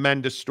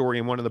tremendous story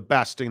and one of the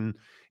best in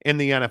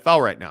the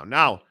NFL right now.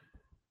 Now,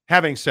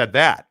 having said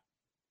that,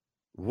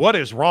 what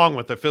is wrong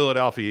with the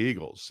Philadelphia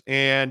Eagles?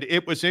 And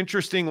it was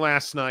interesting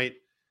last night.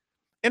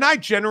 And I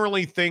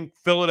generally think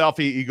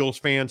Philadelphia Eagles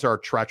fans are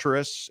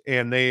treacherous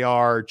and they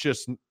are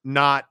just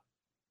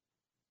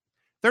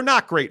they're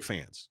not great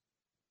fans.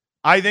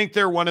 I think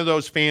they're one of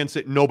those fans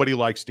that nobody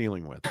likes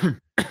dealing with.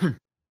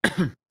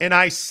 And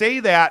I say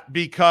that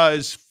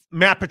because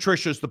Matt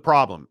Patricia's the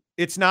problem.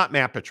 It's not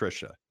Matt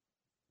Patricia.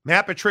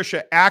 Matt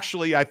Patricia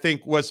actually, I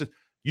think,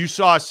 you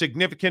saw a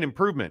significant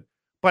improvement.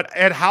 But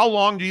at how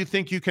long do you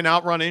think you can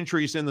outrun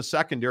injuries in the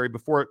secondary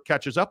before it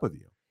catches up with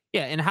you?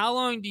 Yeah, and how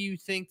long do you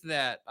think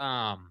that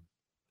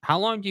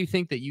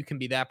you can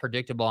be that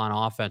predictable on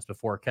offense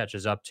before it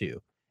catches up to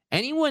you?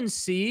 Anyone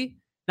see,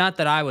 not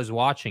that I was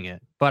watching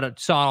it, but I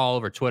saw it all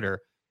over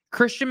Twitter,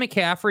 Christian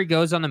McCaffrey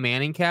goes on the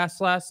Manning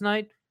cast last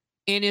night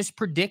and is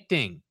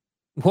predicting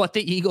what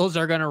the Eagles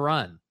are going to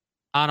run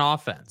on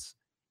offense.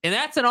 And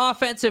that's an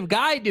offensive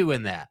guy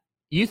doing that.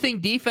 You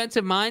think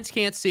defensive minds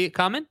can't see it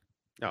coming?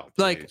 No.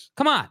 Like,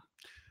 come on.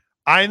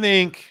 I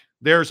think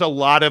there's a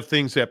lot of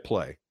things at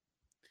play.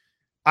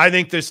 I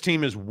think this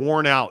team is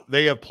worn out.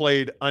 They have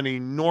played an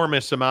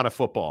enormous amount of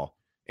football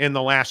in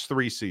the last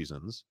 3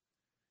 seasons.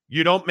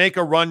 You don't make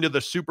a run to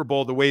the Super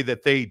Bowl the way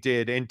that they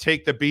did and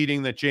take the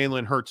beating that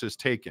Jalen Hurts has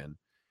taken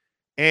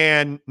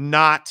and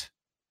not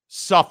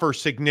suffer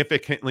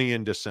significantly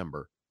in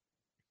December.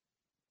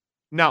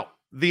 Now,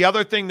 the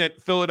other thing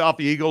that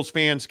Philadelphia Eagles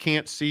fans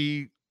can't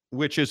see,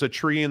 which is a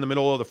tree in the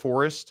middle of the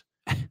forest,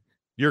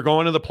 you're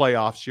going to the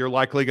playoffs. You're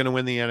likely going to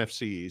win the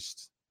NFC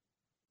East.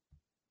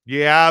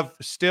 You have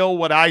still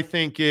what I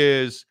think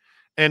is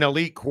an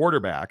elite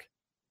quarterback.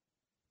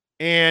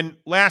 And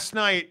last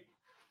night,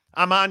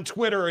 I'm on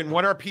Twitter, and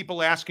what are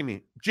people asking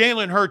me?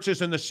 Jalen Hurts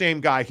isn't the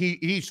same guy.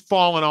 He's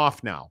fallen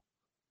off now.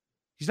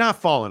 He's not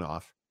fallen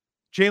off.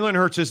 Jalen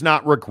Hurts is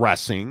not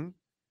regressing.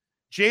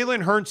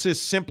 Jalen Hurts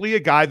is simply a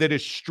guy that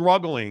is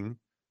struggling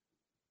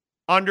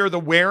under the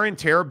wear and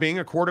tear of being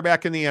a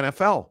quarterback in the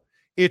NFL.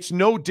 It's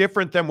no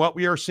different than what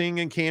we are seeing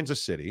in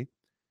Kansas City.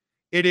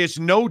 It is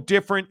no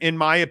different, in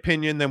my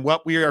opinion, than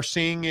what we are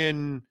seeing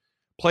in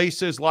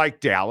places like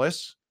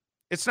Dallas.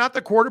 It's not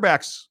the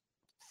quarterback's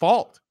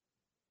fault.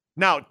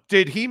 Now,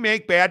 did he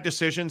make bad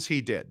decisions?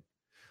 He did.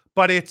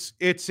 But it's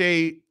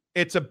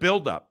a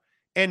buildup.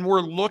 And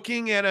we're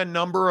looking at a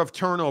number of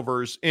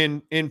turnovers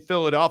in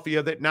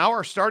Philadelphia that now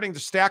are starting to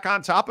stack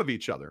on top of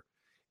each other.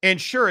 And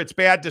sure, it's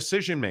bad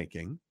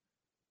decision-making.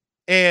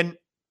 And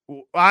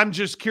I'm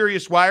just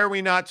curious, why are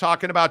we not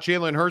talking about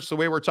Jalen Hurts the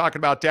way we're talking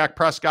about Dak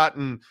Prescott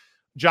and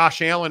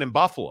Josh Allen in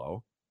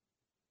Buffalo?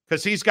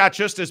 Because he's got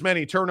just as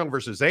many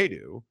turnovers as they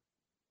do.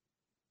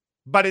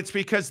 But it's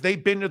because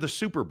they've been to the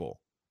Super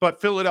Bowl.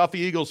 But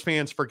Philadelphia Eagles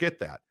fans forget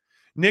that.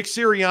 Nick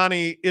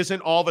Sirianni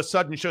isn't all of a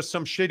sudden just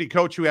some shitty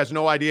coach who has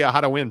no idea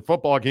how to win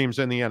football games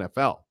in the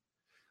NFL.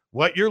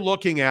 What you're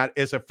looking at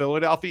is a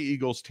Philadelphia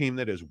Eagles team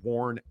that is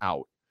worn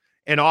out,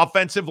 an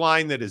offensive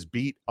line that is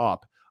beat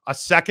up, a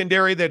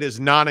secondary that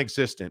is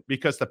non-existent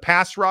because the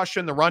pass rush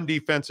and the run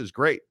defense is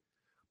great,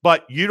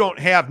 but you don't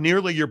have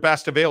nearly your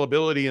best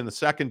availability in the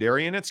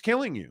secondary, and it's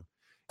killing you.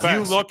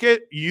 You look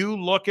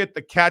at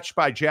the catch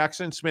by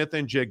Jackson Smith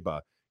and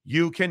Jigba.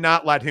 You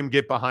cannot let him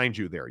get behind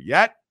you there.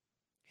 Yet,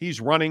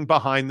 he's running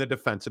behind the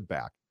defensive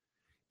back.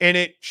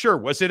 And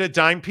was it a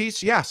dime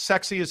piece? Yeah,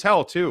 sexy as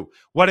hell too.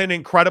 What an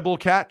incredible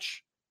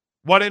catch.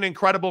 What an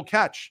incredible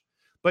catch.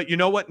 But you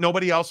know what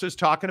nobody else is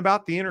talking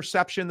about? The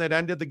interception that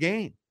ended the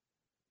game.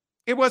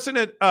 It wasn't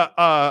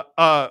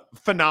a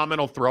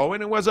phenomenal throw,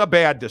 and it was a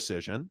bad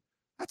decision.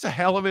 That's a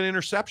hell of an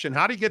interception.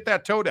 How do you get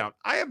that toe down?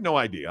 I have no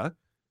idea.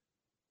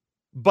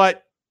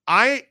 But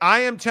I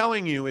am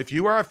telling you, if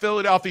you are a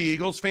Philadelphia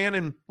Eagles fan,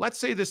 and let's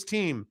say this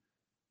team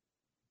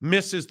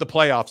misses the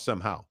playoffs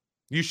somehow,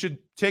 you should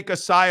take a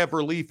sigh of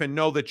relief and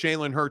know that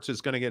Jalen Hurts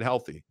is going to get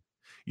healthy.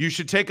 You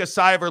should take a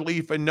sigh of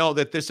relief and know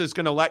that this is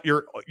going to let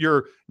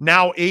your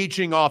now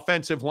aging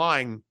offensive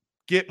line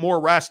get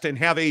more rest and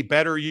have a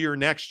better year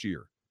next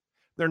year.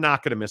 They're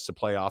not going to miss the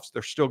playoffs.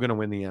 They're still going to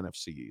win the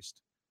NFC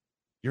East.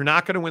 You're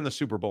not going to win the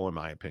Super Bowl, in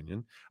my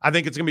opinion. I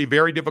think it's going to be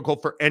very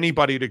difficult for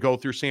anybody to go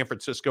through San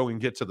Francisco and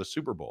get to the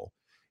Super Bowl.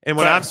 And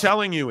what I'm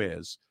telling you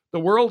is the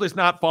world is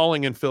not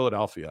falling in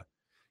Philadelphia.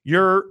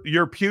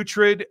 Your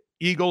putrid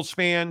Eagles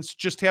fans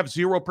just have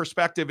zero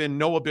perspective and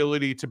no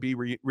ability to be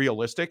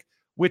realistic,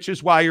 which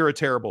is why you're a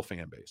terrible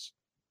fan base.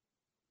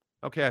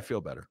 Okay, I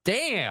feel better.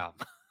 Damn.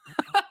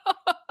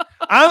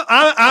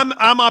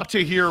 I'm up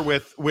to here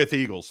with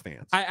Eagles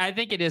fans. I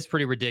think it is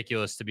pretty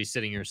ridiculous to be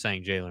sitting here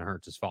saying Jalen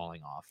Hurts is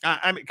falling off.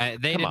 I mean,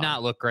 they did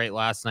not look great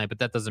last night, but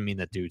that doesn't mean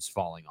that dude's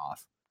falling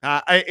off.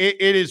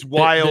 It is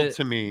wild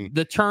to me.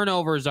 The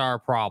turnovers are a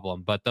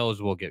problem, but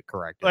those will get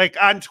corrected. Like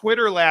on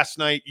Twitter last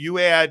night, you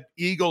had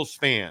Eagles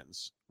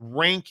fans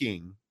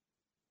ranking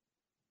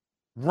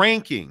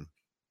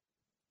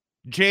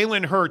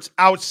Jalen Hurts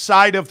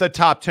outside of the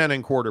top 10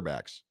 in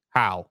quarterbacks.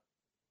 How?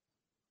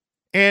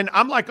 And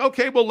I'm like,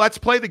 okay, well, let's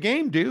play the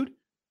game, dude.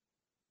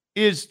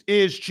 Is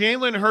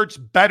Jalen Hurts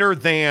better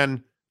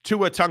than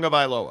Tua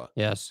Tagovailoa?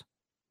 Yes.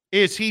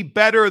 Is he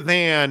better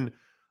than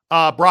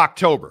Brock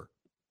Tober?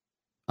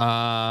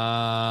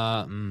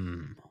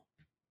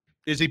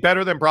 Is he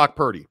better than Brock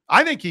Purdy?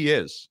 I think he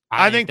is.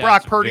 I think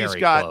Brock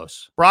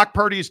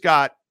Purdy's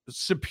got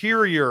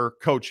superior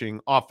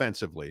coaching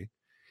offensively.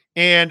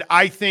 And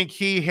I think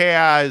he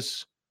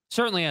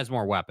certainly has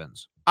more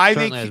weapons. I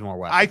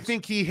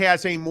think he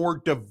has a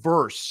more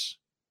diverse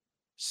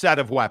set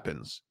of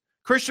weapons.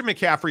 Christian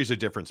McCaffrey's a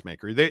difference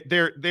maker.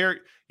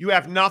 You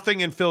have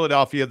nothing in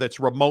Philadelphia that's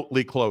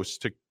remotely close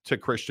to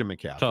Christian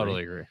McCaffrey.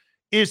 Totally agree.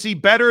 Is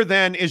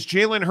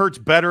Jalen Hurts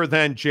better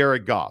than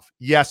Jared Goff?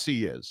 Yes,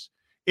 he is.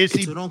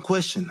 Don't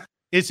question.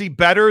 Is he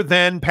better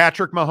than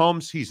Patrick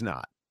Mahomes? He's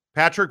not.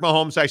 Patrick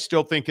Mahomes, I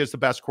still think, is the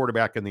best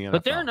quarterback in the NFL.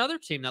 But they're another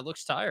team that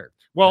looks tired.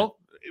 Well,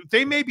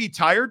 they may be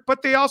tired,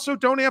 but they also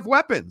don't have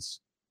weapons.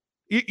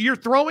 You're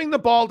throwing the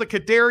ball to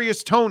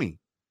Kadarius Toney.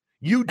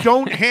 You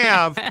don't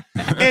have,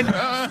 and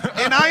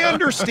I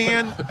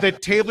understand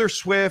that Taylor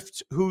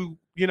Swift, who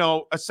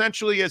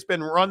essentially has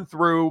been run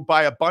through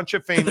by a bunch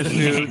of famous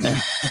dudes,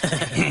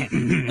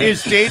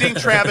 is dating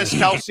Travis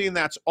Kelce, and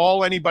that's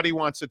all anybody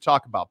wants to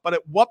talk about. But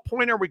at what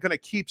point are we going to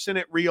keep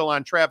it real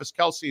on Travis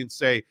Kelce and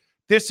say,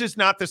 this is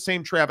not the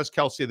same Travis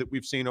Kelce that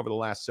we've seen over the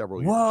last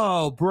several years?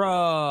 Whoa,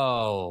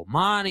 bro.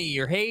 Monty,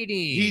 you're hating.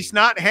 He's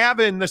not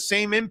having the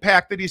same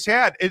impact that he's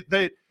had.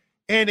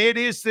 And it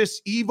is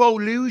this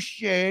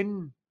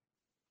evolution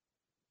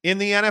in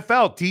the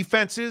NFL.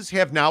 Defenses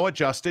have now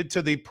adjusted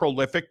to the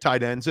prolific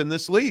tight ends in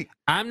this league.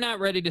 I'm not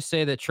ready to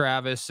say that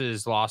Travis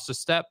has lost a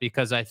step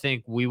because I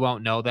think we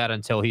won't know that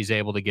until he's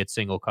able to get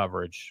single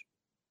coverage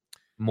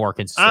more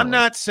consistently. I'm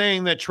not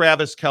saying that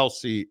Travis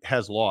Kelce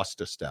has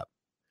lost a step.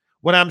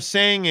 What I'm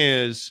saying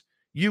is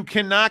you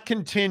cannot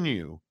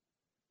continue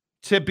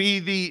to be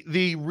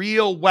the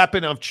real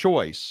weapon of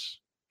choice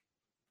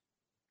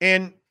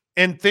and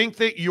think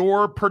that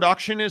your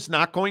production is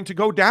not going to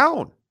go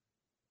down,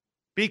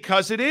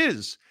 because it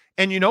is.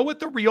 And you know what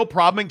the real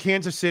problem in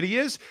Kansas City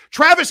is?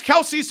 Travis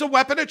Kelce's a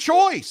weapon of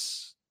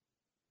choice.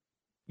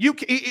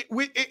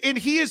 And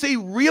he is a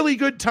really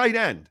good tight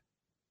end,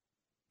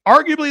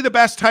 arguably the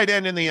best tight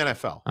end in the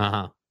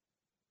NFL.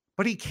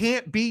 But he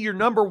can't be your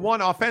number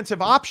one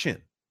offensive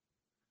option.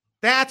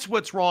 That's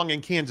what's wrong in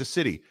Kansas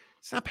City.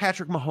 It's not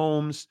Patrick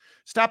Mahomes.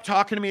 Stop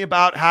talking to me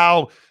about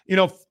how,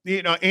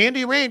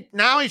 Andy Reid,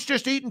 now he's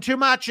just eating too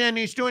much and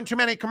he's doing too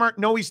many commercials.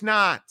 No, he's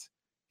not.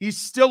 He's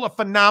still a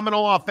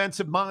phenomenal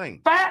offensive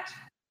mind. Fat.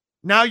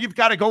 Now you've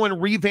got to go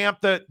and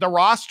revamp the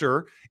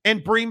roster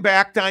and bring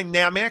back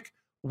dynamic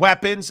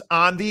weapons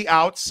on the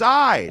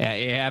outside. Yeah,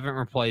 you haven't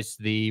replaced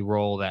the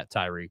role that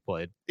Tyreek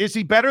played. Is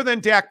he better than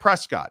Dak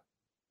Prescott?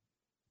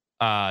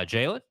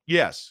 Jalen?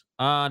 Yes.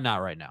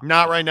 Not right now.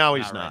 Not right now.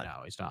 He's not. Right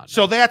now, he's not.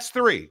 So that's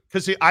three.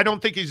 Because I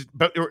don't think he's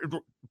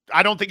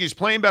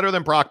playing better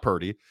than Brock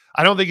Purdy.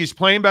 I don't think he's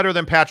playing better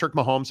than Patrick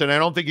Mahomes, and I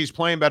don't think he's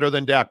playing better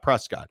than Dak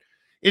Prescott.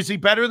 Is he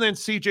better than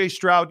C.J.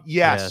 Stroud?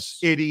 Yes.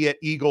 Idiot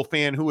Eagle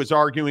fan who is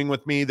arguing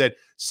with me that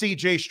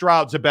C.J.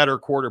 Stroud's a better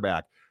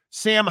quarterback.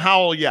 Sam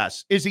Howell,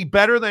 yes. Is he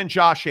better than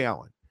Josh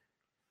Allen?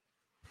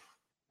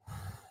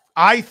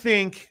 I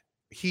think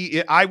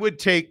I would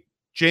take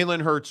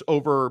Jalen Hurts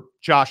over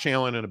Josh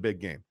Allen in a big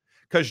game,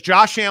 because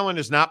Josh Allen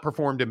has not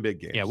performed in big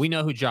games. Yeah, we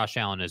know who Josh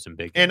Allen is in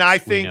big games. And I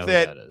think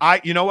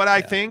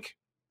I think?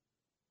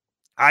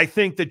 I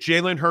think that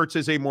Jalen Hurts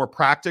is a more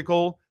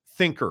practical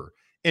thinker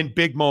in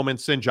big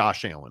moments than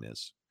Josh Allen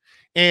is.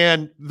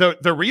 And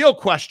the real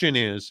question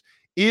is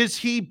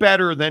he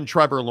better than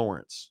Trevor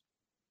Lawrence?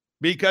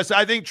 Because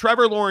I think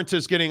Trevor Lawrence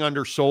is getting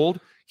undersold.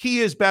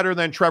 He is better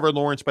than Trevor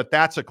Lawrence, but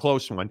that's a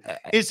close one.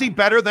 Is he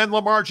better than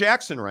Lamar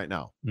Jackson right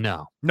now?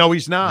 No. No,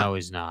 he's not. No,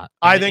 he's not.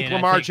 I think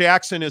Lamar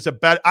Jackson is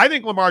I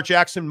think Lamar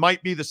Jackson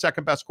might be the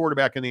second best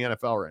quarterback in the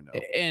NFL right now.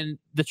 And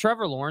the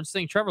Trevor Lawrence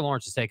thing, Trevor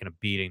Lawrence is taking a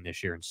beating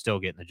this year and still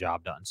getting the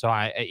job done. So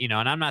and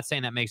I'm not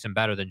saying that makes him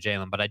better than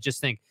Jalen, but I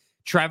just think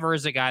Trevor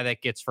is a guy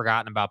that gets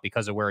forgotten about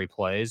because of where he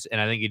plays, and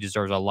I think he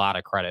deserves a lot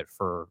of credit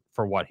for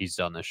what he's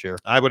done this year.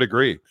 I would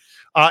agree.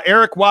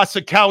 Eric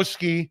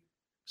Wasikowski,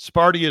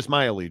 Sparty is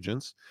my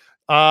allegiance.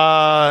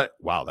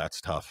 Wow, that's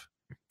tough.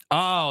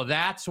 Oh,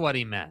 that's what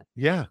he meant.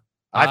 Yeah,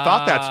 I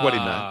thought that's what he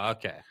meant.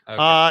 Okay.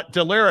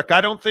 Delaric, I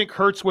don't think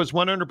Hurts was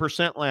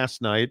 100%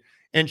 last night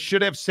and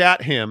should have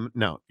sat him.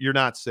 No, you're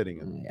not sitting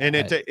him. Yeah, and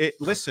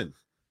listen,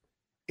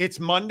 it's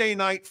Monday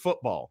Night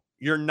Football.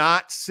 You're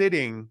not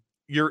sitting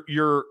your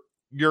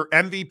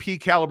MVP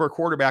caliber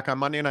quarterback on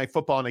Monday Night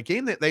Football in a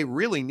game that they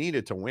really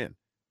needed to win.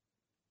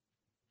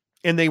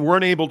 And they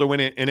weren't able to win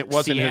it, and it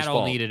wasn't his fault.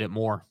 Seattle needed it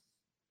more.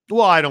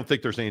 Well, I don't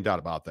think there's any doubt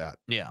about that.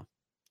 Yeah.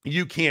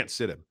 You can't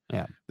sit him.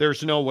 Yeah.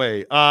 There's no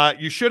way.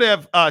 You should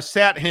have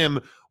sat him.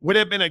 Would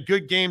have been a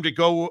good game to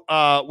go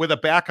with a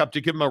backup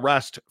to give him a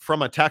rest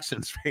from a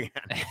Texans fan.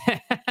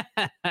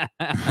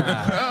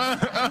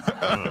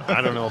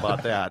 I don't know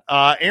about that.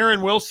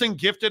 Aaron Wilson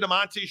gifted a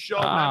Monty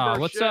Show membership.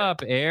 What's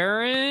up,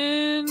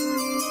 Aaron?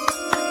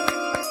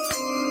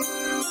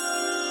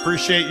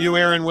 Appreciate you,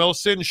 Aaron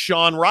Wilson.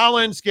 Sean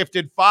Rollins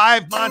gifted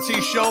 5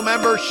 Monty Show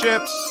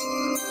memberships.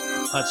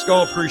 Let's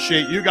go.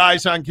 Appreciate you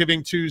guys on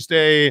Giving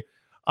Tuesday.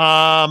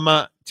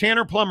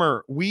 Tanner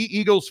Plummer, we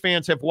Eagles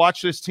fans have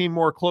watched this team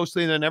more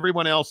closely than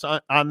everyone else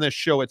on this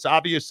show. It's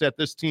obvious that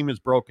this team is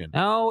broken.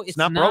 No, it's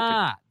not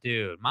broken,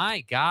 dude.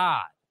 My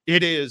God.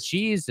 It is.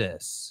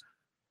 Jesus.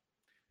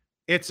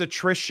 It's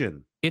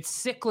attrition. It's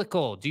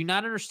cyclical. Do you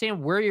not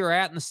understand where you're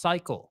at in the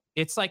cycle?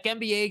 It's like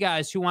NBA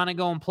guys who want to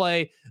go and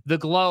play the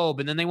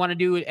Globe, and then they want to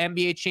do an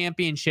NBA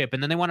championship,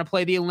 and then they want to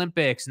play the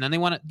Olympics, and then they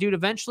want to, dude,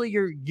 eventually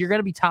you're going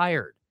to be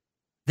tired.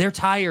 They're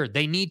tired.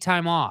 They need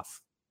time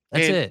off.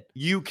 That's it.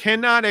 You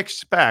cannot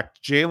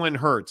expect Jalen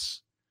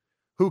Hurts,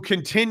 who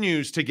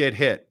continues to get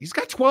hit. He's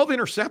got 12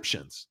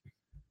 interceptions.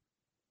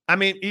 I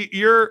mean,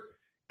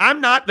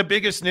 I'm not the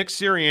biggest Nick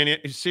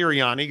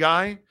Sirianni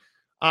guy.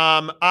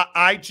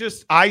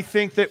 I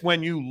think that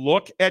when you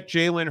look at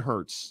Jalen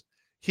Hurts,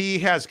 he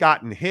has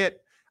gotten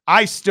hit.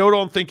 I still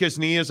don't think his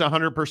knee is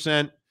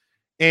 100%.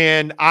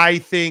 And I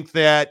think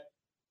that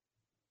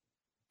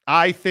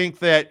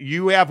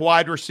you have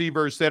wide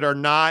receivers that are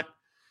not,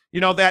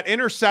 that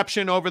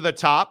interception over the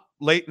top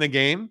late in the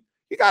game.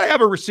 You got to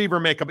have a receiver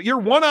make up. You're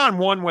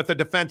one-on-one with a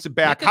defensive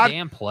back.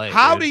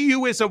 How do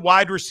you, as a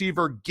wide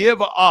receiver,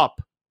 give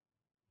up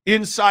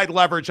inside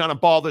leverage on a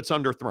ball that's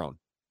underthrown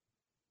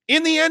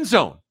in the end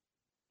zone?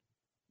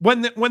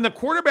 When the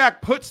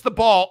quarterback puts the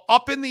ball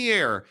up in the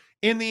air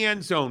in the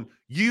end zone,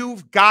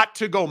 you've got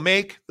to go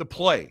make the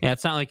play. Yeah,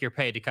 it's not like you're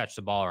paid to catch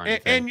the ball or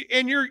anything.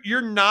 And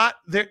you're not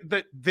there.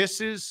 This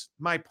is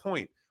my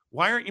point.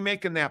 Why aren't you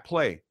making that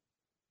play?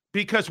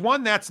 Because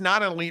one, that's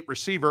not an elite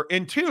receiver,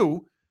 and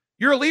two,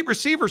 your elite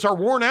receivers are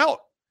worn out.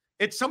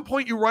 At some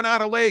point, you run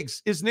out of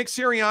legs. Is Nick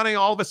Sirianni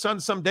all of a sudden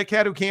some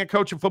dickhead who can't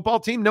coach a football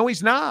team? No,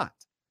 he's not.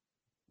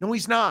 No,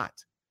 he's not.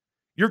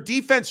 Your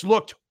defense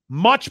looked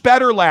much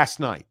better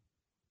last night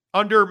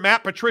under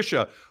Matt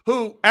Patricia,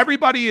 who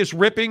everybody is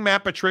ripping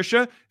Matt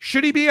Patricia.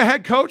 Should he be a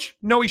head coach?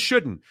 No, he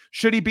shouldn't.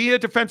 Should he be a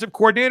defensive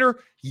coordinator?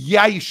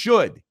 Yeah, he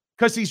should,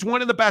 because he's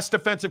one of the best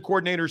defensive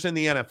coordinators in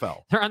the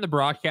NFL. They're on the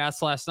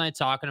broadcast last night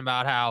talking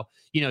about how,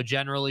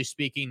 generally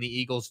speaking, the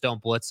Eagles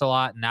don't blitz a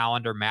lot. Now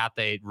under Matt,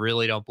 they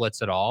really don't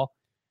blitz at all.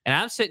 And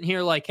I'm sitting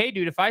here like, hey,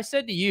 dude, if I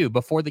said to you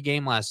before the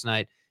game last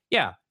night,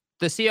 yeah,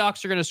 the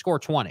Seahawks are going to score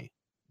 20.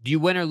 Do you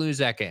win or lose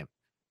that game?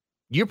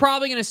 You're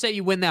probably going to say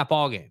you win that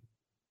ball game.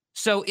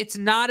 So it's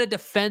not a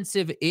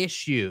defensive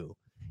issue.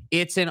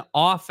 It's an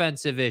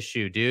offensive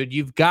issue, dude.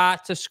 You've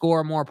got to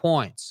score more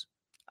points.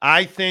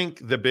 I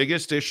think the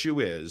biggest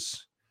issue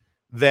is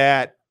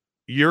that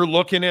you're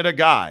looking at a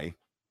guy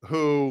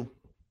who,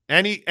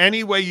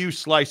 any way you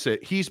slice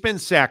it, he's been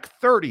sacked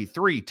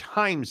 33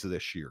 times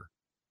this year.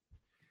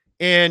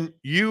 And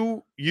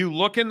you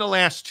look in the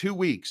last 2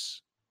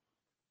 weeks,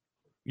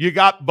 you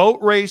got boat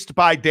raced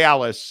by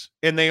Dallas,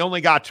 and they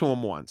only got to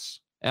him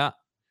once. Yeah.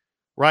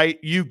 Right?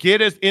 You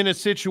get in a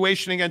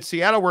situation against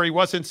Seattle where he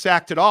wasn't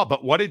sacked at all.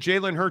 But what did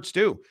Jalen Hurts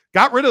do?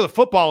 Got rid of the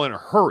football in a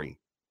hurry.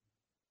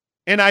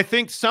 And I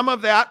think some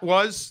of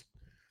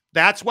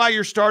that's why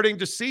you're starting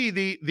to see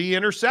the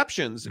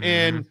interceptions. Mm-hmm.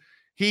 And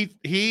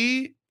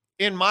he,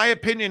 in my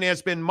opinion,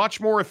 has been much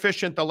more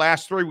efficient the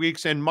last 3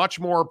 weeks and much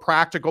more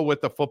practical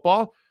with the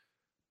football.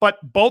 But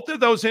both of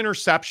those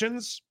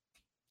interceptions,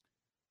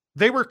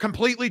 they were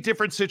completely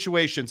different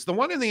situations. The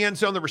one in the end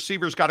zone, the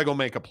receiver's got to go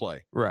make a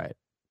play. Right.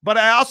 But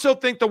I also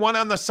think the one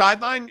on the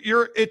sideline,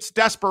 it's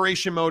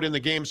desperation mode and the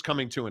game's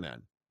coming to an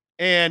end.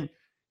 And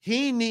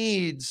he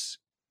needs,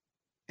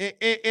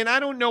 And I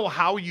don't know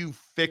how you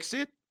fix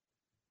it,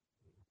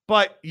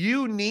 but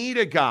you need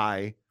a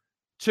guy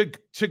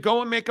to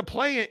go and make a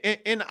play.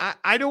 And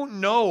I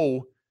don't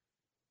know,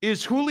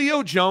 is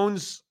Julio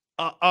Jones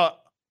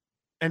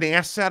an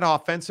asset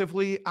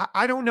offensively?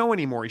 I don't know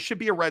anymore. He should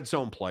be a red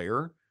zone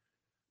player.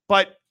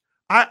 But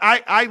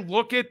I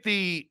look at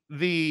the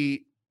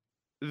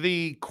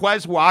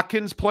Quez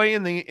Watkins play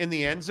in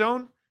the end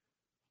zone.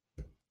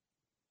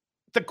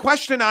 The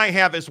question I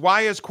have is,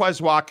 why is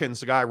Quez Watkins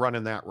the guy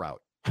running that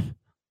route?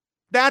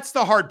 That's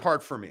the hard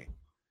part for me.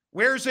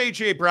 Where's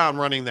A.J. Brown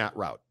running that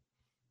route?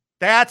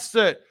 That's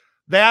the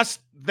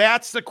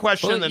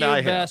question that I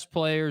have. Best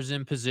players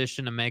in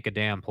position to make a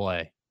damn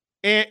play.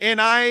 And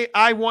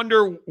I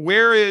wonder,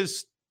 where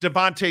is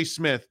Devontae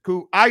Smith,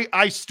 who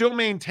I still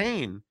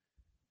maintain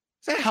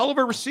is a hell of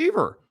a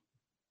receiver.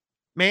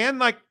 Man,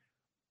 like,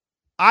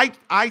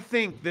 I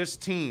think this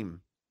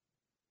team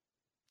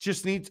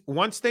just needs,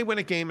 once they win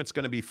a game, it's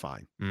going to be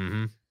fine.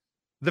 Mm-hmm.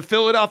 The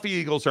Philadelphia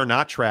Eagles are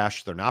not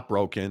trash. They're not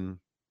broken.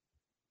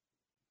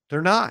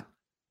 They're not.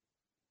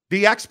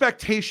 The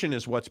expectation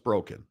is what's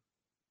broken.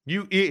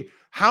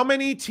 How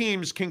many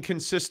teams can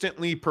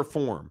consistently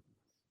perform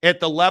at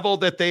the level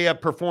that they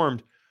have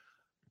performed?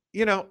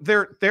 You know,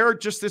 they're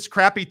just this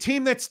crappy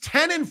team that's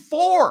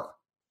 10-4.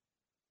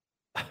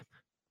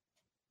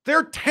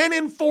 They're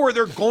 10-4.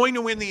 They're going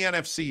to win the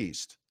NFC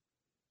East.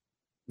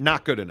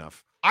 Not good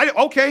enough.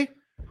 Okay.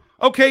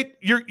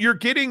 You're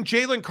getting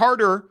Jalen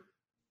Carter.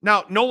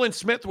 Now, Nolan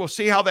Smith, we'll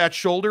see how that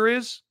shoulder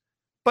is.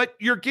 But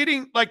you're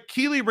getting, like,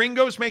 Keely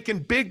Ringo's making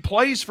big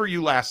plays for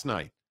you last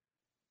night.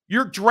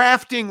 You're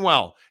drafting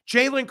well.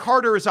 Jalen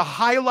Carter is a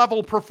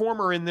high-level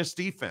performer in this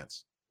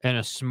defense. And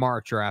a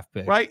smart draft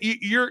pick. Right?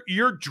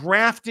 You're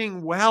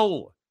drafting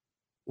well.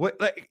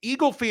 What, like,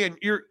 Eagle fan,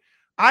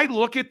 I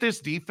look at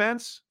this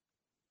defense,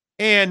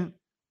 and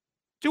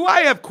do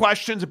I have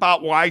questions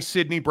about why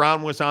Sidney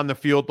Brown was on the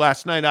field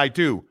last night? I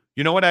do.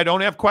 You know what I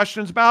don't have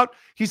questions about?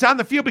 He's on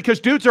the field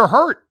because dudes are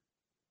hurt.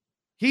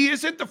 He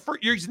isn't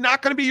he's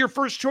not going to be your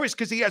first choice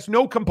because he has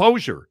no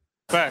composure.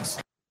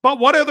 Facts. But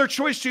what other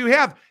choice do you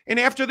have? And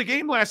after the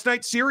game last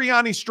night,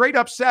 Sirianni straight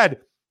up said,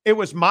 it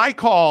was my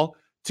call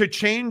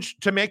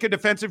to make a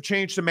defensive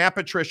change to Matt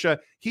Patricia.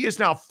 He is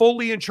now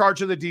fully in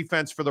charge of the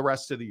defense for the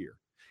rest of the year.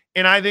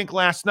 And I think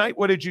last night,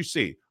 what did you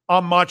see?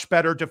 A much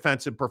better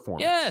defensive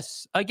performance.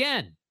 Yes.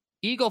 Again,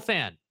 Eagle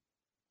fan.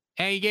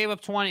 Hey, you gave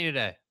up 20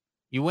 today.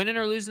 You winning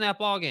or losing that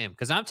ball game?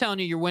 Because I'm telling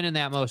you, you're winning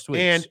that most weeks.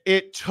 And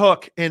it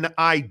took an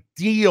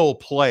ideal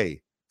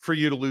play for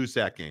you to lose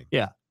that game.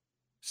 Yeah.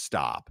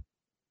 Stop.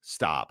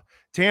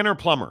 Tanner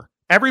Plummer.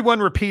 Everyone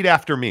repeat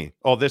after me.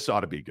 Oh, this ought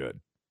to be good.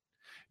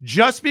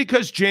 Just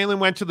because Jalen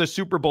went to the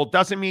Super Bowl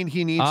doesn't mean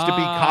he needs to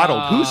be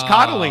coddled. Who's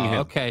coddling him?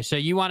 Okay, so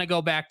you want to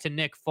go back to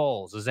Nick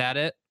Foles. Is that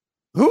it?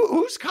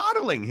 Who's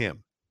coddling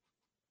him?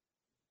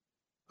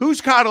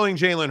 Who's coddling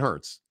Jalen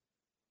Hurts?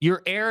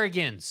 Your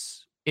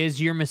arrogance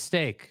is your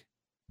mistake.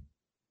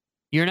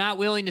 You're not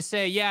willing to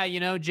say, yeah,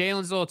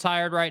 Jalen's a little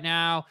tired right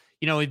now.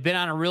 We've been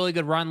on a really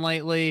good run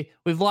lately.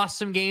 We've lost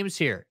some games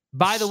here.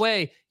 By the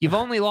way, you've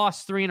only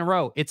lost 3 in a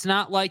row. It's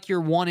not like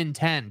you're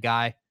 1-10,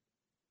 guy.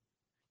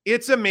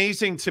 It's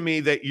amazing to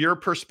me that your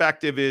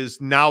perspective is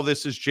now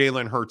this is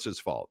Jalen Hurts'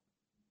 fault.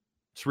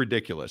 It's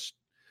ridiculous.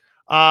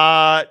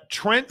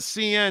 Trent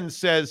CN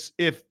says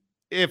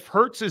if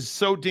Hurts is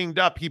so dinged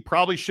up, he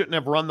probably shouldn't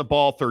have run the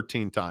ball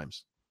 13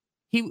 times.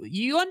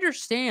 You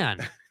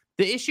understand.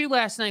 The issue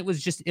last night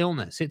was just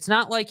illness. It's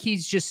not like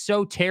he's just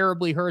so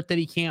terribly hurt that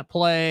he can't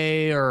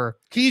play, or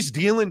he's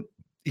dealing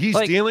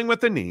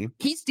with the knee.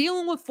 He's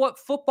dealing with what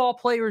football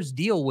players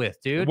deal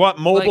with, dude. What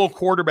mobile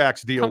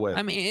quarterbacks deal with.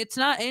 I mean, it's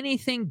not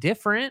anything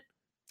different.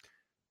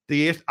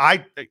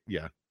 I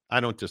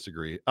don't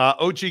disagree.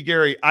 OG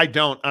Gary, I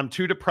don't. I'm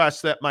too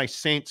depressed that my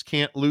Saints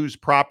can't lose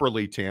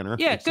properly, Tanner.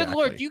 Yeah, exactly. Good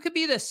Lord. You could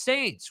be the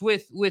Saints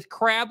with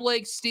crab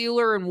leg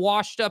Steeler and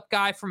washed up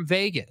guy from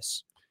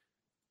Vegas.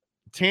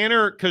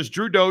 Tanner, because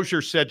Drew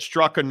Dozier said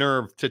struck a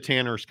nerve to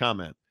Tanner's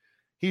comment.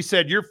 He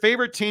said, your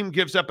favorite team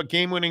gives up a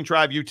game-winning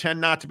drive. You tend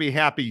not to be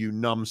happy, you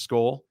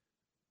numbskull.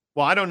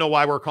 Well, I don't know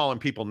why we're calling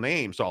people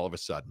names all of a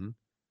sudden.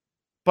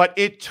 But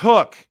it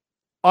took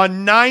a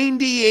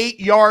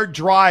 98-yard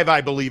drive,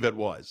 I believe it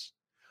was,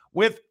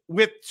 with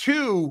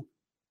 2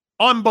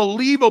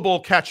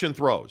 unbelievable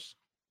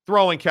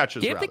throwing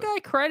catches. Give the guy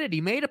credit.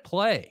 He made a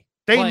play.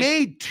 They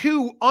made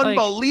 2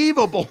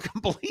 unbelievable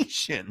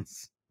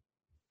completions.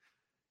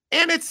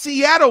 And it's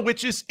Seattle,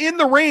 which is in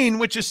the rain,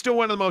 which is still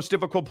one of the most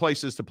difficult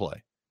places to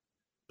play.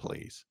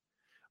 Please.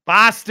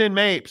 Boston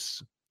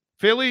Mapes.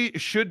 Philly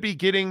should be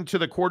getting to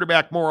the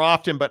quarterback more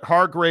often, but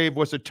Hargrave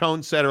was a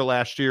tone setter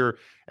last year,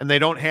 and they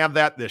don't have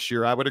that this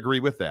year. I would agree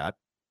with that.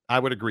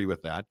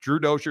 Drew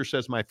Dozier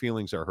says my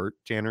feelings are hurt.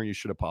 Tanner, you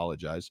should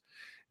apologize.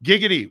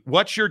 Giggity,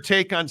 what's your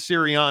take on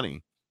Sirianni?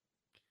 I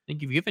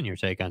think you've given your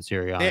take on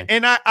Sirianni.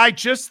 And I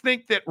just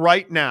think that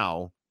right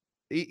now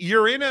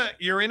you're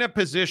in a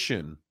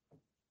position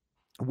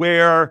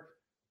where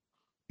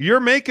you're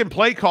making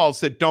play calls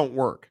that don't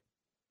work.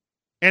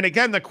 And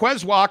again, the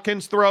Quez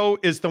Watkins throw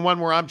is the one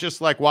where I'm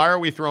just like, why are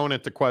we throwing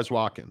it to Quez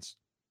Watkins?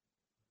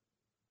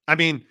 I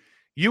mean,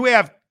 you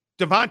have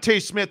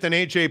Devontae Smith and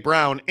A.J.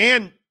 Brown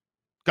and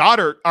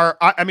Goddard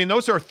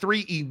those are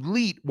 3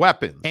 elite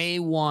weapons.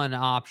 A1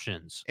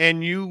 options.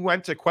 And you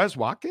went to Quez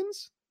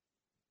Watkins?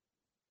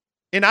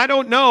 And I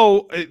don't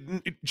know,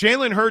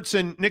 Jalen Hurts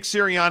and Nick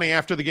Sirianni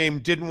after the game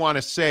didn't want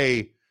to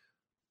say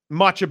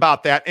much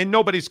about that, and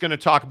nobody's going to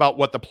talk about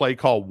what the play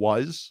call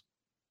was.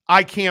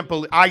 I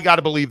got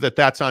to believe that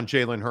that's on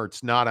Jalen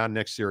Hurts, not on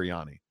Nick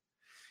Sirianni.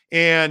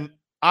 And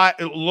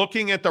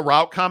looking at the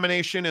route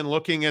combination and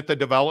looking at the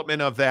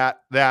development of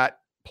that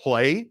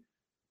play,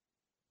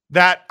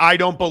 that I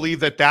don't believe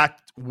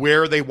that's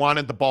where they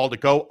wanted the ball to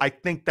go. I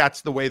think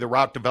that's the way the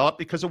route developed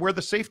because of where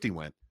the safety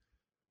went.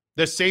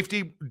 The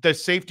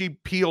safety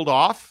peeled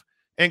off,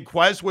 and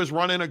Quez was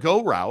running a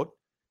go route,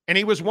 and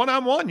he was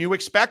one-on-one. You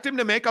expect him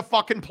to make a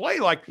fucking play.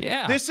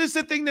 This is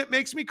the thing that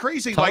makes me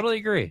crazy. Totally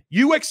agree.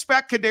 You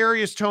expect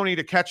Kadarius Toney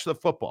to catch the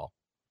football,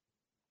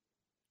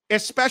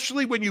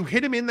 especially when you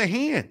hit him in the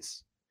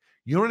hands.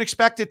 You don't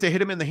expect it to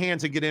hit him in the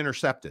hands and get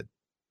intercepted.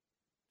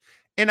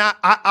 And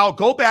I'll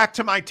go back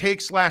to my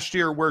takes last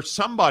year where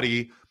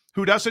somebody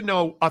who doesn't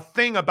know a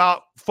thing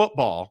about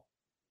football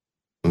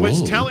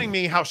was telling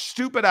me how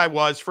stupid I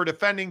was for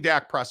defending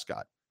Dak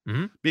Prescott.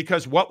 Mm-hmm.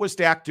 Because what was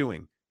Dak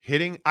doing?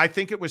 I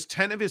think it was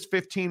 10 of his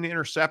 15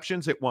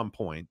 interceptions at one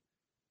point,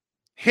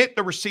 hit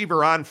the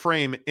receiver on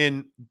frame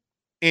and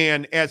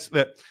as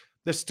the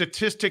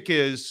statistic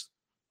is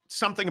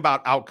something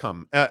about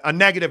outcome, a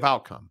negative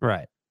outcome.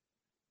 Right.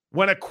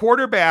 When a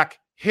quarterback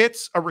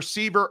hits a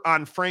receiver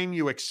on frame,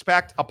 you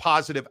expect a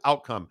positive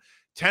outcome.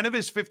 10 of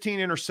his 15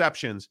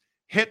 interceptions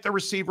hit the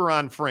receiver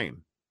on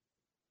frame.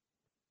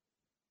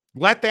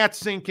 Let that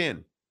sink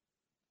in.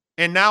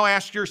 And now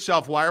ask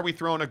yourself, why are we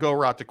throwing a go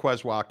route to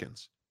Quez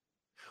Watkins?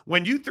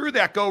 When you threw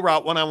that go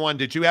route one-on-one,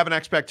 did you have an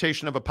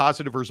expectation of a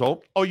positive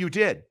result? Oh, you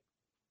did.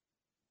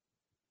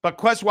 But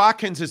Quez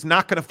Watkins is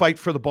not going to fight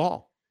for the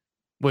ball.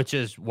 Which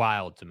is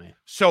wild to me.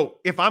 So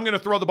if I'm going to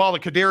throw the ball to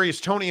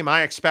Kadarius Toney, am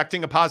I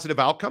expecting a positive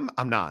outcome?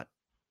 I'm not.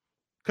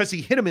 Because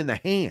he hit him in the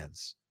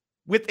hands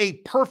with a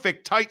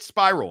perfect tight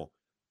spiral.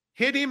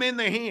 Hit him in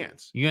the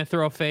hands. You going to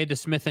throw a fade to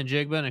Smith and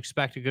Jigba and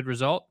expect a good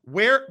result?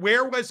 Where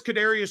was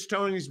Kadarius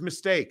Toney's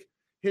mistake?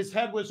 His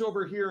head was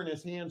over here and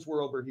his hands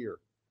were over here.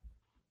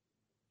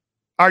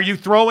 Are you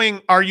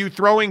throwing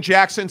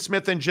Jackson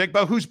Smith and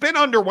Jigba, who's been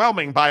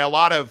underwhelming by a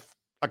lot of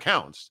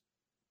accounts?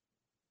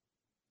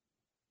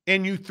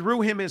 And you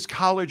threw him his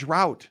college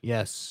route.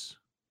 Yes.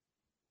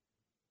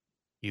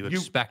 You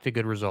expect a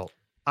good result.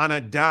 On a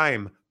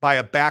dime by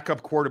a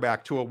backup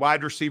quarterback to a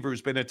wide receiver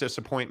who's been a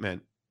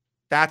disappointment.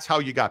 That's how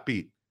you got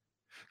beat.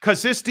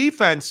 Because this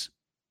defense,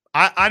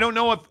 I don't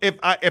know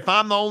if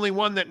I'm the only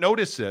one that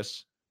noticed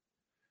this,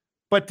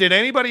 but did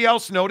anybody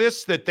else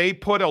notice that they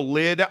put a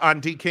lid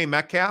on DK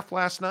Metcalf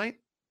last night?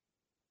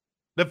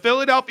 The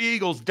Philadelphia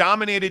Eagles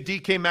dominated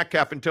DK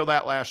Metcalf until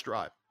that last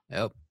drive.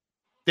 Yep.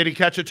 Did he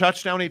catch a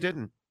touchdown? He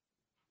didn't.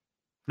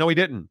 No, he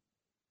didn't.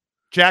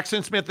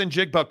 Jackson Smith and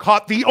Jigba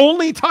caught the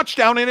only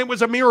touchdown, and it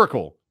was a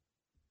miracle.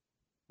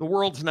 The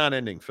world's not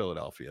ending,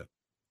 Philadelphia.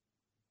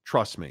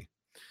 Trust me.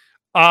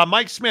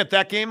 Mike Smith,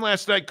 that game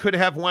last night could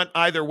have went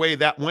either way.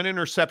 That one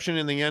interception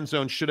in the end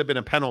zone should have been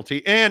a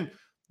penalty. And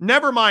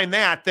never mind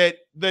that the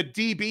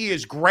DB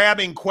is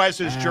grabbing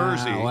Quez's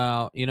jersey.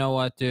 Well, you know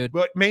what, dude?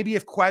 But maybe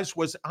if Quez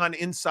was on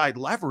inside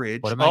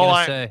leverage. What am I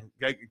going to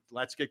say?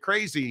 Let's get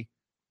crazy.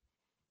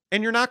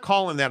 And you're not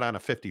calling that on a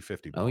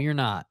 50-50 ball. No, you're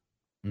not.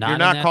 You're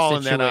not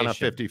calling that on a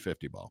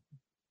 50-50 ball.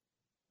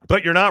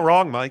 But you're not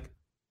wrong, Mike.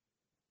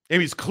 He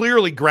was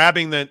clearly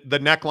grabbing the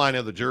neckline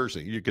of the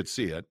jersey. You could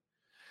see it.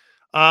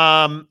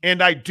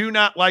 And I do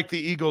not like the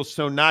Eagles,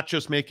 so not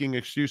just making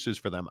excuses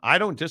for them. I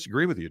don't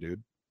disagree with you,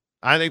 dude.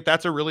 I think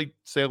that's a really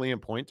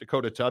salient point,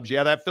 Dakota Tubbs.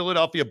 Yeah, that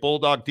Philadelphia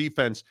Bulldog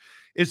defense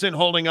isn't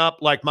holding up.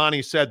 Like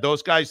Monty said,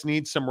 those guys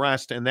need some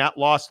rest, and that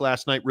loss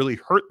last night really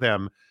hurt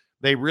them.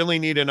 They really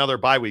need another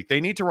bye week.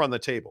 They need to run the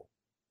table.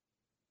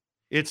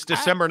 It's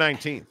December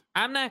 19th.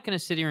 I'm not going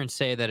to sit here and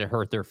say that it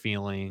hurt their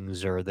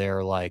feelings or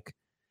they're like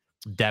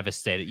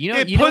devastated.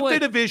 It put the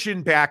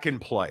division back in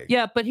play.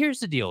 Yeah, but here's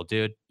the deal,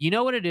 dude. You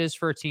know what it is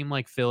for a team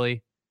like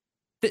Philly?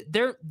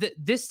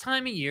 This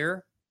time of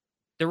year,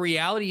 the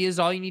reality is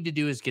all you need to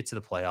do is get to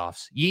the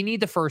playoffs. You need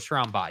the first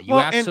round bye. You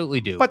absolutely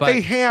do. But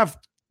they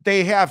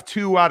have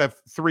 2 out of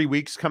 3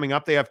 weeks coming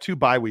up. They have 2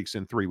 bye weeks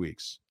in 3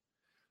 weeks.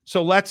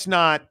 So let's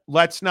not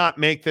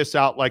make this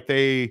out like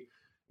they're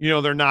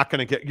not going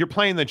to get. You're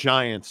playing the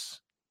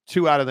Giants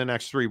 2 out of the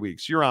next 3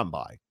 weeks. You're on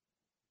bye.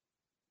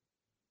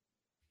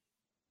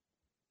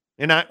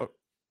 And I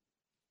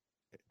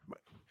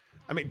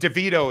mean,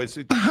 DeVito is.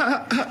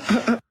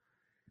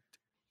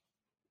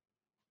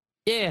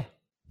 Yeah,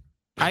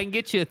 I can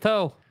get you a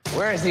toe.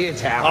 Where is the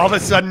Italian? All of a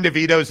sudden,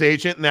 DeVito's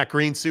agent in that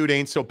green suit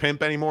ain't so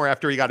pimp anymore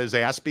after he got his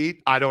ass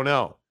beat. I don't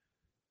know.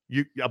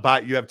 You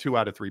have 2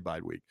 out of 3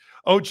 bye week.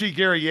 OG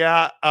Gary,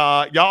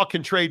 y'all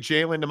can trade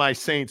Jalen to my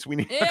Saints. We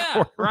need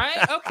right.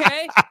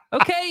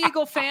 Okay,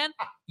 Eagle fan,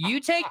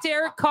 you take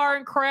Derek Carr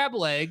and crab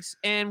legs,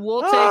 and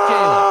we'll take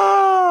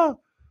Jalen.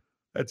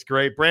 That's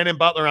great. Brandon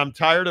Butler, I'm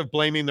tired of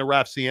blaming the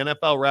refs. The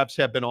NFL refs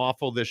have been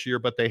awful this year,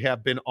 but they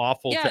have been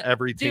awful to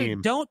every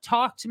team. Don't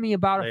talk to me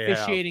about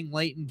officiating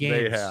late in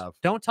games. They have.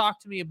 Don't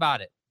talk to me about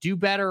it. Do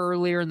better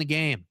earlier in the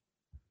game.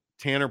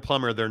 Tanner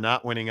Plummer, they're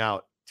not winning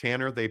out.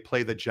 Tanner, they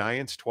play the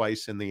Giants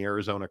twice in the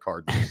Arizona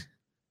Cardinals.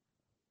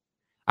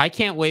 I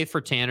can't wait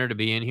for Tanner to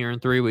be in here in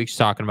 3 weeks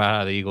talking about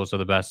how the Eagles are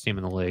the best team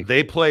in the league.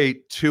 They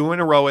play 2 in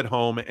a row at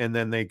home, and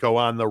then they go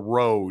on the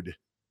road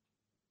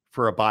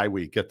for a bye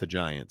week at the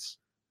Giants.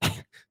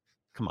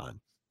 Come on.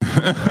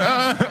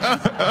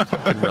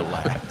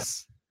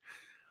 Relax.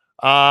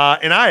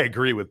 And I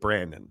agree with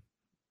Brandon.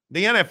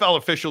 The NFL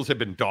officials have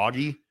been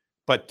doggy.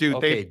 But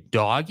dude,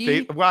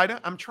 doggy.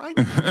 I'm trying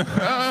to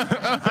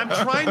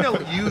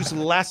use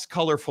less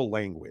colorful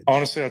language.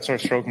 Honestly, I'd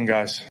start stroking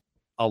guys.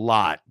 A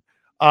lot.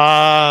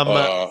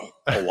 A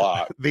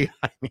lot.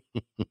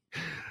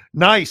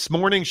 Nice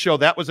morning show.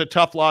 That was a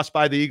tough loss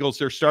by the Eagles.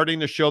 They're starting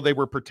to show they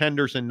were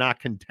pretenders and not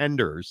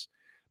contenders.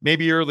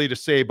 Maybe early to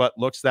say, but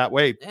looks that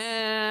way.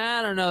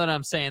 I don't know that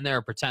I'm saying they're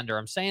a pretender.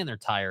 I'm saying they're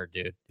tired,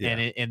 dude. Yeah.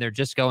 And they're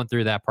just going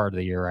through that part of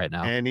the year right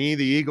now. And the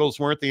Eagles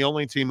weren't the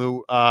only team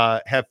who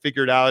have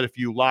figured out if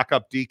you lock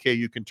up DK,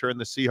 you can turn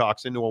the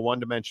Seahawks into a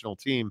one-dimensional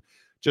team.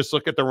 Just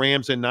look at the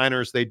Rams and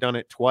Niners. They've done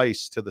it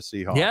twice to the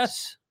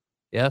Seahawks.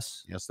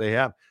 Yes, they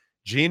have.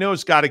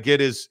 Geno's got to get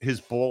his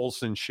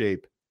balls in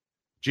shape.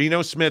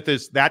 Geno Smith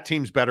that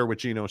team's better with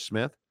Geno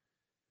Smith.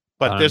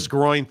 But this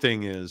groin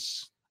thing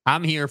is...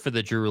 I'm here for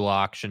the Drew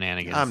Lock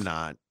shenanigans. I'm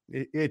not.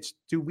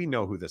 Dude, we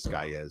know who this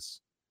guy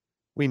is.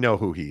 We know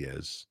who he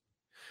is.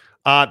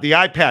 The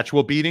eye patch,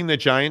 will beating the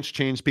Giants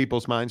change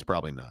people's minds?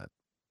 Probably not.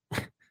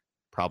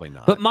 Probably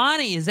not. But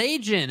Monty is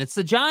agent. It's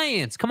the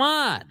Giants. Come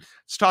on.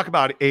 Let's talk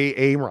about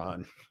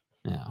Aaron.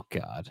 Oh,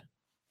 God.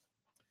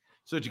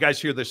 So did you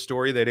guys hear this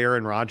story that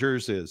Aaron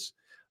Rodgers is,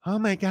 oh,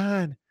 my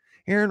God.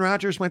 Aaron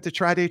Rodgers went to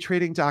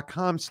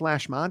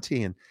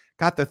TryDayTrading.com/Monty and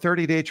got the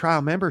 30-day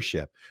trial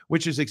membership,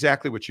 which is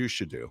exactly what you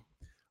should do.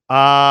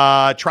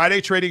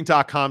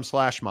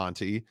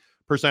 TryDayTrading.com/Monty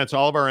presents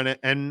all of our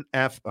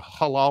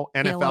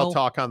NFL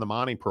talk on the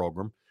Monty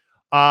program.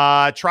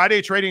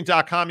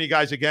 TryDayTrading.com, you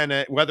guys,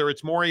 again, whether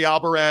it's Maury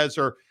Alvarez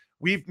or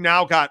we've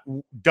now got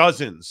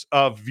dozens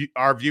of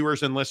our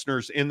viewers and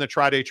listeners in the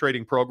Tri-Day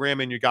Trading program.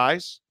 And you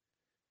guys,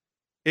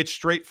 it's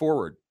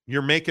straightforward.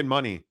 You're making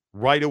money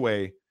right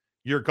away.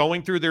 You're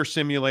going through their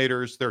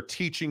simulators. They're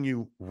teaching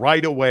you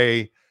right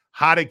away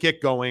how to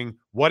get going,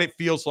 what it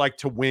feels like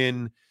to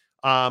win,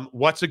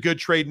 what's a good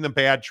trade and a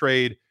bad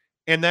trade.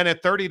 And then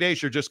at 30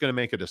 days, you're just going to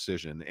make a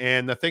decision.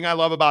 And the thing I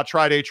love about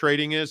Tri-Day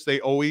Trading is they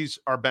always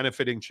are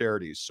benefiting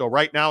charities. So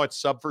right now it's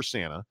Sub for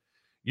Santa.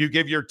 You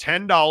give your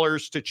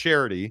 $10 to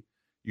charity.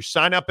 You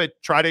sign up at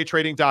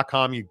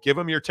TryDayTrading.com. You give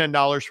them your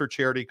 $10 for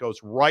charity. It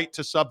goes right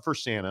to Sub for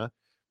Santa.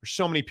 There's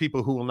so many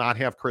people who will not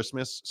have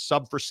Christmas.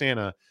 Sub for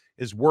Santa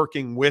is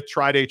working with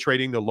Tri-Day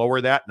Trading to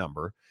lower that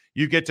number.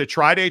 You get to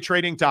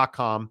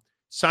TryDayTrading.com,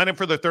 sign up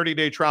for the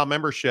 30-day trial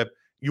membership.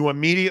 You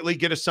immediately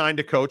get assigned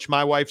a coach.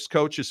 My wife's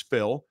coach is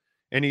Phil,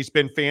 and he's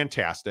been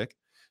fantastic.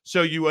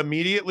 So you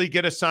immediately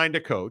get assigned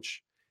a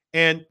coach.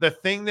 And the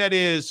thing that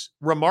is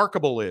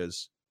remarkable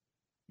is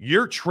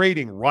you're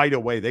trading right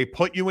away. They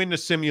put you into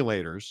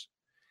simulators,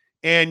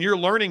 and you're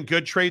learning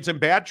good trades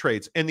and bad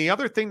trades. And the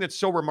other thing that's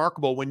so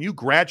remarkable, when you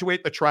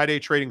graduate the Tri-Day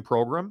Trading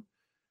program,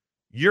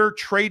 you're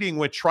trading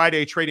with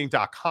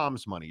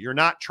TryDayTrading.com's money. You're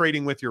not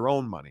trading with your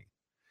own money.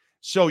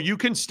 So you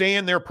can stay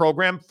in their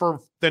program for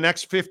the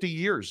next 50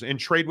 years and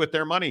trade with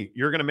their money.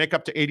 You're going to make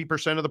up to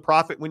 80% of the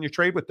profit when you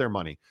trade with their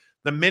money.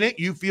 The minute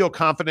you feel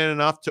confident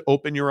enough to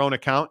open your own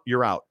account,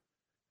 you're out.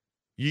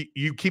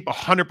 You keep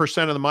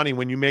 100% of the money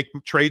when you make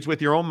trades with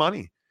your own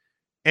money.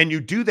 And you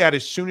do that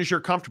as soon as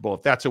you're comfortable.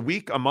 If that's a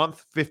week, a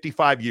month,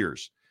 55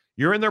 years.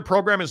 You're in their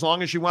program as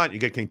long as you want. You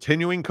get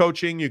continuing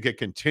coaching. You get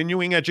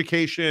continuing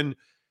education.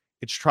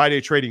 It's Tri-Day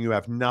Trading. You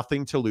have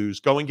nothing to lose.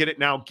 Go and get it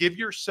now. Give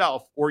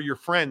yourself or your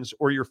friends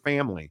or your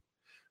family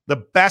the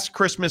best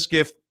Christmas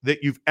gift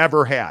that you've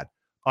ever had.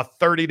 A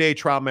 30-day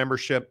trial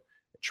membership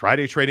at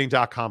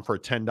TryDayTrading.com for a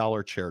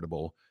 $10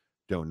 charitable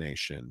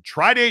donation.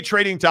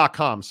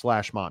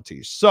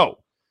 TryDayTrading.com/Monty.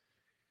 So,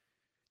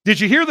 did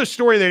you hear the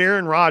story that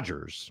Aaron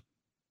Rodgers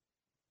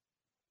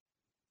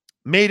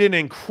made an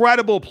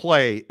incredible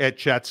play at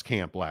Jets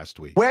camp last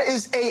week? Where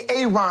is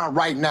Aaron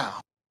right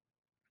now?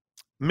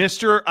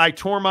 Mr. I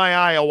tore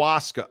my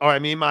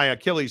my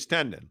Achilles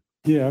tendon.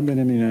 Yeah, I've been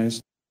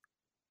immunized.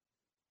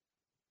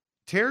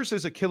 Tears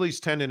his Achilles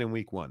tendon in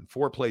week 1,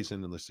 4 plays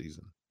into the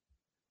season.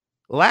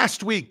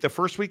 Last week, the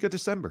first week of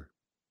December,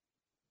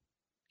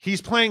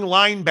 he's playing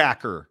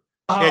linebacker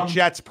at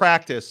Jets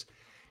practice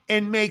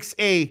and makes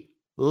a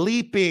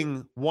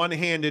leaping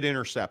one-handed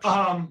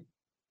interception.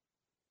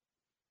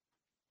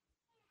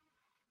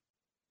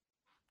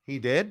 He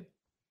did.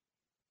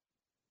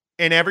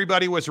 And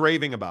everybody was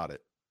raving about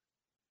it.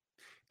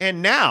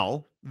 And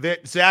now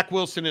that Zach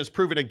Wilson has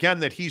proven again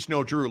that he's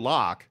no Drew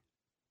Lock.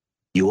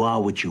 You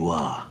are what you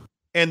are.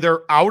 And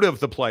they're out of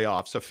the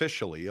playoffs,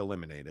 officially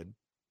eliminated.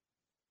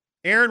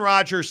 Aaron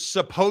Rodgers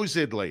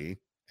supposedly,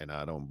 and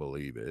I don't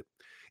believe it,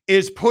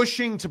 is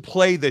pushing to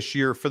play this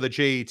year for the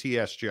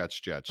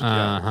Jets.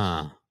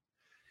 Uh-huh.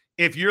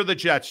 If you're the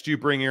Jets, do you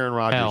bring Aaron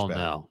Rodgers Hell back?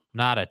 no.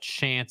 Not a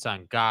chance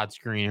on God's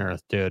green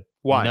earth, dude.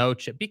 Why? No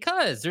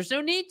because there's no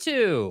need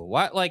to.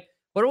 What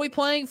are we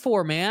playing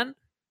for, man?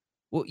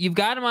 Well, you've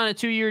got him on a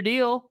 2-year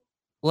deal.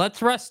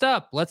 Let's rest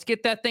up. Let's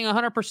get that thing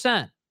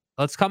 100%.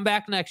 Let's come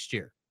back next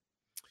year.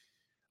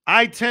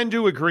 I tend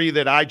to agree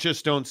that I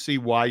just don't see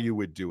why you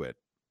would do it.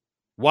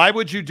 Why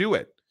would you do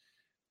it?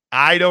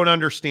 I don't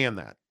understand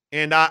that.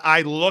 And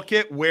I look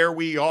at where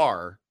we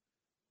are,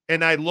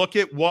 and I look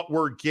at what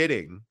we're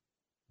getting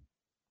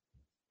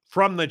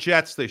from the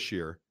Jets this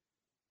year.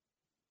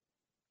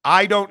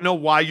 I don't know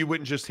why you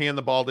wouldn't just hand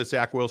the ball to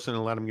Zach Wilson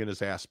and let him get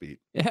his ass beat.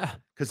 Yeah.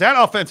 Because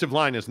that offensive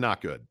line is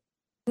not good.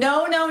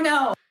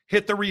 No.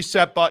 Hit the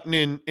reset button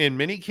in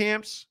mini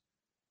camps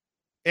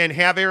and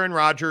have Aaron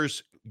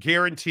Rodgers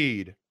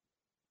guaranteed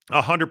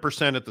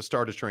 100% at the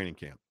start of training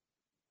camp.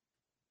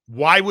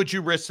 Why would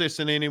you risk this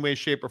in any way,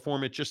 shape, or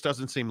form? It just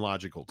doesn't seem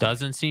logical.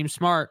 Doesn't seem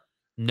smart.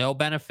 No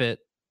benefit.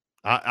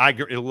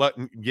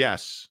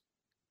 Yes,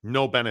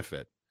 no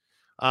benefit.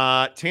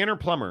 Tanner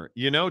Plummer,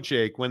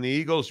 Jake, when the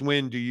Eagles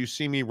win, do you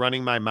see me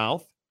running my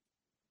mouth?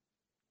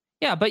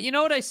 Yeah, but you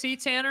know what I see,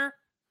 Tanner?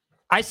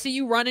 I see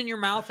you running your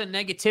mouth and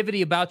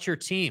negativity about your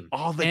team.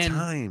 All the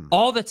time.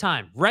 All the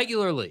time,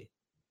 regularly.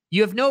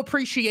 You have no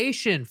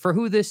appreciation for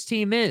who this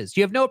team is.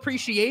 You have no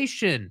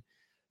appreciation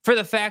for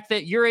the fact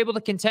that you're able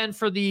to contend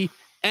for the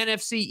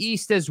NFC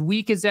East as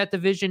weak as that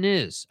division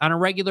is on a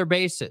regular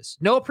basis.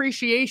 No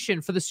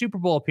appreciation for the Super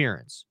Bowl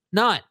appearance.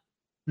 None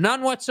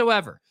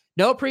whatsoever.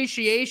 No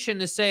appreciation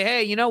to say,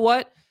 hey, you know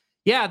what?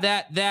 Yeah,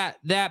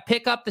 that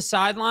pick up the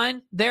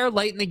sideline there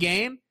late in the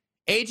game.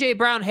 A.J.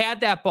 Brown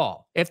had that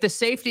ball. If the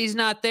safety's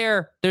not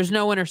there, there's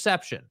no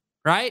interception,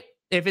 right?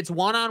 If it's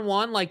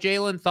one-on-one like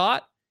Jalen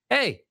thought,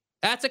 hey,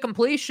 that's a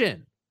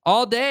completion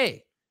all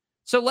day.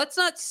 So let's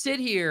not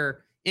sit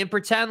here and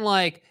pretend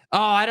like, oh,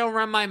 I don't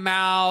run my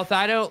mouth.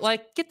 I don't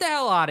get the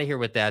hell out of here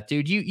with that,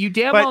 dude. You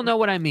damn well know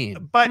what I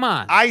mean. But come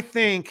on. I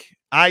think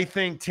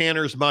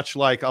Tanner's much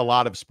like a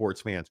lot of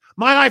sports fans.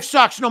 My life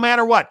sucks no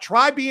matter what.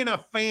 Try being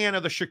a fan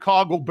of the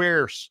Chicago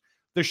Bears,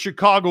 the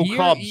Chicago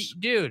Cubs,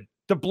 dude,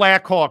 the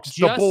Blackhawks,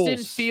 the Bulls.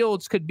 Justin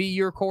Fields could be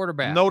your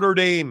quarterback. Notre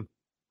Dame.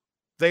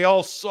 They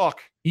all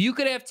suck. You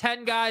could have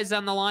 10 guys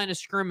on the line of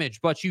scrimmage,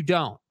 but you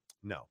don't.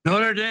 No.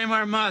 Notre Dame,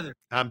 our mother.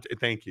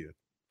 Thank you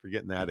for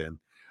getting that in.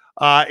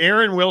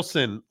 Aaron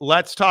Wilson,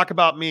 let's talk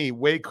about me.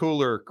 Way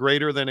cooler,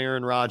 greater than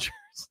Aaron Rodgers.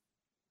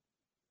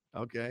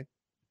 Okay.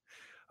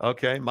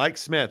 Mike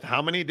Smith,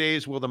 how many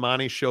days will the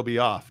Monty show be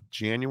off?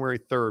 January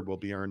 3rd will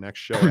be our next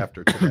show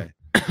after today.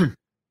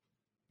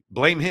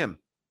 Blame him.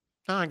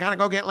 Oh, I got to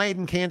go get laid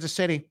in Kansas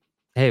City.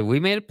 Hey, we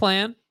made a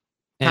plan,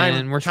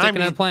 and we're sticking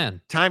to the plan.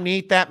 Time to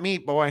eat that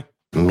meat, boy.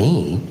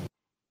 Me?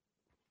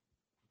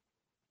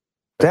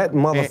 That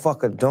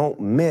motherfucker don't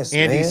miss,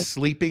 and man. He's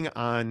sleeping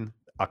on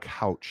a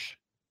couch.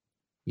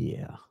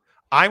 Yeah.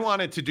 I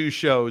wanted to do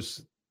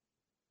shows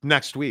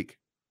next week.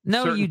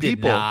 No, you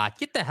did not.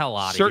 Get the hell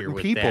out of here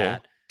with that. Certain people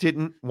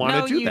didn't want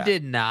to do that. No, you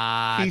did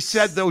not. He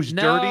said those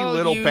dirty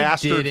little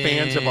bastard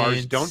fans of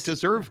ours don't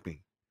deserve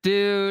me.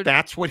 Dude.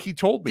 That's what he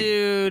told me.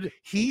 Dude.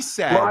 He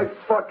said. My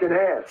fucking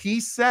ass. He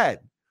said,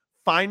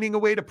 finding a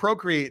way to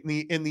procreate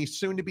in the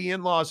soon-to-be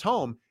in-laws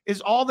home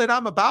is all that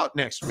I'm about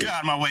next week. Get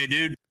out of my way,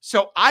 dude.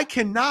 So I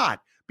cannot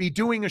be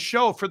doing a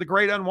show for the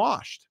Great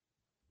Unwashed.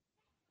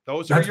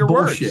 That's your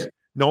bullshit. Words.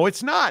 No,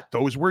 it's not.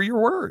 Those were your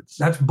words.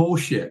 That's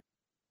bullshit.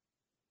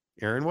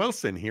 Aaron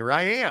Wilson, here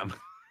I am.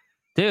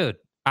 Dude,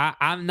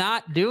 I'm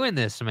not doing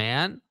this,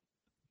 man.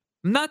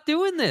 I'm not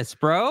doing this,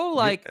 bro.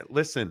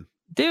 Listen.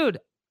 Dude,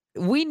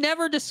 we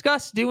never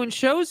discussed doing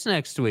shows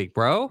next week,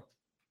 bro.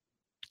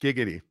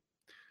 Giggity.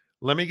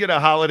 Let me get a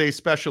holiday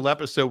special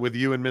episode with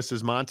you and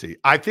Mrs. Monty.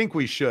 I think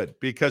we should,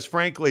 because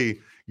frankly,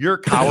 your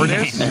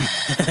cowardice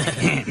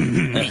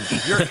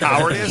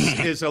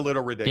is a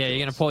little ridiculous. Yeah, you're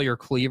going to pull your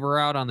cleaver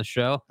out on the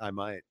show? I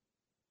might.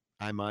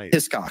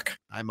 Hiscock.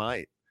 I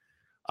might.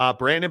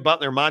 Brandon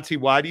Butler, Monty,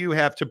 why do you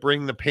have to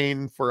bring the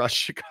pain for us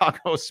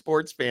Chicago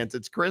sports fans?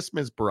 It's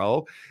Christmas,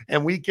 bro,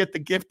 and we get the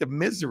gift of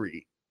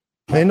misery.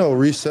 Ain't no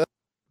reset.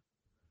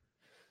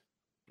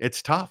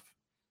 It's tough.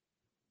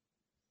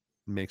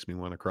 It makes me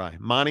want to cry.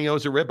 Monty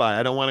owes a ribeye.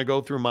 I don't want to go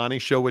through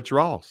Monty's show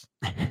withdrawals.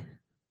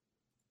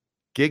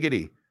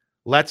 Giggity.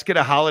 Let's get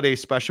a holiday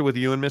special with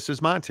you and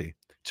Mrs. Monty.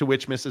 To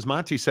which Mrs.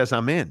 Monty says,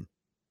 I'm in.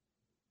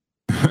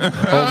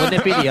 Oh, wouldn't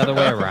it be the other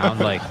way around?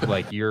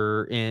 Like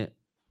you're in.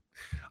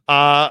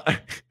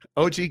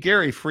 OG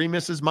Gary, free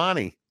Mrs.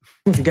 Monty.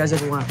 If you guys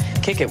ever want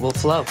to kick it, we'll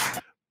flow.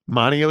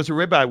 Monty owes a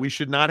ribeye. We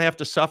should not have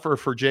to suffer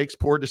for Jake's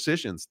poor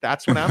decisions.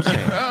 That's what I'm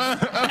saying.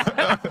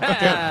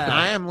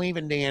 I am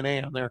leaving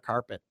DNA on their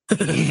carpet.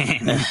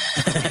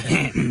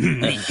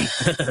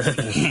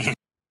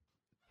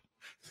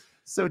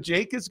 So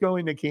Jake is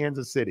going to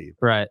Kansas City.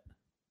 Right.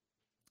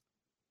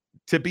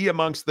 To be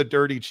amongst the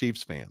dirty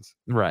Chiefs fans.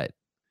 Right.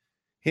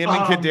 Him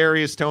and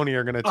Kadarius Toney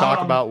are going to talk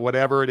about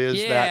whatever it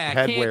is that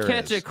headwear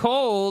can't catch is. a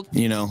cold.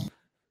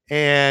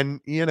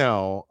 And,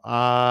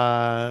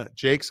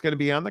 Jake's going to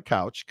be on the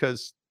couch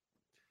because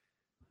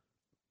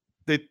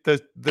the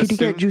kitty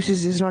cat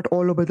juices is not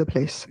all over the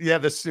place. Yeah,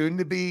 the soon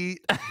to be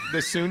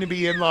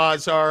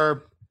in-laws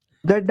are.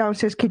 That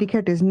downstairs kitty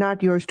cat is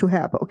not yours to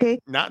have, okay?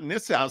 Not in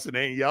this house, it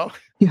ain't, yo.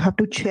 You have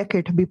to check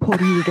it before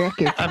you wreck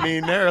it. I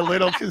mean, they're a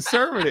little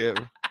conservative.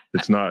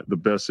 It's not the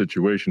best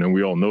situation, and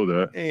we all know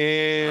that.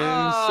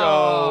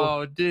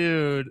 And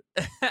dude.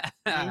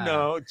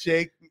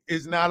 Jake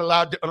is not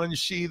allowed to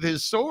unsheath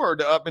his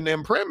sword up in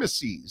them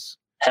premises.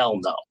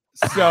 Hell no.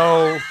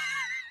 So,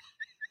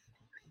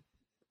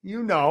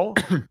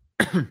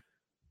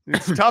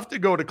 it's tough to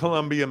go to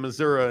Columbia,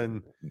 Missouri,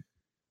 and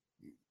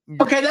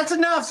okay, that's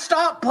enough.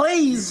 Stop,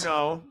 please.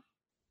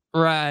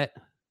 Right.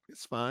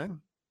 It's fine.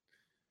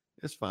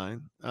 It's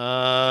fine.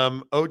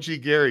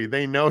 OG Gary,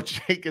 they know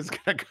Jake is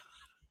gonna go.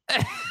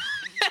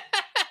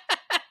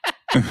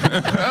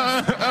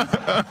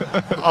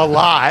 A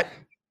lot.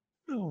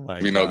 Oh my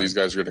we know these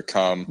guys are going to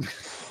come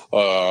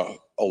a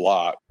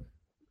lot.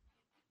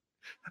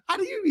 How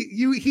do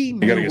he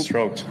got to get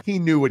stroked. He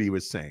knew what he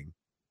was saying.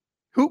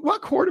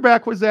 What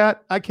quarterback was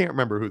that? I can't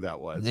remember who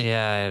that was.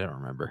 Yeah, I don't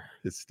remember.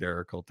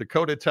 Hysterical.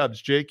 Dakota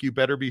Tubbs, Jake, you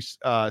better be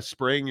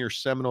spraying your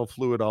seminal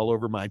fluid all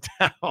over my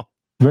town.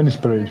 Venice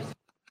Parade.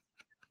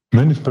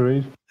 Venice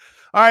Parade.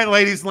 All right,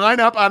 ladies, line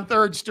up on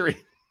 3rd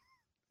Street.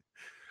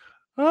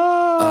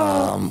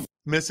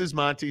 Mrs.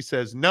 Monty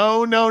says,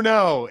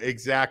 no.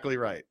 Exactly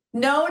right.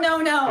 No.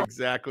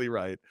 Exactly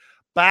right.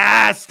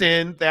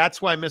 Boston.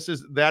 That's what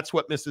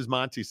Mrs.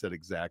 Monty said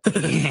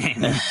exactly.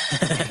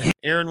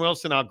 Aaron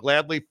Wilson, I'll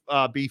gladly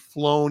be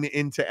flown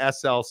into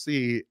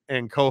SLC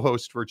and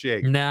co-host for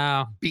Jake.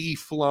 No. Be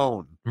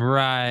flown.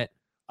 Right.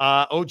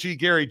 OG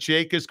Gary,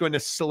 Jake is going to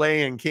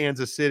slay in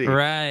Kansas City.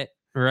 Right.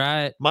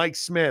 Mike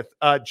Smith,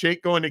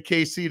 Jake going to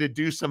KC to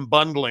do some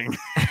bundling.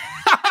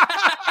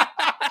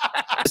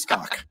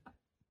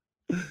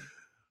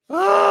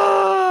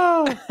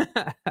 Oh.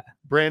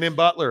 Brandon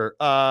Butler,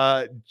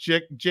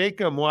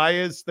 Jacob, why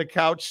is the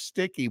couch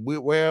sticky?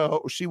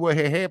 See what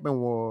happened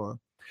was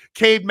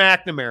Cade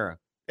McNamara.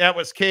 That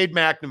was Cade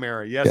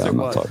McNamara. Yes, yeah, it I'm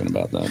was. Not talking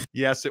about that.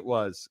 Yes, it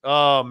was.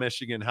 Oh,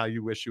 Michigan, how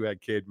you wish you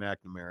had Cade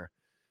McNamara.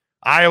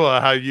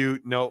 Iowa, how you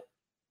know.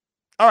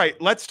 All right,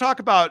 let's talk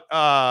about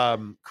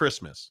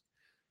Christmas.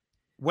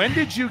 When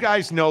did you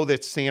guys know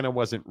that Santa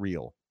wasn't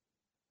real?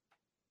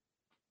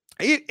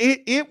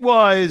 It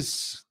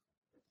was.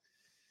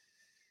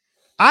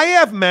 I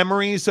have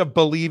memories of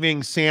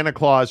believing Santa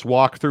Claus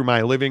walked through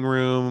my living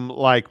room.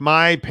 Like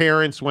my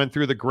parents went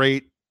through the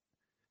great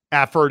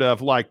effort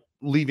of like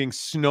leaving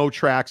snow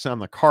tracks on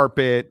the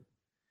carpet.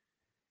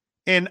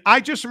 And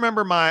I just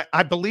remember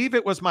I believe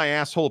it was my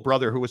asshole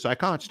brother who was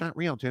like, oh, it's not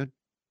real, dude.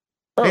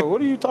 Bro, what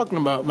are you talking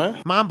about,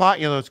 man? Mom bought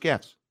you those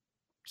gifts.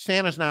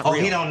 Santa's not real. Oh,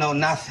 he don't know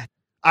nothing.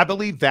 I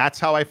believe that's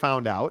how I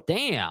found out.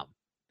 Damn.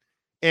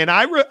 And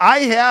I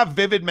have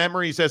vivid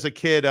memories as a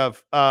kid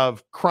of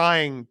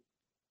crying,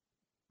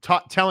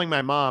 telling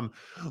my mom,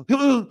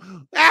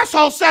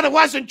 asshole said it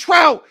wasn't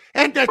true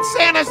and that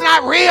Santa's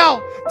not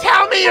real.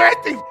 Tell me you're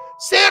at the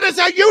Santa's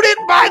out. You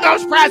didn't buy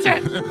those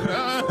presents.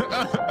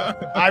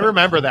 I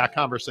remember that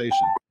conversation.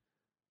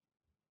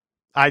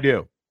 I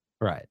do.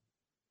 Right.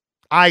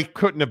 I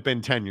couldn't have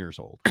been 10 years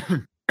old.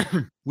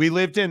 I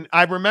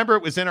remember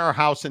it was in our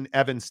house in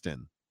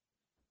Evanston,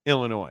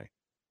 Illinois.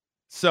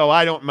 So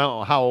I don't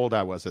know how old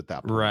I was at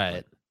that point.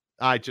 Right.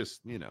 I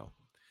just, when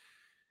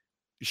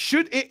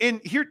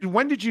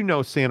did you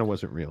know Santa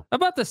wasn't real?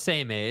 About the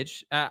same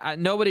age.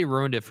 Nobody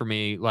ruined it for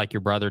me like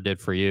your brother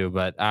did for you,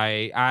 but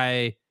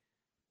I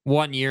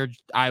one year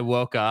I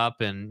woke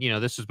up and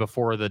this was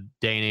before the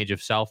day and age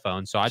of cell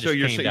phones, so I just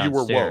came downstairs. You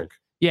were woke.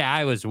 Yeah,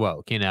 I was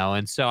woke,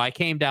 and so I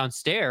came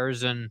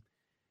downstairs and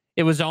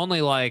it was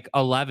only like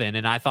 11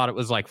 and I thought it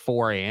was like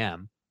 4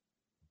 a.m.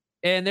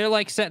 And they're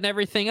like setting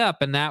everything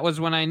up, and that was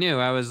when I knew.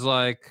 I was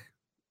like,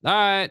 all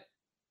right,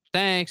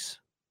 thanks.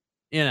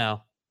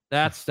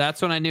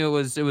 That's when I knew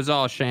it was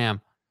all a sham.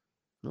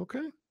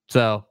 Okay.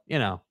 So,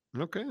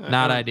 okay.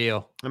 Not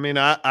ideal. I mean,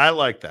 I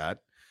like that.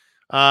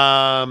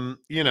 I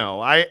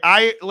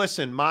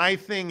listen, my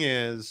thing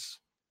is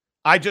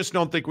I just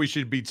don't think we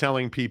should be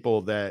telling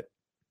people that,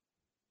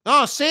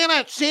 oh,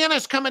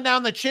 Santa's coming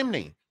down the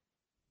chimney.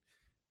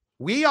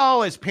 We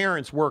all as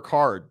parents work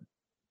hard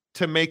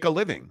to make a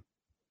living.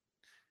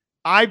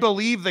 I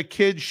believe the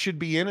kids should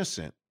be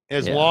innocent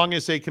as long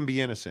as they can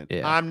be innocent.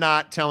 Yeah. I'm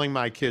not telling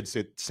my kids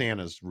that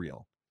Santa's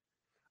real.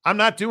 I'm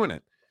not doing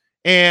it.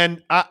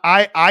 And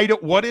I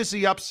don't, what is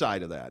the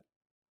upside of that?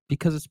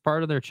 Because it's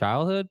part of their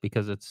childhood,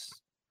 because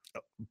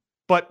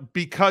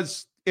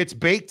it's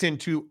baked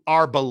into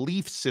our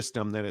belief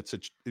system that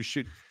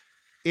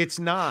it's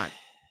not.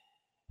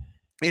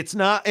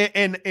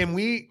 And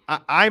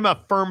I'm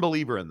a firm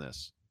believer in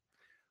this.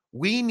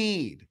 We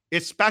need,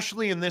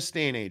 especially in this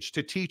day and age,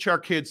 to teach our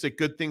kids that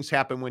good things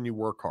happen when you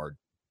work hard.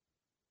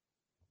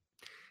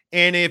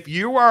 And if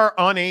you are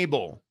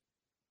unable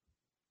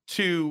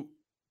to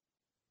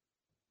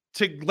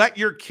let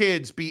your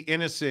kids be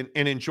innocent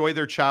and enjoy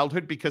their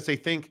childhood because they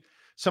think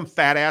some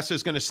fat ass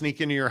is going to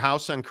sneak into your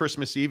house on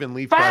Christmas Eve and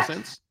leave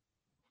presents,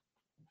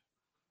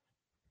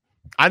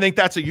 I think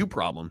that's a you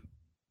problem.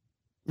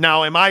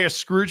 Now, am I a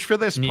Scrooge for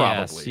this?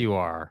 Probably. Yes, you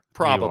are.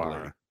 Probably. You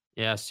are.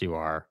 Yes, you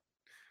are.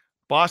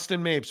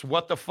 Boston Mapes,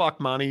 what the fuck,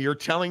 Monty? You're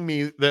telling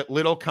me that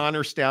little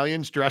Connor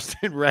Stallions dressed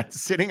in red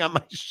sitting on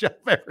my shelf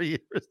every year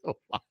is a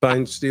lie.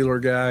 Fine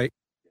Steeler guy.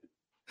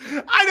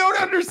 I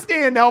don't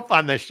understand Elf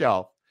on the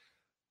Shelf.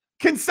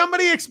 Can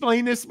somebody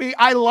explain this to me?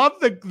 I love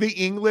the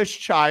English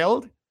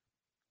child.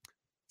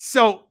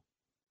 So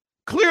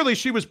clearly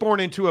she was born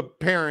into a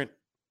parent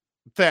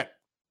that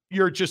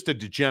you're just a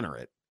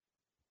degenerate.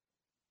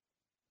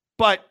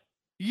 But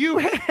you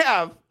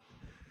have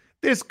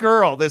this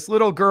girl, this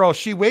little girl,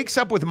 she wakes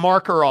up with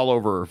marker all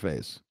over her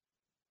face.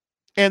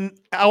 And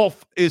the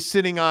elf is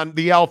sitting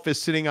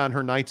on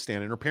her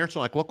nightstand. And her parents are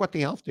like, look what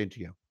the elf did to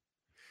you.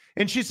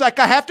 And she's like,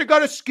 I have to go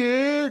to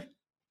school.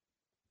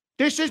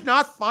 This is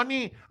not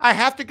funny. I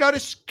have to go to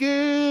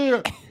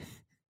school.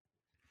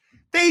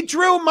 They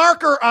drew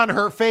marker on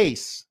her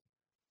face.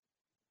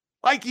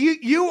 Like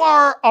you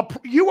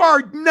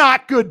are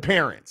not good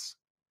parents.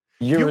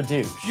 You're a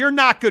douche. You're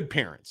not good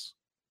parents.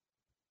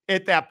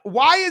 At that,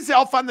 why is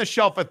Elf on the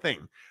Shelf a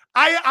thing?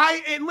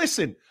 And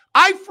listen,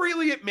 I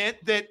freely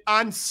admit that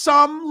on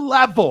some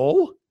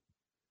level,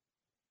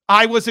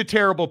 I was a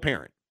terrible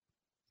parent.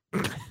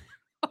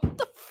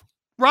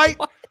 Right?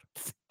 What?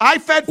 I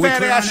fed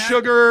fat ass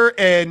sugar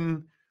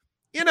and,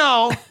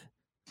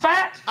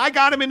 fat. I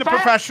got him into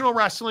professional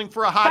wrestling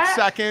for a hot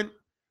second.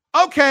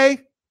 Okay.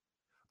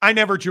 I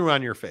never drew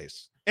on your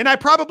face. And I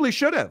probably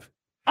should have.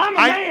 I'm a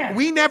man.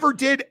 We never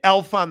did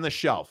Elf on the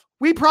Shelf.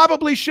 We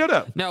probably should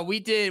have. No, we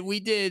did, hit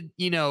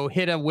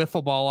a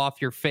wiffle ball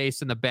off your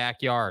face in the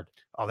backyard.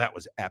 Oh, that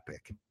was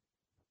epic.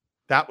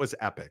 That was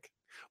epic.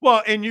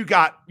 Well, and you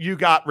got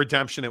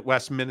redemption at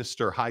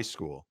Westminster High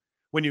School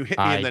when you hit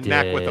me in the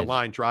neck with a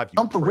line drive.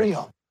 I'm for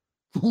real.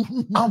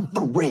 I'm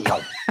for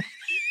real.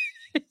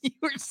 You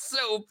were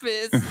so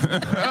pissed.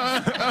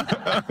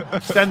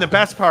 Then the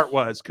best part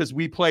was because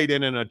we played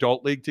in an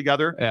adult league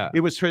together. Yeah.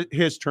 It was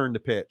his turn to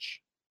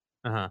pitch.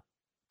 Uh-huh.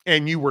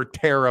 And you were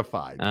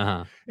terrified.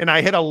 Uh-huh. And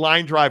I hit a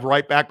line drive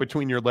right back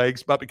between your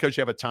legs, but because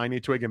you have a tiny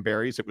twig and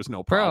berries, it was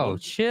no problem. Bro,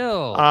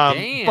 chill.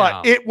 Damn.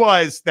 But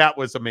that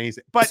was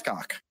amazing. But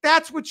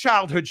that's what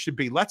childhood should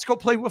be. Let's go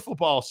play wiffle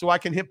ball so I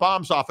can hit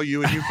bombs off of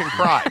you and you can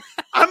cry.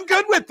 I'm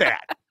good with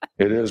that.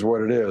 It is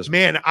what it is.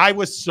 Man, I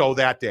was so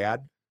that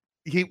dad.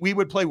 We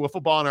would play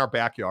wiffle ball in our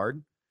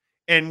backyard.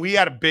 And we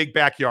had a big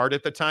backyard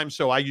at the time.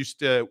 So we used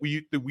to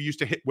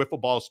hit wiffle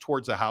balls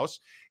towards the house.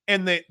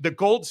 And the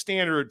gold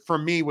standard for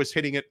me was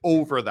hitting it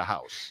over the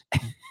house.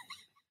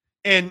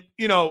 And,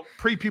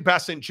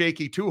 prepubescent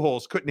Jakey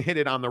two-holes couldn't hit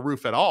it on the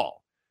roof at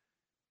all.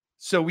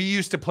 So we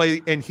used to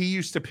play, and he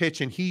used to pitch,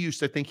 and he used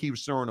to think he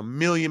was throwing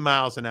 1,000,000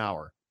 miles an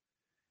hour.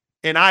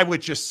 And I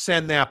would just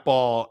send that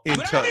ball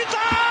into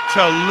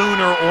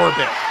lunar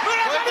orbit.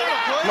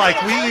 Like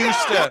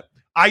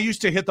I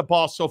used to hit the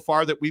ball so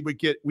far that we would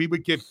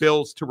get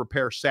bills to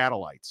repair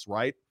satellites,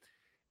 right?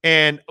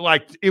 And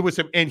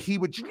and he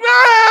would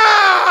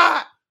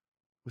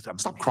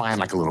stop crying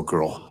like a little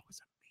girl. Oh, it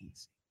was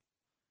amazing.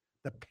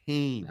 The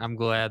pain. I'm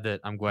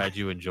glad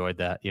you enjoyed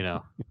that,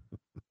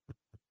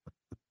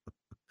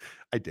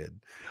 I did.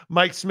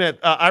 Mike Smith,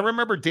 I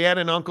remember dad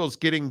and uncles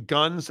getting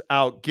guns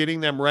out,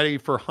 getting them ready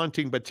for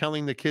hunting, but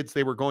telling the kids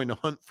they were going to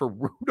hunt for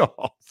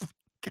Rudolph.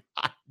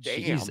 God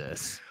damn.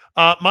 Jesus.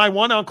 My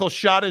one uncle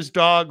shot his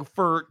dog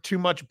for too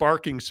much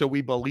barking, so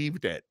we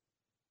believed it.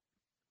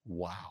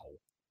 Wow.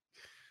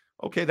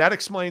 Okay, that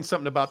explains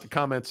something about the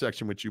comment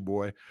section with you,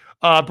 boy.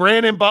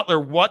 Brandon Butler,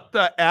 what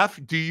the F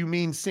do you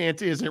mean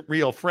Santa isn't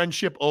real?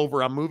 Friendship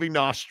over. I'm moving to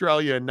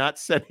Australia and not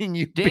sending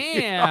you.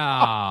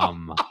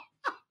 Damn.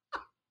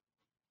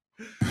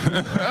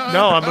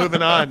 No, I'm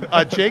moving on.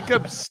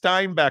 Jacob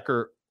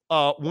Steinbecker,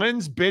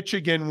 when's bitch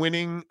again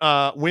winning?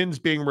 Wins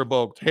being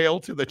revoked. Hail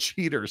to the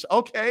cheaters.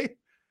 Okay.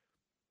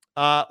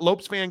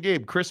 Lopes Van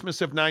Gabe,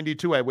 Christmas of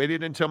 92. I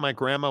waited until my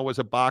grandma was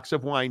a box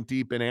of wine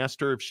deep and asked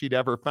her if she'd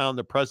ever found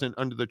the present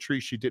under the tree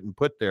she didn't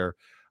put there.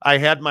 I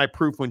had my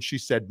proof when she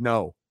said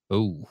no.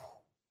 Oh,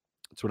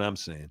 that's what I'm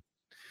saying.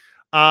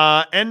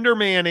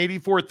 Enderman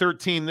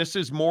 8413. This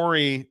is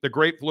Maury, the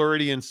great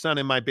Floridian son,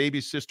 and my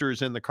baby sister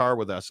is in the car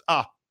with us.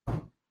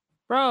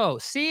 Bro,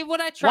 see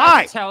what I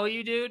tried to tell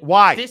you, dude?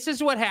 Why? This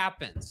is what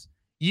happens.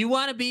 You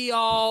want to be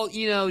all,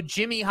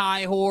 Jimmy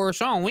High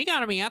Horse. Oh, we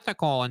got to be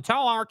ethical and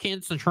tell our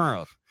kids the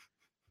truth.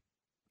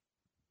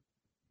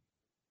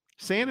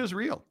 Santa's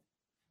real.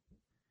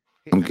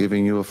 I'm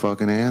giving you a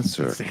fucking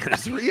answer.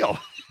 Santa's real.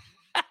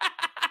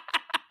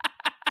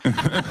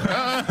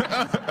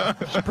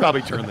 Should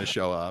probably turn the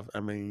show off. I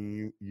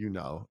mean,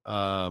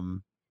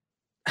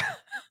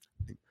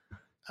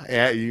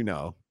 Yeah,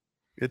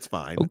 It's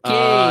fine.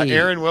 Okay.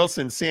 Aaron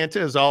Wilson,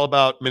 Santa is all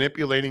about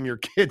manipulating your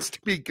kids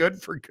to be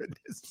good, for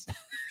goodness.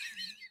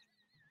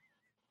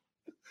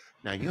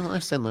 Now you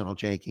listen, little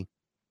Jakey.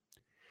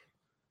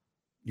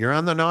 You're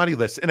on the naughty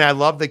list. And I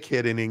love the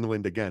kid in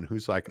England again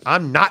who's like,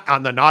 I'm not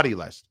on the naughty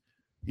list.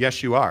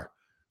 Yes, you are.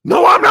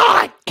 No, I'm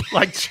not.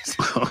 Like,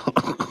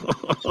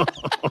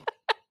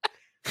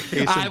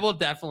 I will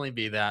definitely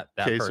be that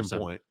case person.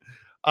 in point.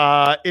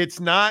 It's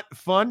not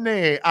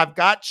funny. I've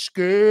got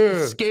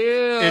scared.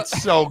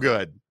 It's so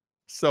good.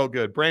 So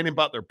good. Brandon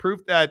Butler,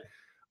 proof that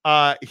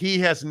he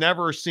has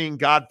never seen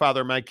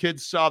Godfather. My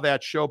kids saw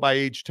that show by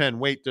age 10.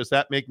 Wait, does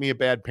that make me a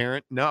bad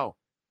parent? No.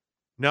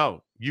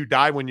 You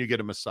die when you get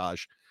a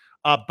massage.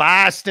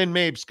 Boston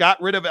Mapes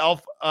got rid of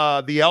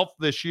the elf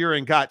this year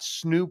and got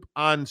Snoop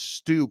on a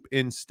stoop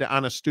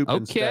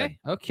instead.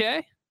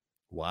 Okay.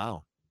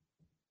 Wow.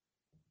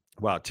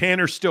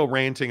 Tanner's still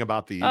ranting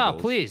about the Eagles. Oh,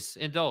 please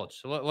indulge.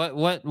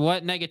 What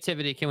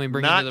negativity can we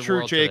bring Not into the true,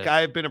 world Jake. today?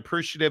 I have been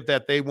appreciative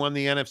that they won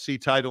the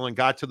NFC title and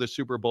got to the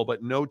Super Bowl,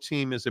 but no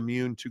team is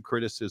immune to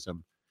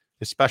criticism,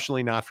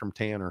 especially not from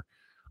Tanner.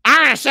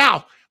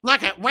 RSL,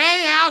 look at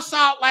way out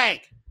Salt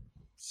Lake.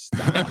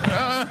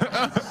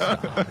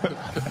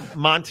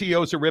 Monty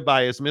owes a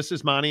ribeye. Is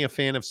Mrs. Monty a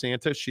fan of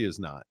Santa? She is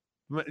not.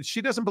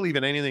 She doesn't believe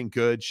in anything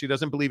good. She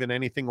doesn't believe in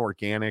anything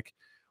organic.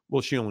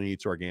 Well, she only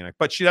eats organic,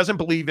 but she doesn't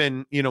believe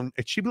in,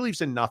 she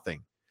believes in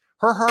nothing.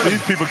 Her heart.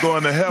 These people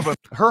going to heaven.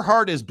 Her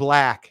heart is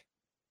black.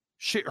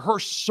 Her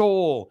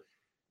soul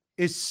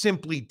is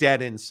simply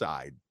dead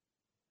inside.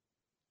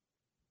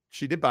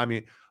 She did buy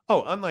me.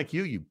 Oh, unlike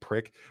you, you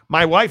prick.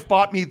 My wife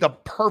bought me the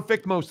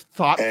perfect, most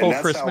thoughtful And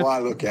that's Christmas. how I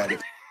look at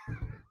it.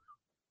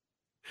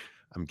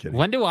 I'm kidding.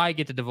 When do I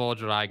get to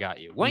divulge what I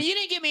got you? Well, you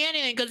didn't give me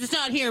anything because it's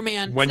not here,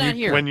 man. It's not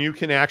here. When you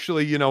can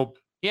actually,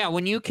 Yeah,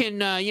 when you can,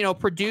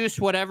 produce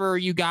whatever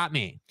you got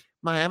me.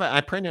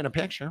 I printed a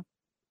picture.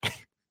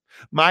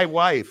 My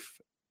wife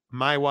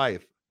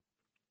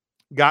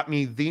got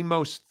me the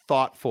most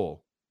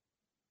thoughtful,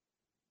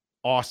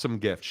 awesome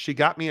gift. She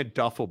got me a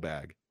duffel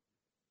bag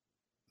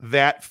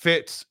that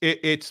fits.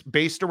 It's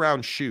based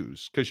around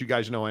shoes because you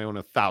guys know I own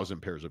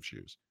 1,000 pairs of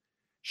shoes.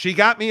 She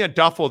got me a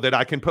duffel that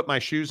I can put my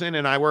shoes in,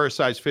 and I wear a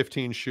size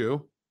 15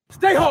 shoe.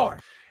 Stay hard.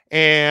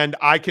 And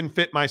I can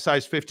fit my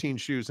size 15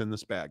 shoes in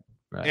this bag.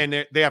 Right.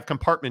 And they have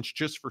compartments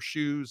just for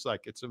shoes.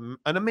 Like, it's an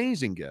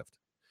amazing gift.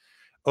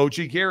 OG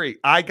Gary,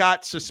 I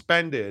got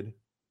suspended.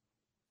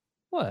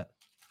 What?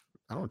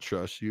 I don't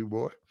trust you,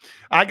 boy.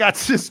 I got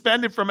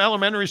suspended from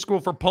elementary school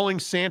for pulling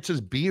Santa's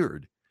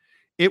beard.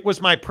 It was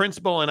my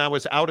principal, and I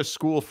was out of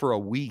school for a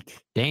week.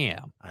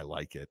 Damn. I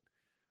like it.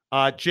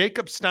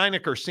 Jacob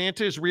Steinecker,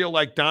 Santa is real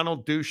like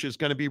Donald Douche is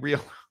going to be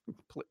real.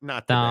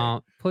 Not today.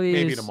 Don't, please.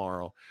 Maybe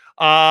tomorrow.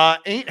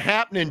 Ain't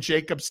happening,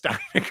 Jacob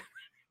Steinecker.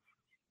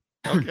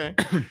 Okay.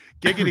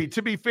 Giggity.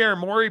 To be fair,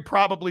 Maury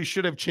probably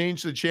should have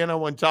changed the channel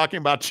when talking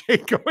about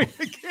Jake going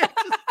again.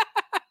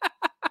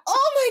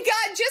 Oh my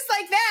God, just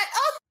like that.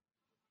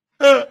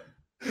 Oh.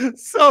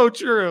 So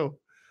true.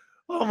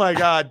 Oh my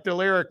God.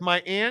 Deliric, my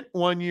aunt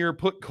 1 year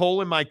put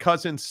coal in my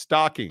cousin's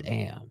stocking.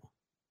 Damn.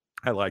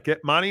 I like it.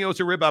 Monty owes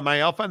a ribeye.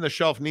 My elf on the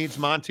shelf needs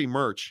Monty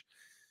merch.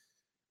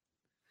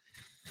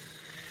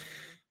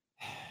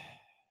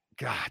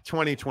 God,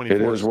 2024.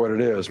 It is what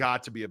it is.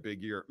 Got to be a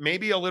big year.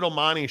 Maybe a little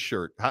Monty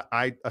shirt.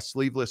 A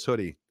sleeveless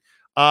hoodie.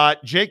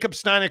 Jacob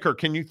Steinecker,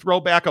 can you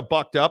throw back a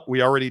bucked up?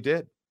 We already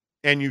did.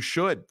 And you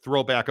should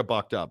throw back a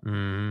bucked up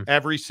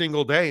every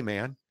single day,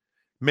 man.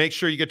 Make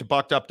sure you get to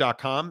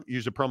buckedup.com.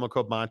 Use the promo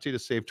code Monty to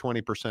save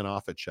 20%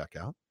 off at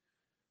checkout.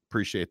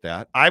 Appreciate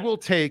that. I will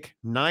take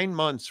 9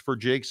 months for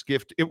Jake's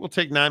gift. It will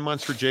take 9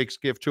 months for Jake's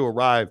gift to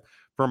arrive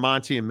for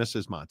Monty and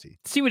Mrs. Monty.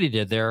 See what he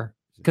did there?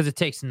 Because it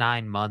takes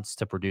 9 months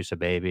to produce a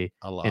baby.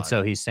 A lot. And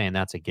so he's saying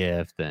that's a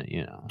gift. And,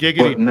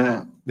 Giggity. What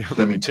now?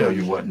 Let me tell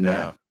you what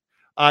now.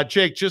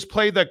 Jake, just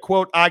play the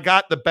quote, I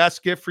got the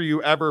best gift for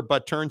you ever,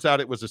 but turns out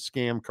it was a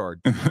scam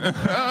card. You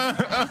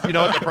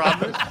know what the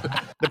problem is?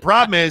 The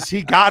problem is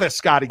he got a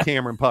Scotty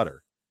Cameron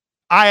putter.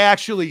 I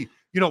actually,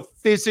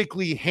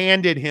 physically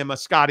handed him a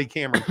Scotty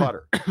Cameron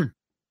putter.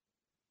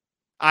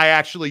 I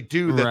actually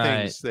do the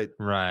things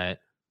that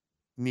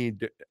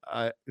need.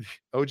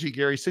 OG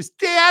Gary says,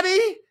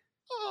 Daddy.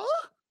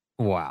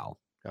 Wow.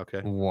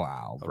 Okay.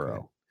 Wow, bro.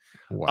 Okay.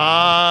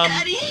 Wow.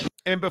 Daddy?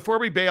 And before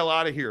we bail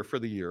out of here for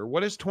the year, what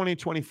does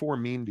 2024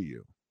 mean to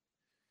you?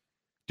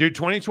 Dude,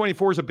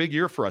 2024 is a big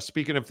year for us.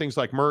 Speaking of things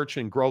like merch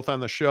and growth on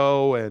the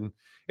show, and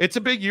it's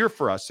a big year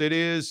for us. It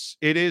is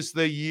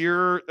the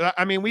year.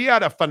 I mean, we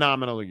had a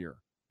phenomenal year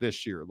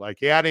this year,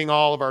 like adding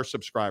all of our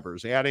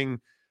subscribers, adding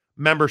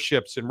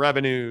memberships and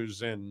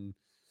revenues and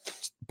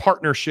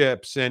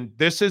partnerships. And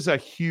this is a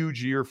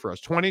huge year for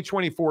us.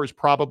 2024 is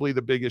probably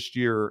the biggest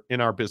year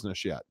in our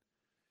business yet.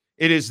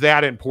 It is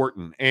that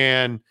important.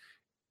 And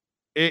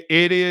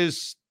it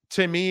is,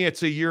 to me,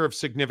 it's a year of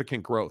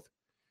significant growth.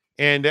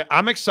 And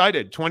I'm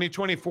excited.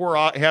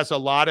 2024 has a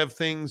lot of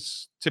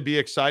things to be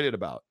excited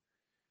about.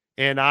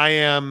 And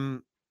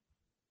I'm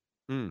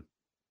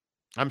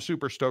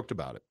super stoked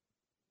about it.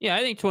 Yeah, I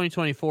think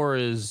 2024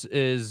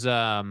 is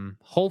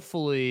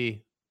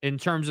hopefully, in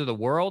terms of the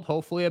world,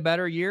 hopefully a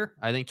better year.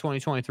 I think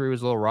 2023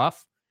 was a little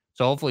rough,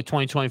 so hopefully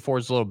 2024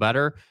 is a little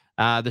better.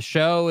 The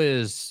show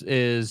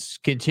is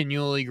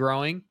continually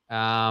growing,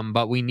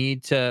 but we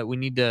need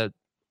to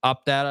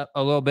up that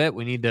a little bit.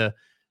 We need to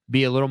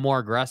be a little more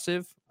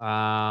aggressive,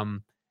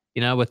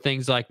 with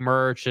things like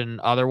merch and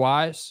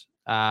otherwise.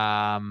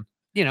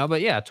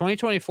 But yeah,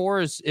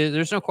 2024 is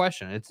there's no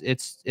question.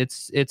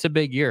 It's a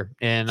big year,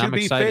 and I'm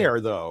excited. To be fair,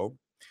 though,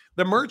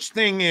 the merch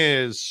thing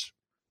it's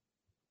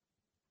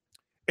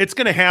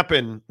going to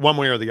happen one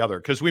way or the other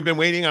because we've been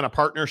waiting on a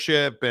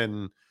partnership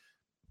and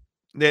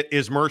that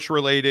is merch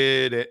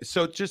related.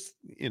 So just,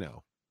 it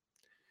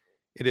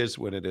is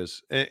what it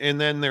is. And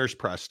then there's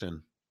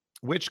Preston.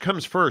 Which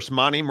comes first,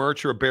 Monty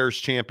merch or Bears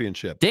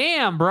championship?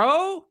 Damn,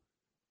 bro.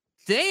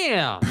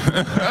 Damn.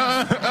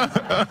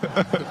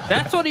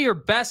 That's one of your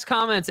best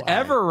comments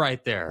ever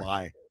right there.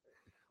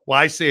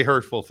 Why say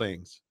hurtful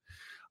things?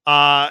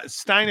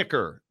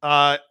 Steinecker,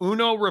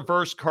 Uno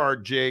reverse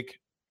card, Jake.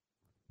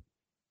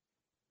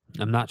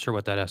 I'm not sure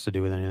what that has to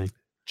do with anything.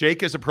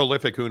 Jake is a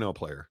prolific Uno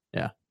player.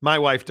 Yeah. My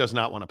wife does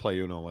not want to play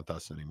Uno with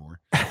us anymore.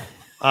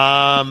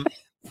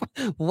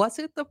 Was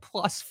it the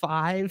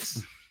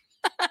 +5s?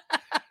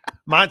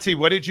 Monty,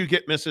 what did you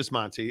get, Mrs.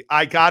 Monty?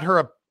 I got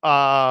her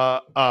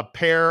a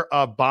pair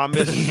of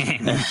Bombas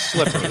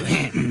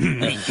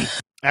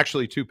slippers.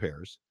 Actually, 2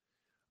 pairs.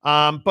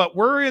 But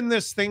we're in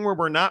this thing where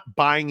we're not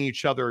buying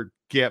each other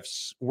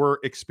gifts. We're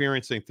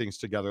experiencing things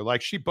together.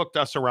 Like she booked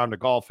us around to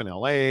golf in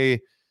LA.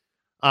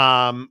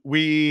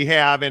 We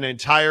have an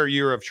entire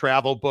year of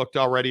travel booked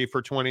already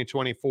for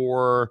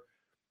 2024.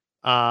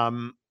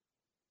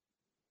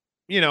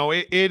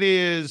 It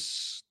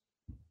is,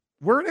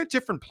 we're in a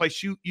different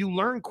place. You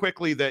learn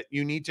quickly that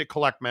you need to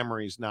collect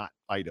memories, not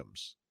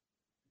items.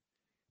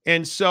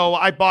 And so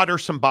I bought her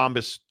some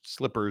Bombas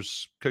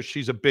slippers because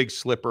she's a big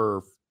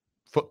slipper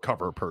foot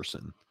cover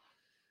person.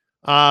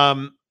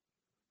 I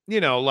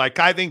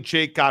think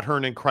Jake got her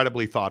an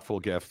incredibly thoughtful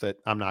gift that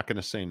I'm not going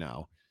to say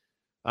no.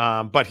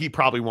 But he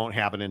probably won't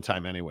have it in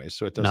time anyway,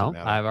 so it doesn't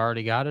matter. I've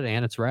already got it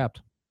and it's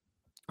wrapped.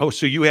 Oh,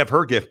 so you have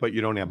her gift, but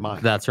you don't have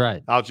mine. That's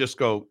right. I'll just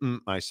go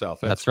myself.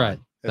 That's right.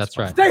 That's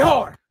right. Stay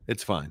hard.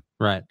 It's fine.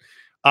 Right.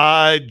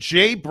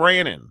 Jay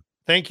Brannon,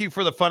 thank you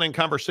for the fun and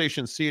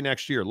conversation. See you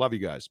next year. Love you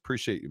guys.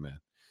 Appreciate you, man.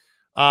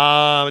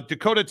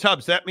 Dakota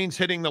Tubbs, that means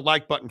hitting the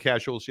like button,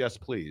 casuals. Yes,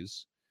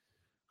 please.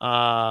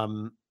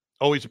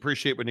 Always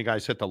appreciate when you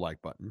guys hit the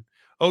like button.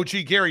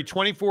 OG Gary,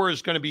 24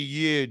 is going to be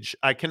huge.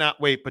 I cannot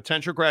wait.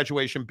 Potential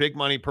graduation, big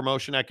money,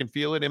 promotion. I can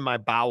feel it in my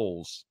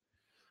bowels,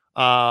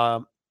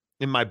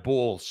 in my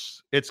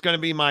bulls. It's going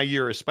to be my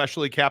year,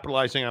 especially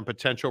capitalizing on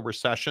potential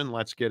recession.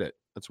 Let's get it.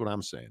 That's what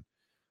I'm saying.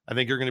 I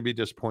think you're going to be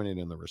disappointed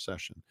in the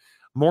recession.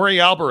 Maury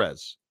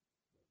Alvarez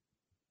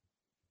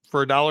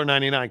for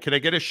 $1.99. Can I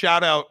get a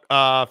shout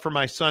out for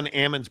my son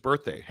Ammon's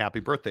birthday? Happy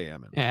birthday,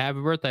 Ammon. Yeah,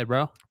 happy birthday,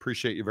 bro.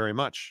 Appreciate you very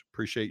much.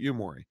 Appreciate you,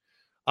 Maury.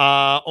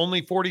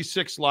 Only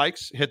 46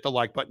 likes. Hit the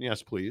like button.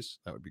 Yes, please.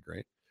 That would be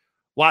great.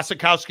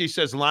 Wasikowski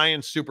says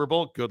Lions Super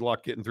Bowl. Good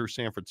luck getting through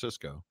San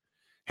Francisco.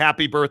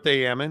 Happy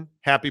birthday, Ammon.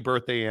 Happy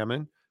birthday,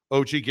 Ammon.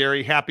 OG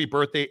Gary, happy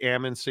birthday,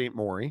 Ammon St.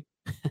 Maury.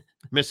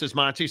 Mrs.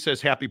 Monty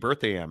says happy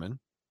birthday, Ammon.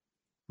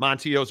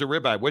 Monty owes a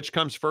ribeye. Which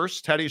comes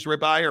first, Teddy's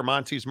ribeye or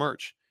Monty's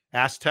merch?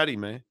 Ask Teddy,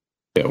 man.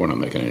 Yeah, we're not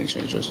making any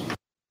changes.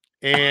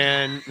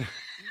 And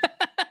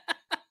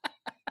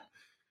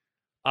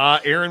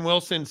Aaron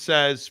Wilson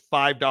says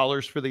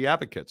 $5 for the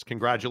Advocates.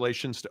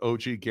 Congratulations to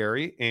OG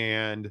Gary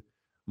and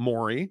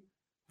Maury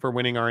for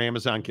winning our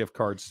Amazon gift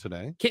cards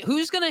today.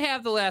 Who's going to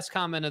have the last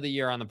comment of the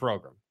year on the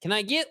program? Can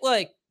I get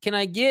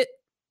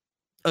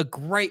a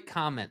great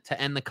comment to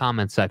end the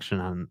comment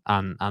section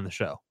on the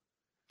show?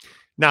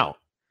 Now,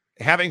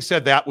 having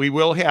said that, we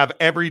will have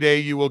every day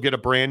you will get a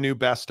brand new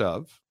best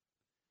of.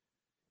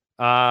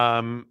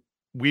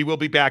 We will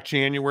be back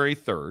January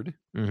 3rd.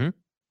 Mm-hmm.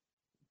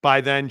 By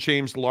then,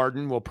 James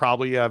Larden will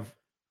probably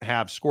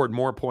have scored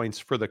more points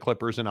for the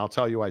Clippers, and I'll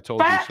tell you I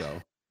told you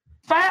so.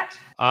 Fact.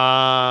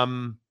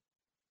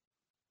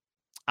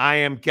 I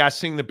am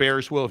guessing the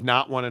Bears will have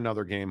not won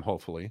another game,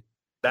 hopefully.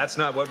 That's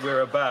not what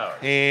we're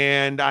about.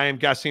 And I am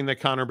guessing that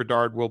Connor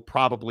Bedard will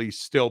probably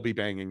still be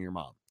banging your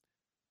mom.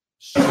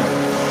 So,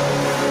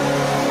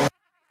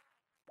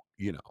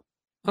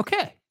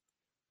 Okay.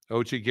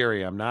 OG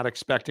Gary, I'm not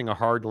expecting a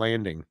hard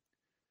landing.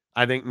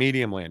 I think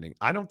medium landing.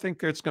 I don't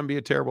think it's going to be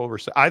a terrible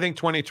recession. I think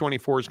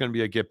 2024 is going to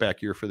be a get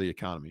back year for the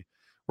economy.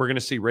 We're going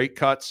to see rate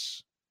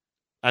cuts.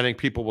 I think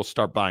people will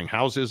start buying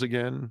houses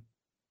again.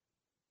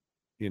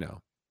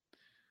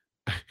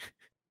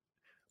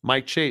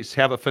 Mike Chase,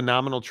 have a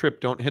phenomenal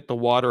trip. Don't hit the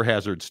water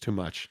hazards too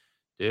much.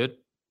 Dude,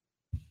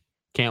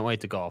 can't wait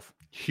to golf.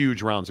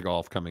 Huge rounds of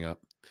golf coming up.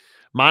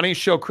 Monty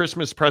Show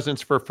Christmas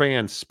presents for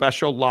fans.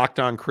 Special Locked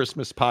On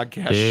Christmas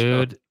podcast.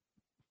 Dude. Show.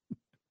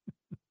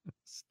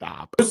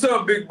 Stop. What's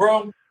up, big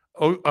bro?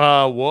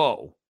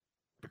 Oh,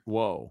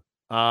 whoa.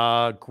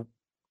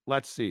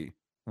 Let's see.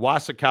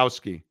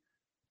 Wasikowski.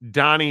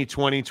 Donnie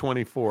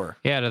 2024.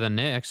 Yeah, to the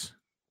Knicks.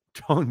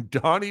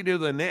 Donnie to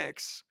the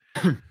Knicks.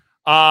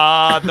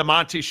 The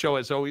Monty Show,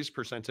 as always,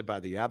 presented by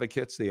The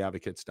Advocates,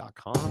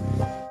 theadvocates.com.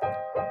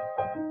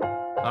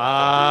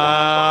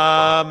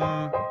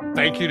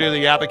 Thank you to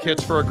The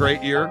Advocates for a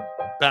great year.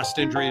 Best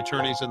injury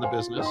attorneys in the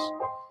business.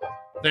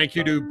 Thank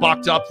you to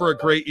Bucked Up for a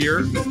great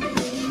year.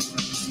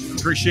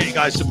 Appreciate you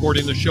guys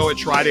supporting the show at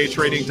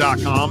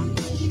TridayTrading.com.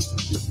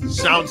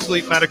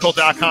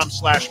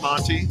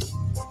 SoundSleepMedical.com/Monty.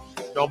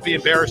 Don't be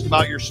embarrassed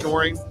about your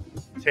snoring.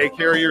 Take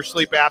care of your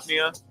sleep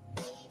apnea.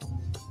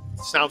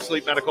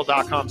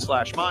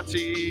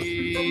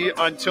 SoundSleepMedical.com/Monty.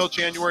 Until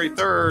January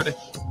 3rd.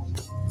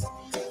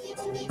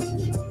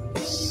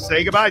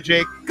 Say goodbye,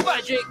 Jake.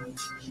 Goodbye, Jake.